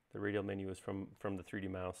 The radial menu is from the 3D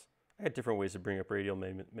mouse. I had different ways to bring up radial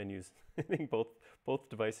menus. I think both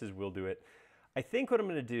devices will do it. I think what I'm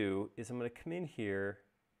gonna do is I'm gonna come in here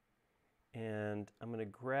and I'm gonna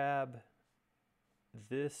grab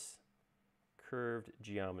this curved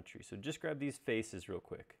geometry. So just grab these faces real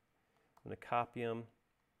quick. I'm gonna copy them.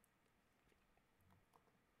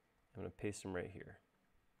 I'm gonna paste them right here.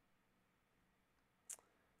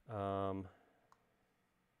 I'm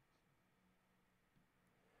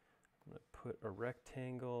gonna put a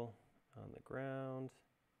rectangle on the ground.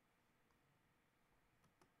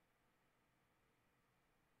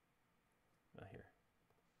 Not here.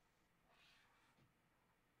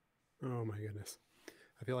 Oh my goodness.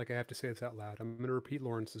 I feel like I have to say this out loud. I'm going to repeat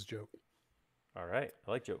Lawrence's joke. All right,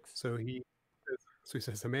 I like jokes. So he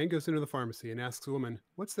says, a man goes into the pharmacy and asks a woman,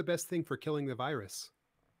 what's the best thing for killing the virus?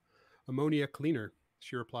 Ammonia cleaner,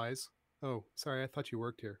 she replies. Oh, sorry, I thought you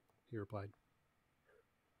worked here, he replied.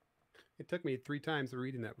 It took me 3 times of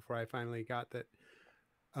reading that before I finally got that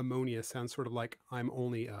ammonia sounds sort of like I'm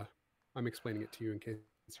explaining it to you in case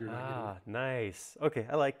you're not getting it. Nice. Okay,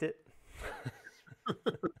 I liked it.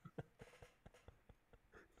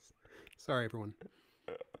 Sorry, everyone.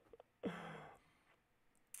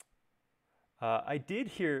 I did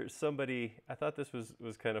hear somebody, I thought this was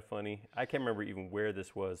kind of funny. I can't remember even where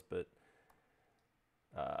this was, but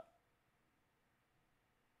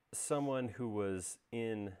someone who was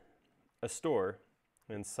in a store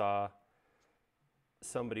and saw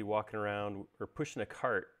somebody walking around or pushing a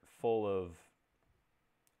cart full of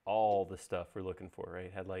all the stuff we're looking for,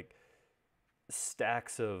 right? Had like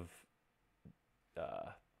stacks of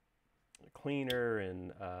cleaner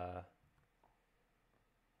and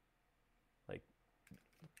like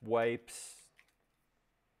wipes,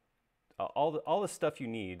 all the stuff you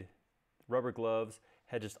need, rubber gloves,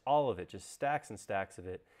 had just all of it, just stacks and stacks of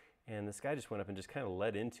it. And this guy just went up and just kind of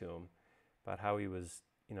led into him about how he was,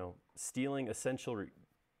 you know, stealing essential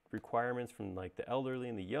requirements from like the elderly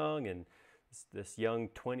and the young, and this young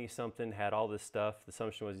 20-something had all this stuff. The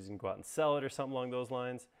assumption was he's gonna go out and sell it or something along those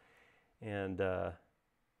lines, and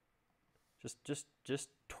just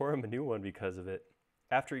tore him a new one because of it.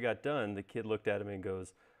 After he got done, the kid looked at him and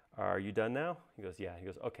goes, "Are you done now?" He goes, "Yeah." He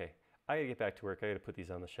goes, "Okay, I gotta get back to work. I gotta put these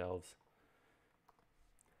on the shelves."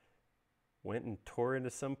 Went and tore into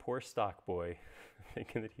some poor stock boy,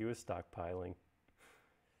 thinking that he was stockpiling.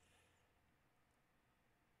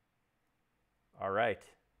 All right.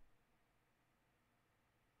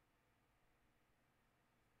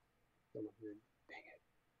 Dang it.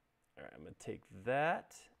 All right, I'm gonna take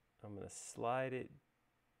that. I'm gonna slide it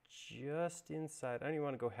just inside. I don't even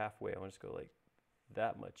want to go halfway. I want to just go like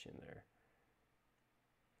that much in there.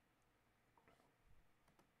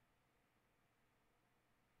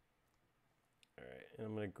 All right, and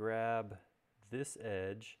I'm gonna grab this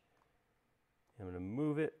edge. I'm gonna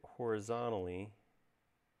move it horizontally.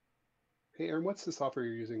 Hey, Aaron, what's the software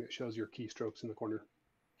you're using that shows your keystrokes in the corner?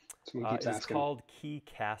 Someone keeps It's asking. called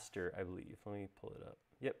Keycaster, I believe. Let me pull it up.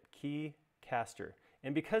 Yep, Keycaster.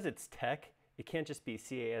 And because it's tech, it can't just be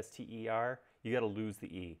C-A-S-T-E-R. You got to lose the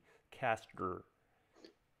E. Caster.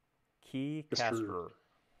 Keycaster.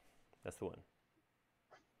 That's the one.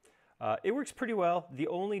 It works pretty well. The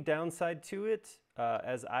only downside to it,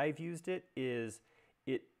 as I've used it, is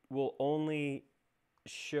it will only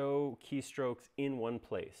show keystrokes in one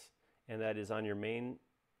place, and that is on your main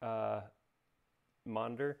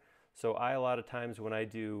monitor. So a lot of times when I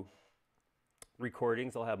do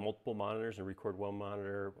recordings, I'll have multiple monitors and record one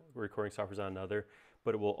monitor, recording software's on another,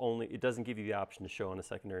 but it doesn't give you the option to show on a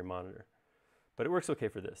secondary monitor. But it works okay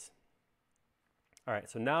for this. All right,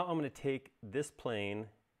 so now I'm going to take this plane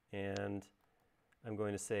and I'm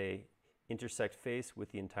going to say intersect face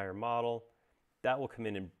with the entire model. That will come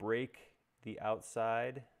in and break the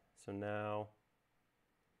outside. So now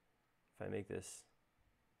if I make this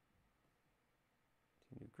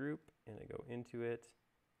new group and I go into it,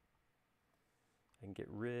 I can get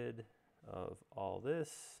rid of all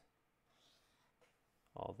this.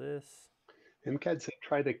 MCAD said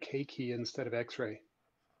try the K key instead of X-ray.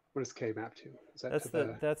 What does K map to? Is that that's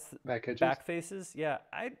the back edges? Back faces. Yeah,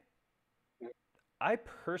 I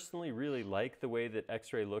personally really like the way that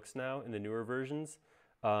X-ray looks now in the newer versions.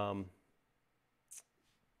 So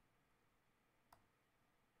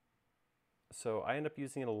I end up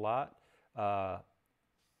using it a lot.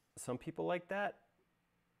 Some people like that.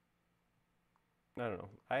 I don't know.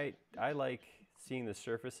 I like seeing the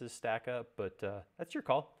surfaces stack up, but that's your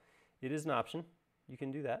call. It is an option. You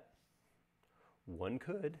can do that. One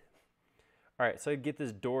could. All right, so I get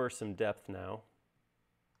this door some depth now.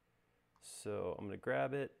 So I'm going to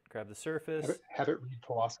grab it, grab the surface. Have it read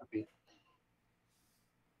philosophy.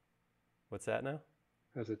 What's that now?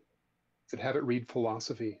 Said have it read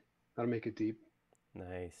philosophy. That'll make it deep.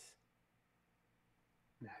 Nice.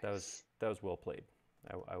 Nice. That was well played.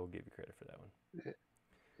 I will give you credit for that one.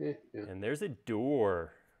 Yeah. And there's a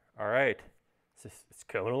door. All right, it's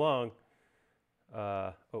coming along.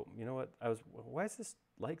 Oh, you know what? Why is this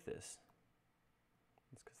like this?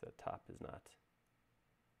 It's because that top is not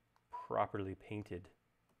properly painted.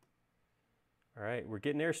 All right, we're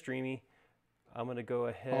getting Airstreamy. I'm going to go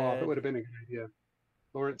Oh, that would ahead. have been a good idea.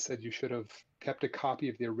 Lawrence said you should have kept a copy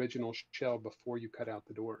of the original shell before you cut out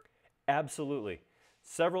the door. Absolutely.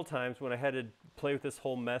 Several times when I had to play with this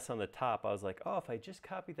whole mess on the top, I was like, oh, if I just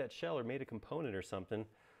copied that shell or made a component or something.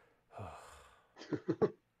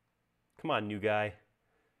 Come on, new guy.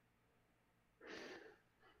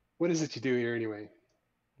 What is it you do here anyway?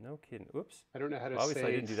 No kidding. Oops. I don't know how to Well, obviously, I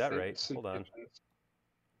say didn't do that right. thanks and Hold on. pigeons,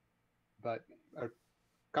 but a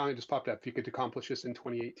comment just popped up. If you could accomplish this in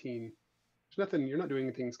 2018, there's nothing. You're not doing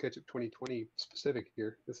anything in SketchUp 2020 specific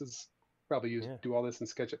here. This is probably Yeah. do all this in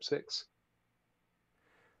SketchUp 6.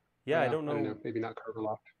 Yeah, I don't I don't know. know. Maybe not Carver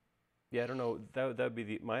Loft. Yeah, I don't know. That would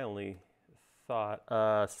be my only thought.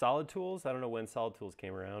 Solid tools. I don't know when solid tools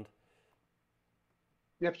came around.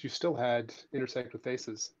 Yeah, but you still had intersect with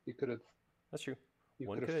faces. That's true. You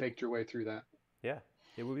One could have could. faked your way through that. Yeah,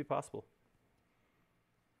 it would be possible.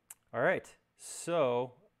 All right.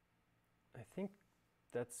 So I think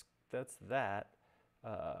that's that.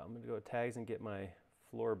 I'm gonna go to tags and get my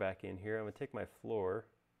floor back in here. I'm gonna take my floor.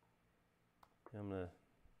 I'm gonna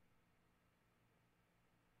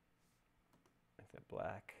make that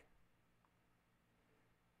black.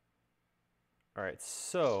 All right.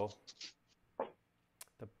 So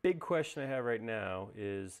the big question I have right now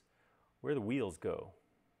is where the wheels go.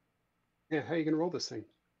 Yeah, how are you going to roll this thing?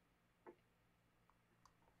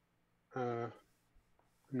 I'm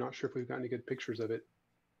not sure if we've got any good pictures of it.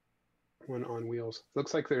 One on wheels.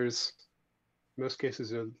 Looks like there's, in most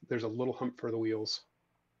cases, there's a little hump for the wheels.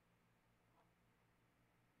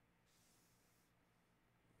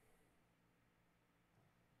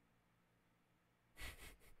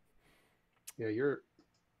 Yeah, your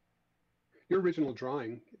original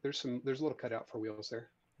drawing, there's a little cutout for wheels there.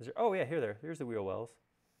 Is there? Oh yeah, there's the wheel wells.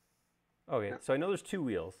 Okay, Yeah. so I know there's two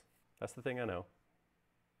wheels. That's the thing I know.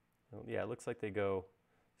 Yeah, it looks like they go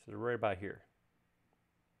so they're right about here.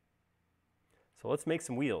 So let's make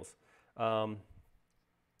some wheels. I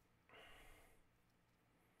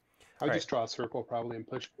would just draw a circle probably and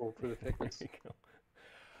push pull for the thickness. There you go.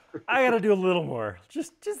 I gotta do a little more.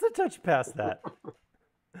 Just a touch past that.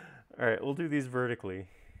 All right, we'll do these vertically.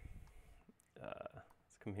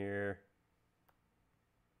 Let's come here.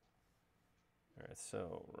 All right,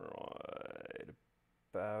 so right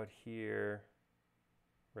about here,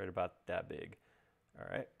 right about that big. All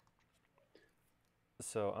right.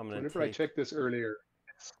 So I'm gonna Whenever I checked this earlier,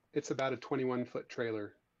 it's about a 21-foot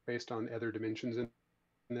trailer based on other dimensions in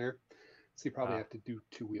there. So you probably have to do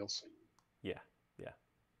two wheels. Yeah, yeah.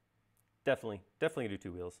 Definitely do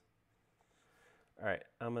two wheels. All right,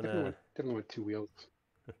 I'm gonna definitely want two wheels.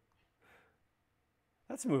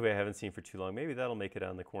 That's a movie I haven't seen for too long. Maybe that'll make it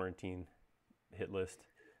on the quarantine hit list.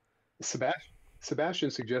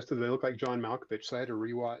 Sebastian suggested they look like John Malkovich, so I had to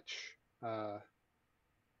rewatch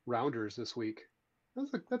Rounders this week.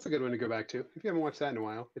 That's a good one to go back to. If you haven't watched that in a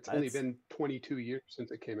while, it's only been 22 years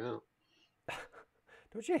since it came out.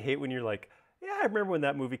 Don't you hate when you're like, yeah, I remember when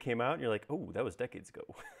that movie came out, and you're like, oh, that was decades ago.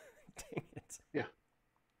 Dang it. Yeah.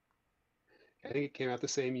 I think it came out the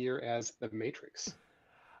same year as The Matrix.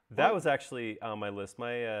 That was actually on my list.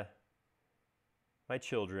 My my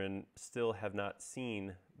children still have not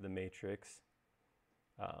seen The Matrix,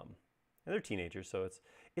 and they're teenagers, so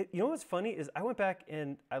you know what's funny is I went back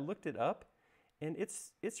and I looked it up, and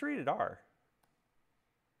it's rated R,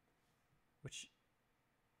 which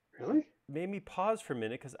really made me pause for a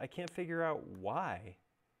minute because I can't figure out why.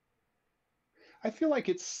 I feel like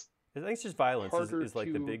I think it's just violence is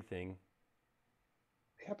like the big thing.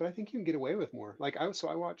 Yeah, but I think you can get away with more. Like I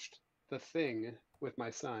watched The Thing with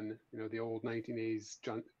my son, the old 1980s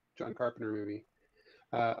John Carpenter movie.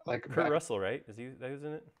 Like Kurt Russell, right? That who's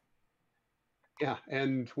in it? Yeah,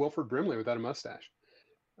 and Wilford Brimley without a mustache.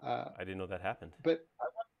 I didn't know that happened. But I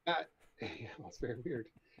watched that. Yeah, well, it's very weird.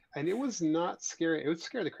 And it was not scary. It would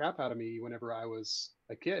scare the crap out of me whenever I was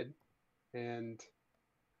a kid. And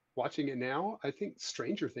watching it now, I think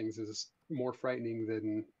Stranger Things is more frightening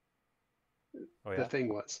than The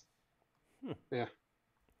Thing was. Yeah.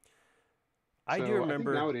 I do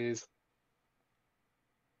remember. I think nowadays,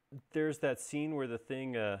 there's that scene where the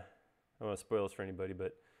Thing. I don't want to spoil this for anybody,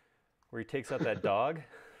 but where he takes out that dog,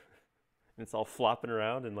 and it's all flopping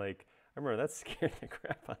around, and like I remember that scared the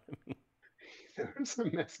crap out of me.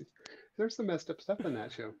 There's some messed up stuff in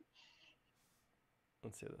that show.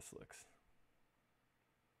 Let's see how this looks.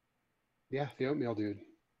 Yeah, the oatmeal dude.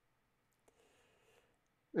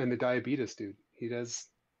 And the diabetes dude.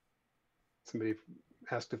 Somebody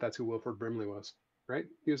asked if that's who Wilford Brimley was, right?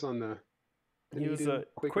 He was on the... He was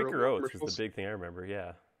Quaker Oats was the big thing I remember,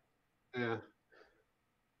 yeah. Yeah.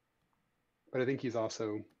 But I think he's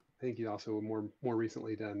also more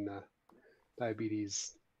recently done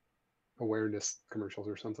diabetes awareness commercials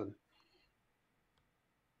or something.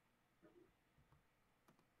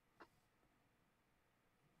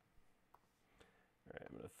 All right,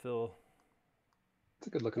 I'm gonna fill. It's a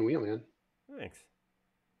good looking wheel, man. Thanks.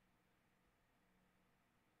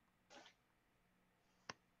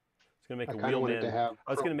 I was gonna make I a kind of wanted to wheelman. have.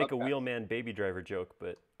 I was gonna make a back. wheelman baby driver joke,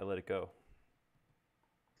 but I let it go.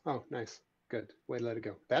 Oh, nice, good way to let it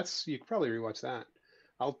go. That's you could probably rewatch that.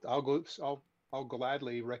 I'll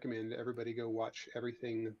gladly recommend everybody go watch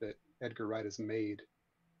everything that Edgar Wright has made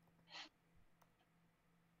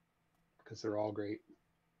because they're all great.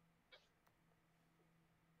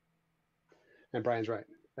 And Brian's right.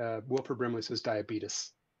 Wilford Brimley says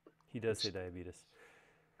diabetes. He does say diabetes.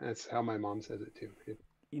 That's how my mom says it too.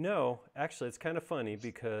 You know, actually, it's kind of funny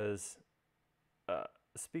because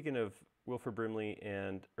speaking of Wilford Brimley,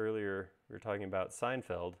 and earlier we were talking about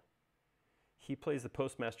Seinfeld, he plays the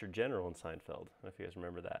Postmaster General in Seinfeld. I don't know if you guys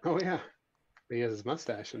remember that. Oh, yeah. He has his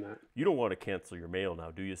mustache in that. You don't want to cancel your mail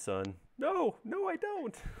now, do you, son? No, I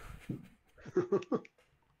don't.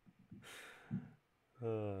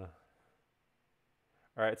 All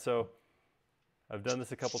right, so I've done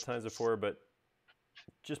this a couple times before, but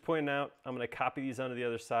just pointing out, I'm going to copy these onto the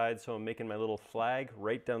other side, so I'm making my little flag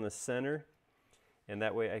right down the center, and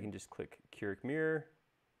that way I can just click Curic Mirror,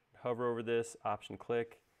 hover over this, option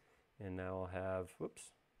click, and now I'll have,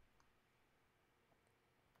 whoops.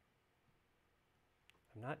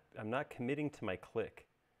 I'm not committing to my click.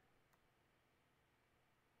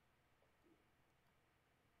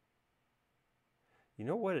 You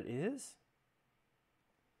know what it is?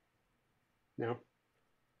 No.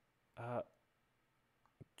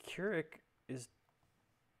 Curic is,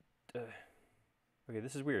 okay,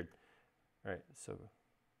 this is weird. All right, so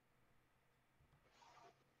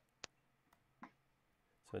I'm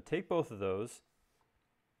going to take both of those,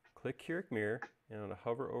 click Curic Mirror, and I'm going to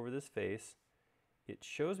hover over this face. It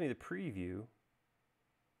shows me the preview.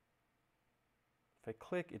 If I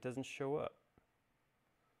click, it doesn't show up.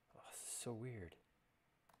 Oh, this is so weird.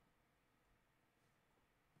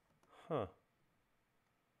 Huh.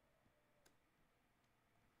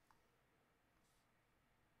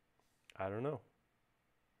 I don't know.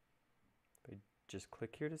 If I just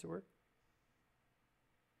click here, does it work?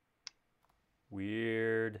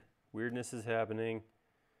 Weird. Weirdness is happening.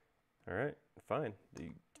 All right, fine.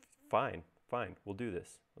 Fine. We'll do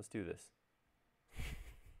this. Let's do this.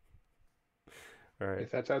 All right.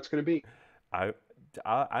 If that's how it's going to be.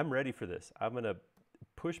 I'm ready for this. I'm going to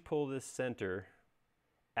pull this center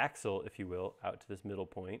axle, if you will, out to this middle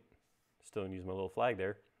point. Still going to use my little flag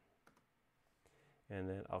there. And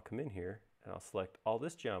then I'll come in here and I'll select all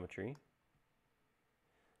this geometry.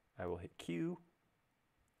 I will hit Q.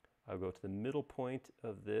 I'll go to the middle point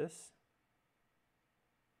of this.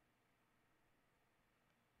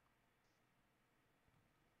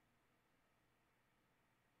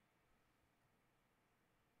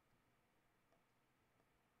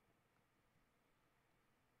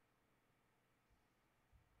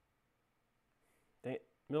 Dang it,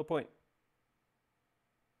 middle point.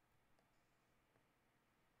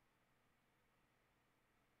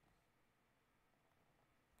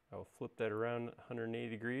 I'll flip that around 180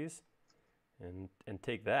 degrees and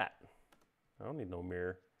take that. I don't need no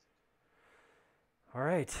mirror. All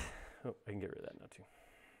right. Oh, I can get rid of that now too.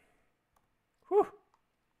 Whew.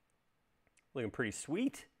 Looking pretty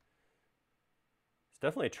sweet. It's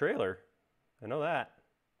definitely a trailer. I know that.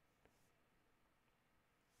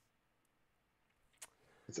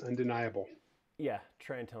 It's undeniable. Yeah,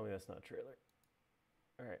 try and tell me that's not a trailer.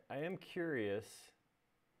 All right, I am curious.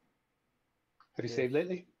 Have you saved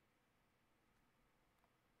lately?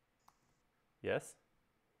 Yes.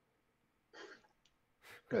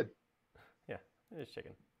 Good. Yeah, just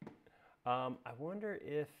checking. I wonder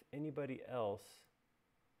if anybody else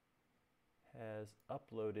has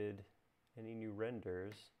uploaded any new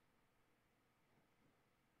renders.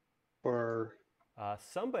 For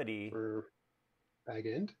somebody. For back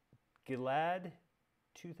end. Gilad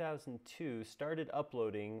 2002 started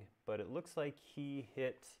uploading, but it looks like he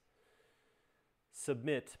hit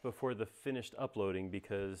submit before the finished uploading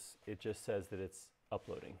because it just says that it's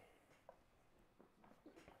uploading.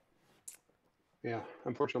 Yeah,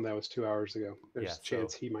 unfortunately that was 2 hours ago. There's a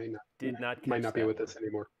chance he might not be with us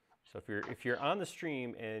anymore. So if you're on the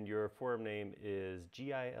stream and your forum name is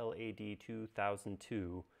GILAD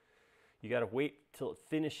 2002, you got to wait till it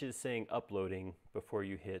finishes saying uploading before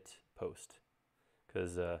you hit post,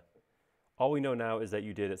 because all we know now is that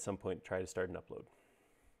you did at some point try to start an upload.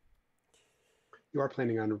 You are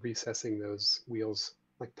planning on recessing those wheels,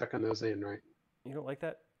 like tucking those in, right? You don't like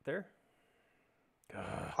that there?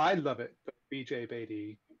 I love it. BJ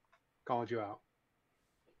Beatty called you out.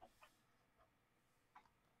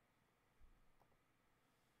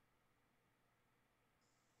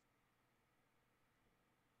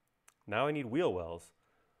 Now I need wheel wells.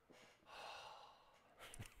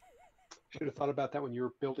 Should have thought about that when you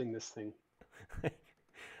were building this thing.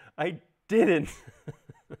 I didn't.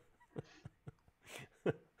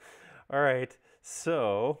 All right,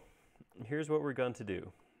 so here's what we're going to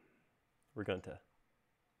do. All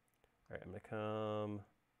right, I'm going to come.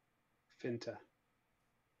 Finta.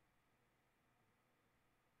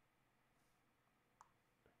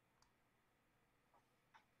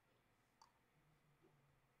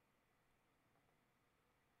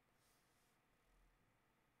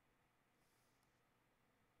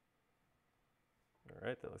 All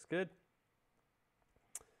right, that looks good.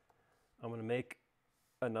 I'm going to make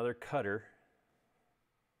another cutter.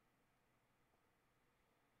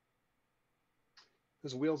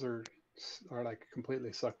 Those wheels are like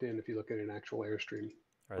completely sucked in if you look at an actual Airstream.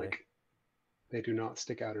 Are like they do not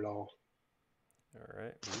stick out at all. All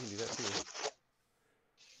right, we can do that too.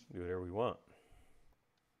 Do whatever we want.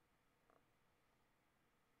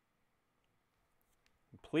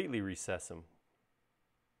 Completely recess them.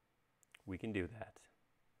 We can do that.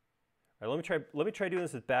 All right, let me try doing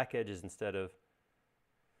this with back edges instead of.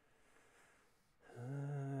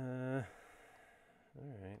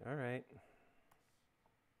 All right.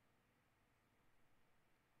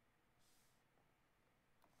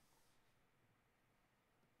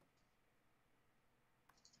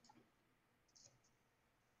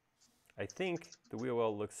 I think the wheel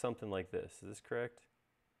well looks something like this. Is this correct?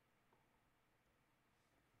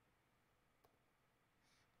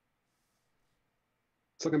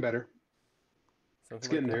 It's looking better. It's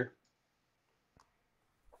getting there.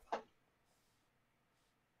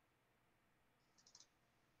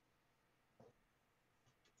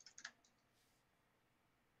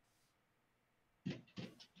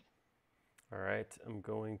 All right, I'm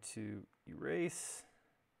going to erase.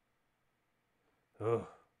 Oh,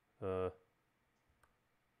 forgot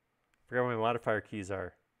where my modifier keys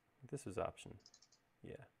are. This was Option.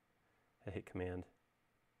 Yeah, I hit Command.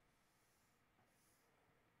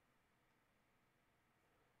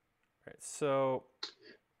 All right, so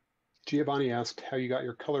Giovanni asked how you got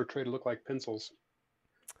your color tray to look like pencils.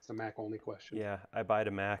 It's a Mac only question. Yeah, I buy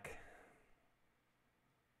a Mac.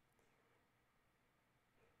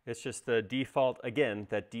 It's just the default, again,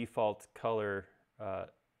 that default color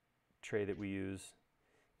tray that we use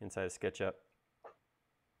inside of SketchUp.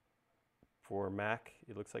 For Mac,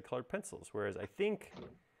 it looks like colored pencils, whereas I think,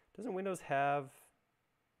 doesn't Windows have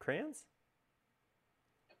crayons?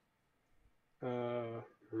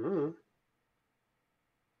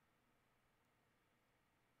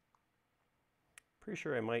 Pretty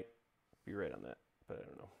sure I might be right on that, but I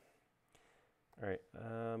don't know. All right,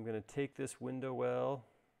 I'm going to take this window well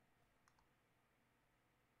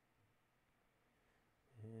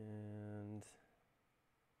and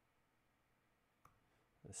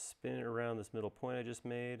spin it around this middle point I just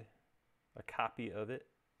made, a copy of it.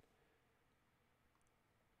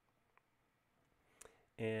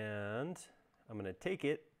 And I'm going to take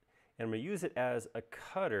it and I'm going to use it as a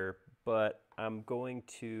cutter, but I'm going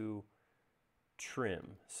to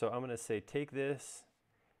trim. So I'm going to say take this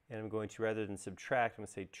and I'm going to, rather than subtract, I'm going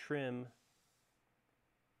to say trim.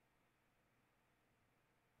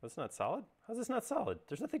 That's not solid? How's this not solid?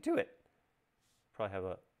 There's nothing to it. Probably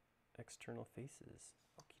have external faces.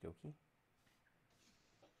 Okie dokie.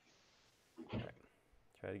 All right,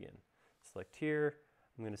 try it again. Select here.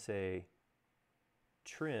 I'm going to say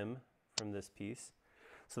trim from this piece.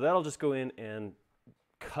 So that'll just go in and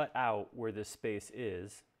cut out where this space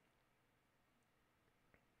is.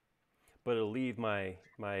 But it'll leave my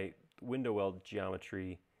window well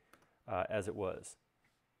geometry as it was.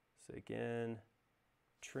 So again,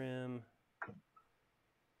 trim.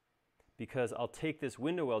 Because I'll take this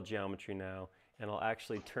window well geometry now and I'll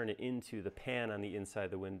actually turn it into the pan on the inside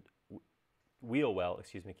of the wheel well,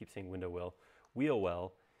 excuse me, I keep saying window well, wheel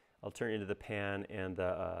well. I'll turn it into the pan and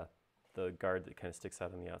the guard that kind of sticks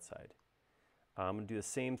out on the outside. I'm going to do the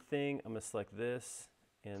same thing. I'm going to select this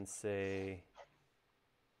and say,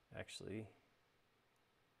 actually,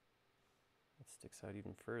 that sticks out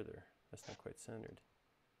even further. That's not quite centered.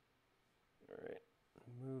 All right,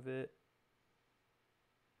 move it.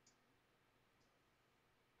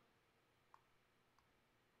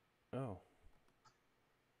 Oh.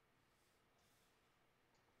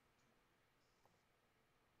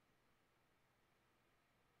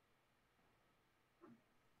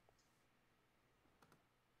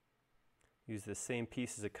 Use the same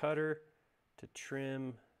piece as a cutter to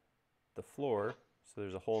trim the floor. So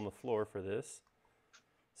there's a hole in the floor for this.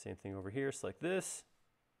 Same thing over here, select this,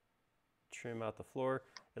 trim out the floor.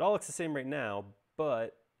 It all looks the same right now,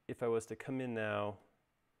 but if I was to come in now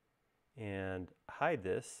and hide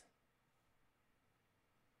this,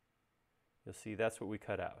 you'll see that's what we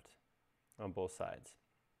cut out on both sides.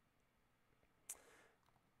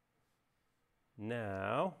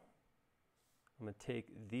 Now, I'm going to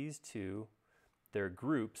take these two, they're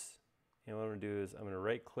groups, and what I'm going to do is I'm going to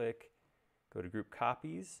right click, go to group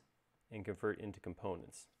copies, and convert into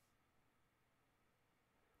components.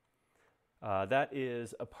 That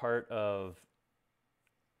is a part of,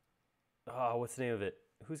 what's the name of it?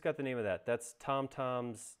 Who's got the name of that? That's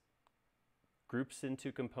TomTom's groups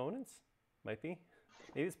into components? Might be.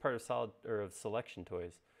 Maybe it's part of solid or of selection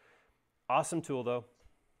toys. Awesome tool though.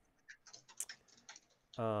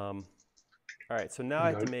 All right, so now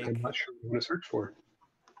I have to make. I'm not sure what to search for.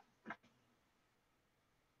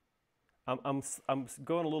 I'm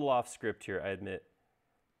going a little off script here, I admit,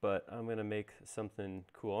 but I'm gonna make something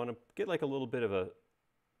cool. I want to get like a little bit of a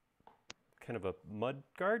kind of a mud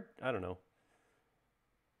guard. I don't know.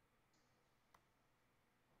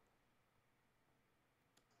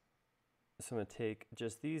 So I'm gonna take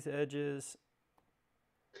just these edges.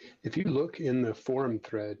 If you look in the forum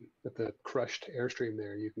thread at the crushed Airstream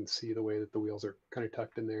there, you can see the way that the wheels are kind of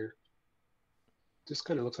tucked in there. Just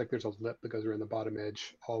kind of looks like there's a lip that goes around the bottom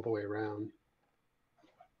edge all the way around.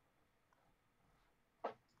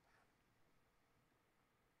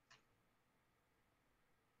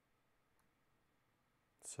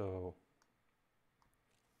 So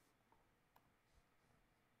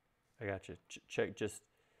I got you. Check, just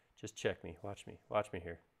check me. Watch me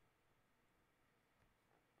here.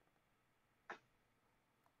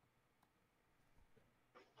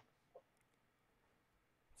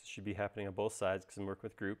 This should be happening on both sides because I'm working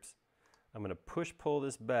with groups. I'm going to pull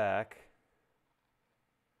this back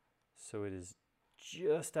so it is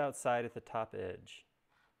just outside at the top edge.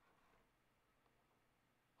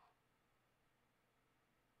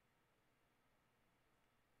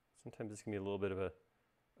 Sometimes this can be a little bit of a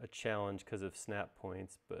challenge because of snap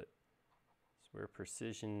points, but it's where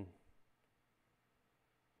precision,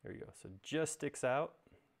 there you go. So just sticks out.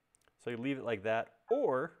 So you leave it like that,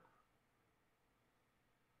 or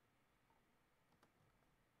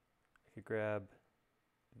I could grab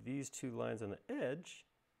these two lines on the edge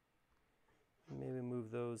and maybe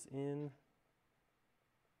move those in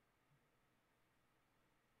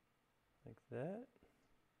like that.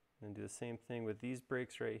 And do the same thing with these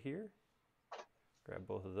breaks right here. Grab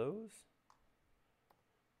both of those.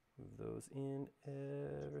 Move those in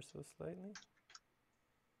ever so slightly.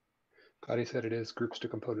 Claudia said it is groups to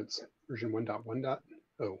components, version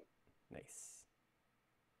 1.1.0. Nice.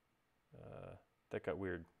 That got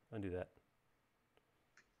weird. Undo that.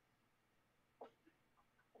 I'm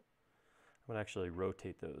going to actually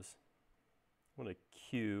rotate those. I'm going to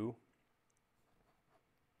Q.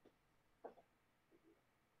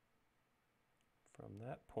 From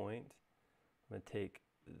that point, I'm going to take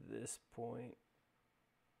this point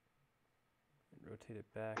and rotate it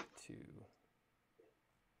back to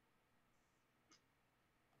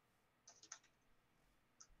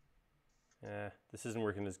this isn't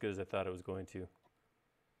working as good as I thought it was going to.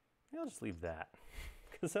 Maybe I'll just leave that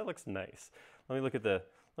because that looks nice. Let me look at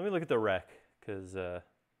the rec because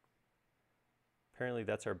apparently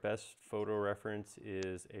that's our best photo reference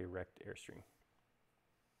is a wrecked Airstream.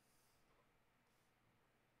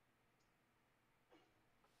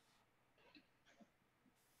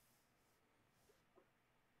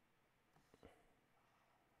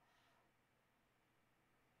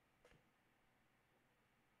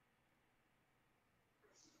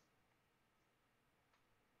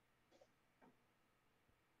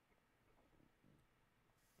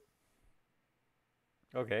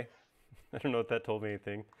 Okay, I don't know if that told me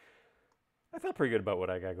anything. I felt pretty good about what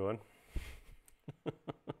I got going.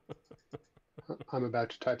 I'm about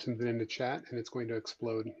to type something into chat and it's going to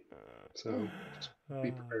explode. So just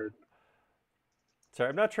be prepared. Sorry,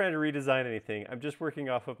 I'm not trying to redesign anything. I'm just working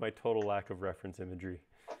off of my total lack of reference imagery.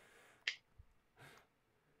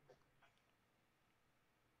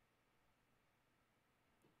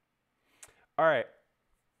 All right.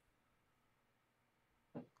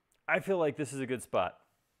 I feel like this is a good spot.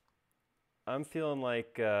 I'm feeling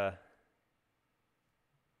like, oh,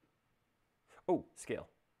 scale.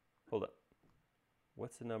 Hold up.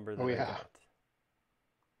 What's the number that I got?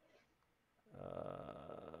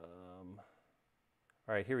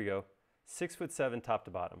 All right, here we go. 6'7" top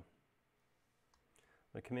to bottom.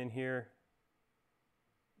 I'm gonna come in here,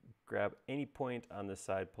 grab any point on this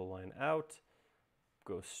side, pull line out,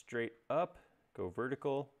 go straight up, go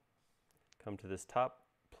vertical, come to this top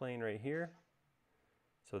plane right here.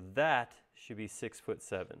 So that should be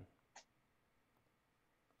 6'7".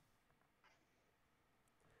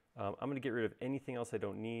 I'm going to get rid of anything else I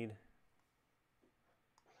don't need.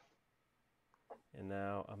 And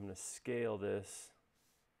now I'm going to scale this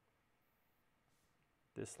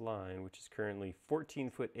line, which is currently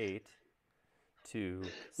 14'8", to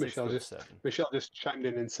 6'7". Michelle just chimed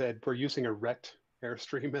in and said, "We're using a rect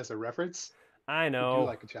Airstream as a reference." I Would know. you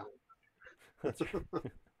like a challenge? That's right.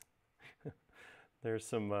 There's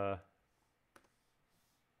some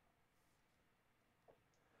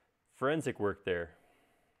forensic work there.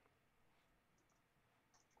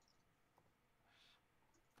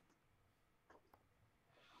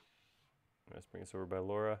 Let's bring this over by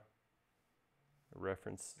Laura.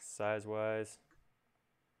 Reference size-wise.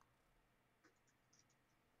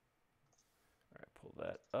 All right, pull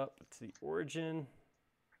that up to the origin.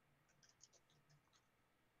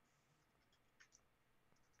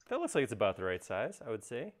 That looks like it's about the right size, I would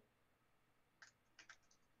say.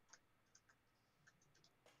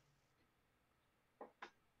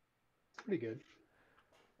 Pretty good.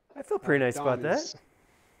 I feel pretty nice about that.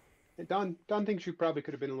 Don thinks you probably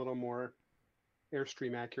could have been a little more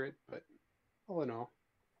Airstream accurate, but all in all,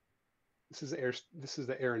 this is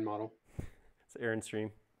the Aaron model. It's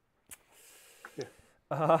Airstream.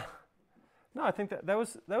 Yeah. No, I think that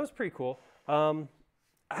was pretty cool.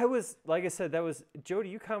 I was, like I said, that was, Jody,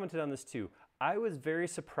 you commented on this too. I was very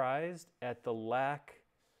surprised at the lack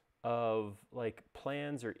of like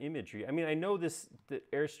plans or imagery. I mean, I know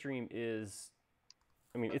that Airstream is,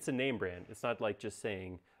 I mean, it's a name brand. It's not like just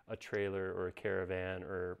saying a trailer or a caravan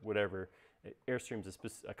or whatever. Airstream's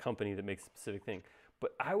a company that makes a specific thing.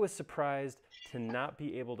 But I was surprised to not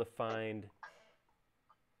be able to find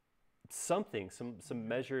something, some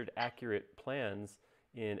measured, accurate plans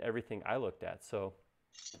in everything I looked at. So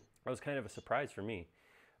that was kind of a surprise for me.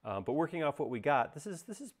 But working off what we got, this is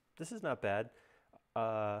not bad.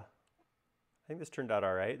 I think this turned out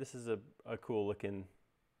all right. This is a cool looking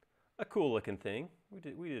thing.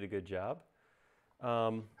 We did a good job.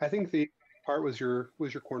 I think the part was your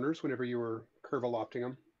corners whenever you were curve-lofting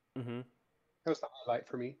them. Mm-hmm. That was the highlight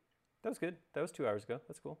for me. That was good. That was 2 hours ago.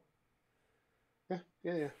 That's cool. Yeah.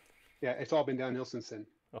 It's all been downhill since then.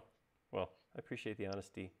 Oh, well, I appreciate the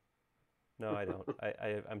honesty. No, I don't.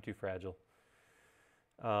 I'm too fragile.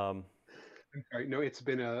 I'm sorry. No, it's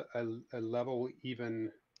been a level,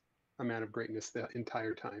 even amount of greatness the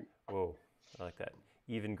entire time. Whoa, I like that.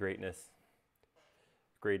 Even greatness.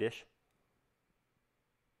 Greatish.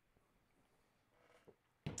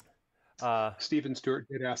 Stephen Stewart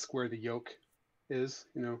did ask where the yoke is.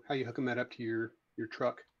 You know, how you hooking that up to your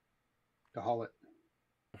truck to haul it.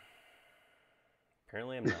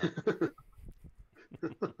 Apparently I'm not.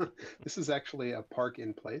 This is actually a park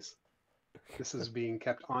in place. This is being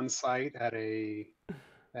kept on site at a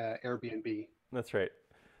Airbnb. That's right.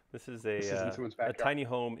 This is a tiny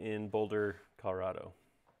home in Boulder, Colorado.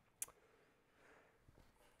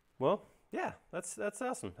 Well, yeah, that's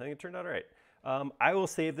awesome. I think it turned out all right. I will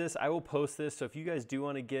save this. I will post this. So if you guys do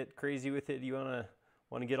want to get crazy with it, you want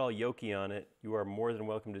to get all yokey on it, you are more than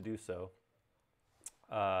welcome to do so.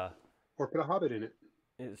 Or put a hobbit in it.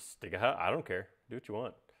 Stick I don't care. Do what you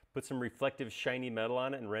want. Put some reflective, shiny metal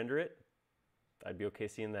on it and render it. I'd be okay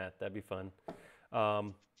seeing that. That'd be fun.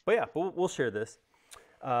 But yeah, we'll share this.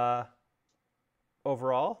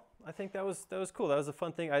 Overall, I think that was cool. That was a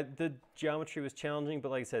fun thing. The geometry was challenging,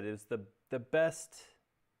 but like I said, it was the best.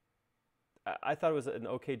 I thought it was an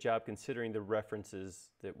okay job considering the references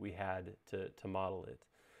that we had to model it.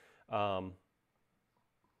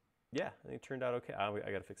 Yeah, I think it turned out okay. I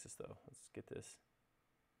got to fix this though. Let's get this.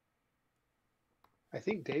 I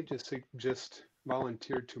think Dave just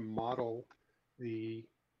volunteered to model the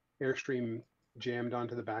Airstream jammed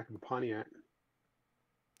onto the back of the Pontiac.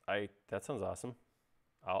 That sounds awesome.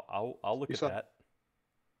 I'll look at that.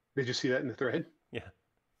 Did you see that in the thread? Yeah.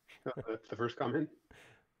 The first comment?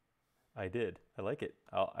 I did. I like it.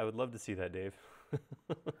 I would love to see that, Dave.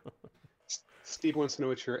 Steve wants to know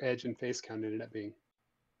what your edge and face count ended up being.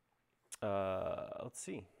 Let's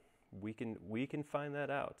see. We can find that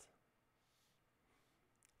out.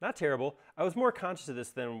 Not terrible. I was more conscious of this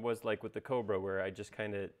than was like with the Cobra, where I just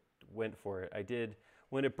kind of went for it. I did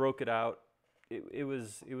when it broke it out. It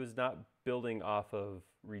was not building off of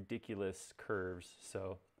ridiculous curves,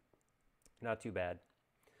 so not too bad.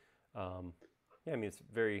 Yeah, I mean it's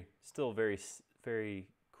still very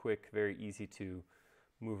quick, very easy to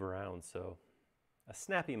move around. So a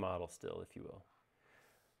snappy model still, if you will.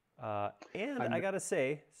 And I gotta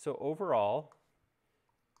say, so overall,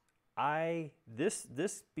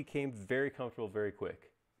 this became very comfortable very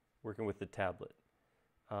quick. working with the tablet.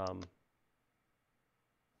 I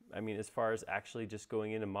mean, as far as actually just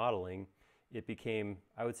going into modeling, it became,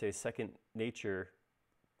 I would say, second nature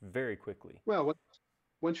very quickly. Well,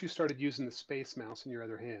 once you started using the space mouse in your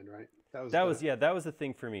other hand, right? That was That the was, yeah, that was the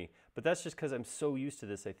thing for me. But that's just because I'm so used to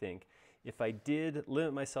this, I think. If I did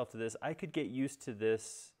limit myself to this, I could get used to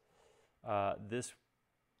this, this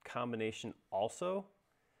combination also,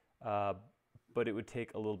 but it would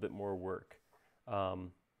take a little bit more work.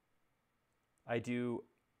 I do,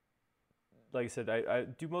 like I said, I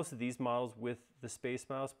do most of these models with the space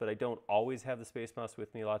mouse, but I don't always have the space mouse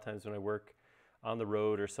with me. A lot of times when I work on the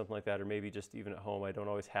road or something like that, or maybe just even at home, I don't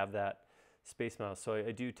always have that space mouse. So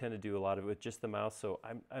I do tend to do a lot of it with just the mouse. So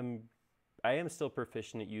I am still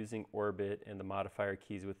proficient at using orbit and the modifier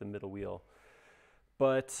keys with the middle wheel.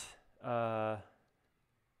 But yeah,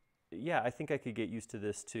 I think I could get used to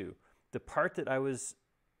this too. The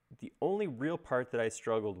only real part that I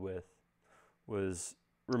struggled with was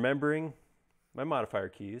remembering my modifier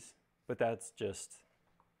keys, but that's just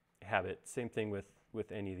habit. Same thing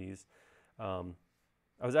with any of these.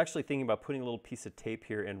 I was actually thinking about putting a little piece of tape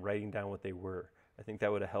here and writing down what they were. I think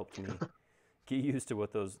that would have helped me get used to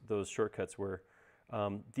what those shortcuts were.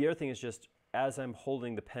 The other thing is just as I'm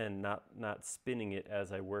holding the pen, not spinning it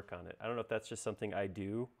as I work on it. I don't know if that's just something I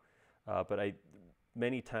do, but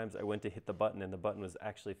many times I went to hit the button and the button was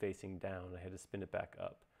actually facing down. I had to spin it back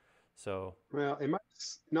up. So well, it might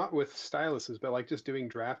not with styluses, but like just doing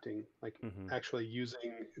drafting, like actually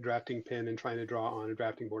using a drafting pen and trying to draw on a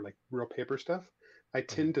drafting board, like real paper stuff. I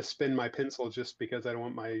tend to spin my pencil just because I don't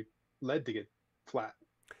want my lead to get flat.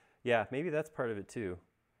 yeah, maybe that's part of it too.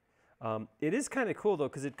 It is kind of cool though,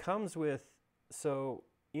 because it comes with, so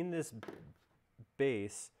in this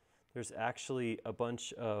base, there's actually a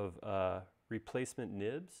bunch of replacement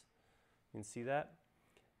nibs. You can see that.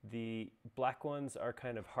 The black ones are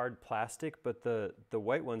kind of hard plastic, but the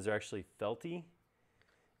white ones are actually felty.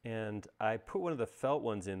 And I put one of the felt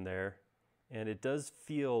ones in there, and it does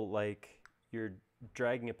feel like you're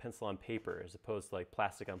dragging a pencil on paper as opposed to like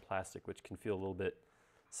plastic on plastic, which can feel a little bit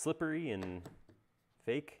slippery and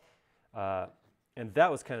fake. And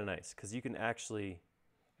that was kind of nice because you can actually,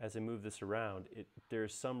 as I move this around,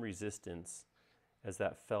 there's some resistance as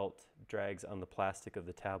that felt drags on the plastic of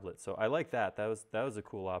the tablet. So I like that. That was a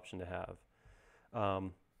cool option to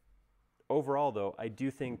have. Overall, though, I do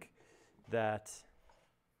think that,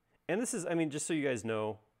 and this is, I mean, just so you guys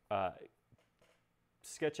know,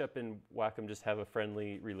 SketchUp and Wacom just have a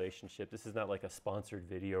friendly relationship. This is not like a sponsored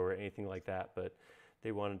video or anything like that, but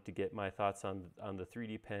they wanted to get my thoughts on the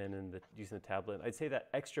 3D pen and using the tablet. I'd say that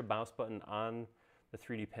extra mouse button on the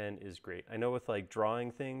 3D pen is great. I know with like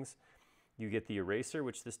drawing things, you get the eraser,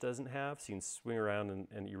 which this doesn't have, so you can swing around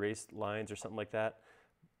and erase lines or something like that.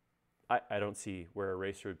 I don't see where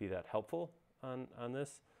eraser would be that helpful on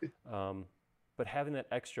this. But having that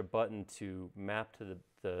extra button to map to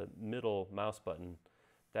the middle mouse button,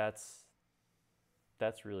 that's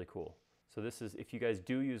really cool. So this is, if you guys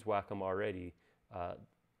do use Wacom already,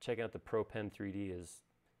 checking out the Pro Pen 3D it'd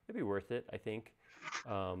be worth it, I think.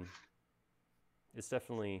 It's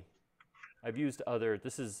definitely, I've used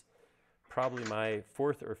this is probably my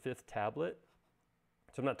 4th or 5th tablet,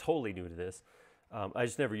 so I'm not totally new to this. I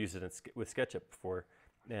just never used it with SketchUp before,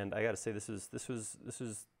 and I got to say this was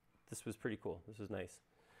pretty cool. This was nice.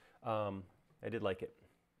 I did like it.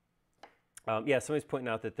 Yeah, somebody's pointing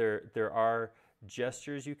out that there are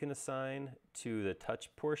gestures you can assign to the touch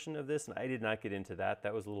portion of this, and I did not get into that.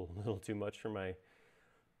 That was a little too much for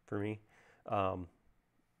me.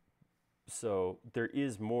 So there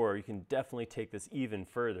is more. You can definitely take this even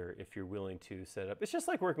further if you're willing to set up. It's just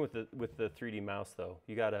like working with the 3D mouse, though.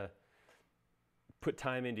 You gotta put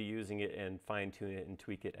time into using it and fine tune it and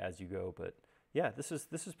tweak it as you go. But yeah, this is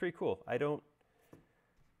pretty cool. I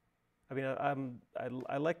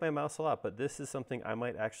like my mouse a lot, but this is something I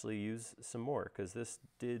might actually use some more because this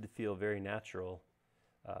did feel very natural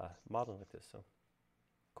modeling like this. So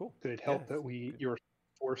cool. Did it help that you were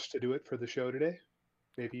forced to do it for the show today?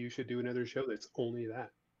 Maybe you should do another show that's only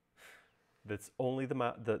that. That's only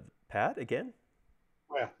the pad again?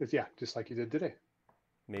 Well, yeah, just like you did today.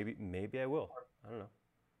 Maybe I will. I don't know.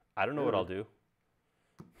 I don't know what I'll do.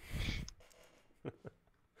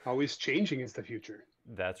 Always changing is the future.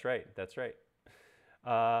 That's right. That's right.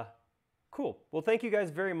 Cool. Well, thank you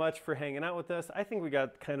guys very much for hanging out with us. I think we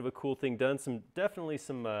got kind of a cool thing done. Definitely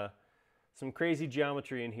some crazy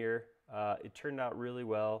geometry in here. It turned out really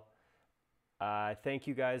well. Thank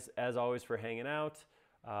you guys, as always, for hanging out.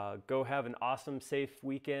 Go have an awesome, safe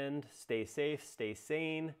weekend. Stay safe, stay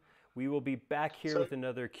sane. We will be back here with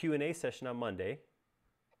another Q&A session on Monday.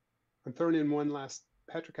 I'm throwing in one last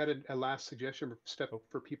Patrick had a last suggestion step Oh,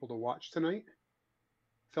 for people to watch tonight.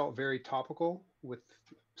 Felt very topical with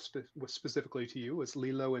specifically to you was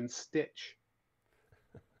Lilo and Stitch.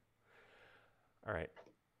 all right.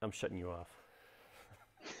 I'm shutting you off.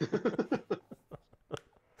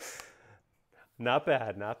 Not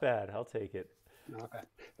bad, not bad. I'll take it. Not bad.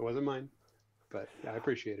 It wasn't mine, but I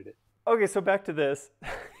appreciated it. Okay, so back to this.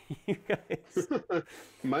 You guys,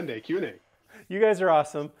 Monday Q&A. you guys are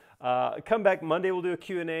awesome. Come back Monday, we'll do a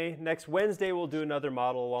Q&A. Next Wednesday, we'll do another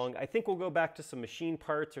model along. I think we'll go back to some machine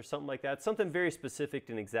parts or something like that. Something very specific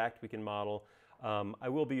and exact we can model. I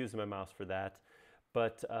will be using my mouse for that.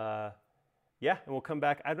 But yeah, and we'll come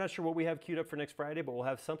back. I'm not sure what we have queued up for next Friday, but we'll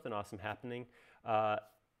have something awesome happening.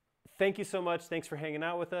 Thank you so much. Thanks for hanging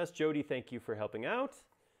out with us. Jody, thank you for helping out.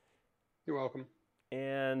 You're welcome.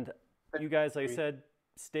 And you guys, like I said,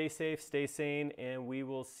 stay safe, stay sane, and we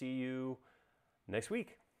will see you next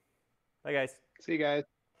week. Bye, guys. See you guys.